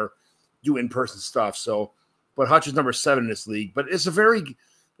leagues and are do in-person stuff. So, but Hutch is number 7 in this league. But it's a very,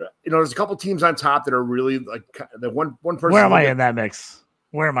 there's a couple teams on top that are really like the one person. Where am I in that mix?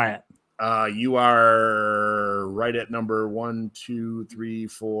 Where am I at? You are right at number 1, 2, 3,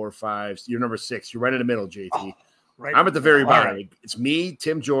 4, 5. You're number 6. You're right in the middle, JT. Oh, right. I'm at the very bottom. Right. It's me,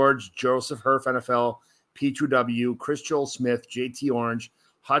 Tim George, Joseph Herf, NFL, P2W, Chris Joel Smith, JT Orange,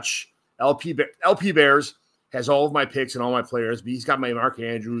 Hutch, LP Bears has all of my picks and all my players. But he's got my Mark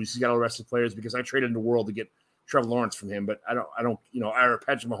Andrews. He's got all the rest of the players because I traded in the world to get Trevor Lawrence from him. But I don't, or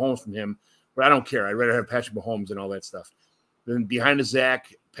Patrick Mahomes from him. But I don't care. I'd rather have Patrick Mahomes and all that stuff. Then behind the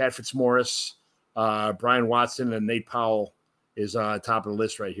Zach, Pat Fitzmaurice, Brian Watson, and Nate Powell is top of the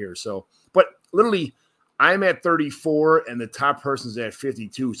list right here. So, but literally, I'm at 34, and the top person's at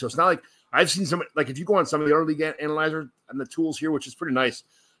 52. So it's not like I've seen some. Like if you go on some of the other league analyzer and the tools here, which is pretty nice.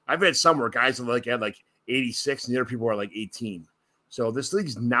 I've had some where guys have had 86, and the other people are 18. So this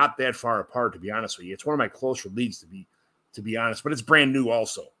league's not that far apart, to be honest with you. It's one of my closer leagues, to be honest. But it's brand new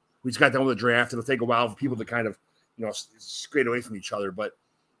also. We just got done with the draft. It'll take a while for people to kind of straight away from each other. But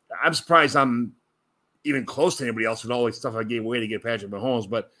I'm surprised I'm even close to anybody else with all the stuff I gave away to get Patrick Mahomes.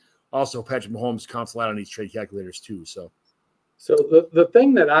 But also Patrick Mahomes counts a lot on these trade calculators too. So the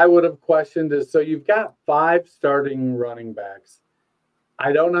thing that I would have questioned is, so you've got 5 starting running backs.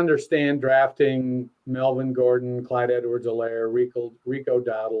 I don't understand drafting Melvin Gordon, Clyde Edwards-Helaire, Rico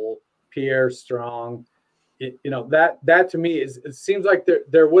Dowdle, Pierre Strong. That to me it seems like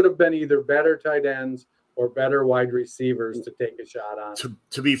there would have been either better tight ends or better wide receivers to take a shot on.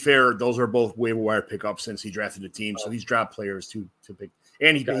 To be fair, those are both waiver wire pickups since he drafted the team. So he's dropped players to pick.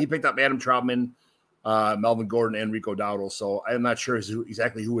 And he picked up Adam Troutman, Melvin Gordon, and Rico Dowdle. So I'm not sure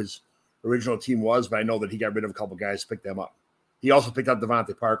exactly who his original team was, but I know that he got rid of a couple guys to pick them up. He also picked up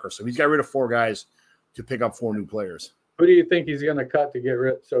Devontae Parker. So he's got rid of 4 guys to pick up 4 new players. Who do you think he's going to cut to get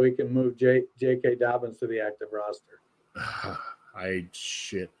rid so he can move J.K. Dobbins to the active roster? I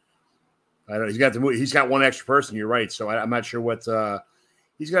don't. He's got one extra person. You're right. So I'm not sure what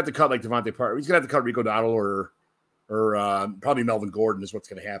he's got to cut like Devontae Parker. He's got to cut Rico Dowdle or probably Melvin Gordon is what's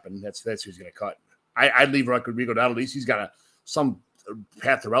going to happen. That's who he's going to cut. I'd leave Rico Dowdle. At least he's got some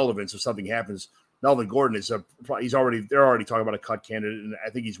path to relevance if something happens. Melvin Gordon they're already talking about a cut candidate, and I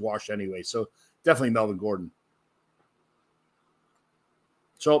think he's washed anyway. So definitely Melvin Gordon.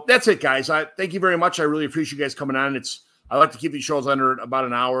 So that's it, guys. Thank you very much. I really appreciate you guys coming on. I like to keep these shows under about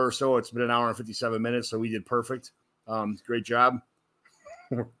an hour or so. It's been an hour and 57 minutes, so we did perfect. Great job.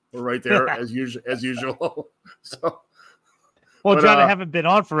 We're right there as usual. So, John, I haven't been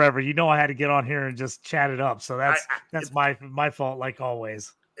on forever. I had to get on here and just chat it up. So that's my fault, like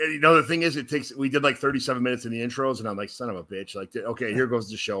always. The thing is, we did 37 minutes in the intros, and I'm like, son of a bitch. Okay, here goes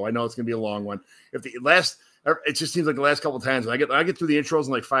the show. I know it's gonna be a long one. It just seems like the last couple of times when I get through the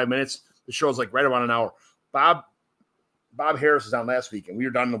intros in 5 minutes, the show's right about an hour. Bob Harris was on last week, and we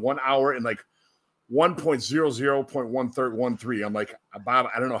were done in 1 hour in 1.00.13. I'm like, Bob,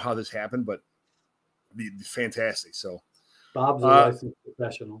 I don't know how this happened, but it'd be fantastic. So Bob's a licensed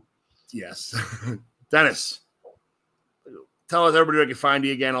professional. Yes. Dennis, tell us everybody where they can find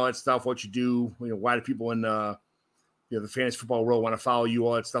you again, all that stuff, what you do, why do people in the fantasy football world want to follow you,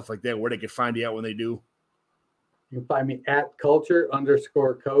 all that stuff like that, where they can find you at when they do. You can find me at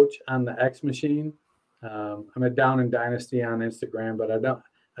culture_coach on the X machine. I'm at Down and Dynasty on Instagram, but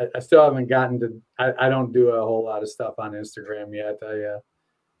I still haven't gotten to, I don't do a whole lot of stuff on Instagram yet.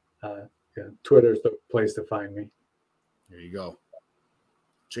 Twitter's the place to find me. There you go.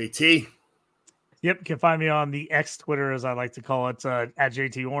 JT. Yep. You can find me on the X Twitter, as I like to call it, at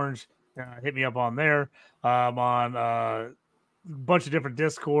JT Orange. Hit me up on there. I'm on a bunch of different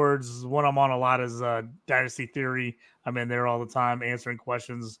Discords. One I'm on a lot is Dynasty Theory. I'm in there all the time answering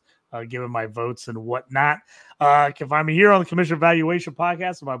questions, giving my votes and whatnot. You can find me here on the Commissioner Evaluation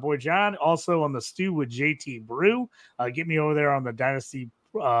Podcast with my boy John. Also on the Stew with JT Brew. Get me over there on the Dynasty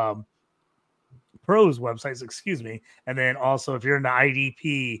Pros websites, excuse me. And then also, if you're into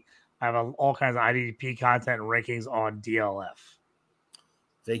IDP, I have all kinds of IDP content and rankings on DLF.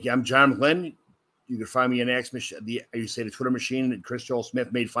 Thank you. I'm John McGlynn. You can find me in X Machine. You say the Twitter machine, and Chris Joel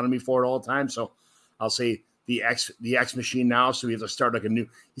Smith made fun of me for it all the time. So I'll say the X Machine now. So we have to start a new.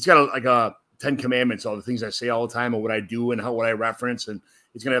 He's got a Ten Commandments, all the things I say all the time, and what I do, and what I reference, and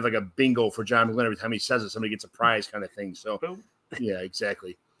it's gonna have like a bingo for John McGlynn every time he says it. Somebody gets a prize, kind of thing. So, yeah,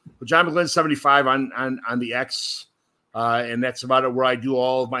 exactly. But John McGlynn 75 on the X, and that's about it. Where I do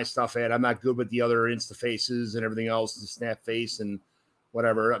all of my stuff at. I'm not good with the other Insta faces and everything else, the Snap face and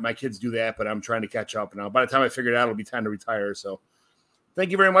whatever. My kids do that, but I'm trying to catch up now. By the time I figure it out, it'll be time to retire. So,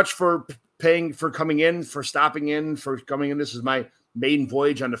 thank you very much for coming in, for stopping in, for coming in. This is my maiden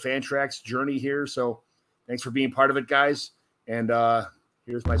voyage on the Fantrax journey here. So, thanks for being part of it, guys. And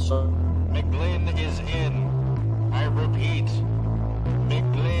here's my song. McGlynn is in. I repeat,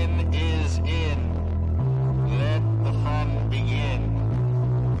 McGlynn is in. Let the fun begin.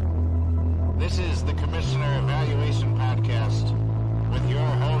 This is the Commissioner Evaluation Podcast with your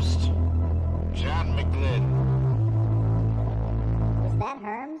host, John McGlynn. Is that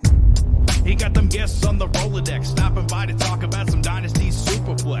Herms? He got them guests on the Rolodex, stopping by to talk about some Dynasty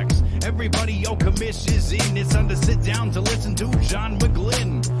Superflex. Everybody, yo, commish is in. It's time to sit down to listen to John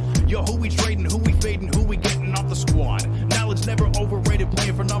McGlynn. Yo, who we trading, who we fading, who we getting off the squad. Knowledge never overrated,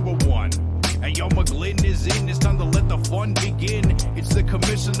 playing for number one. And yo, McGlynn is in. It's time to let the fun begin. It's the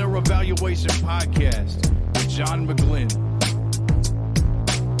Commissioner Evaluation Podcast with John McGlynn.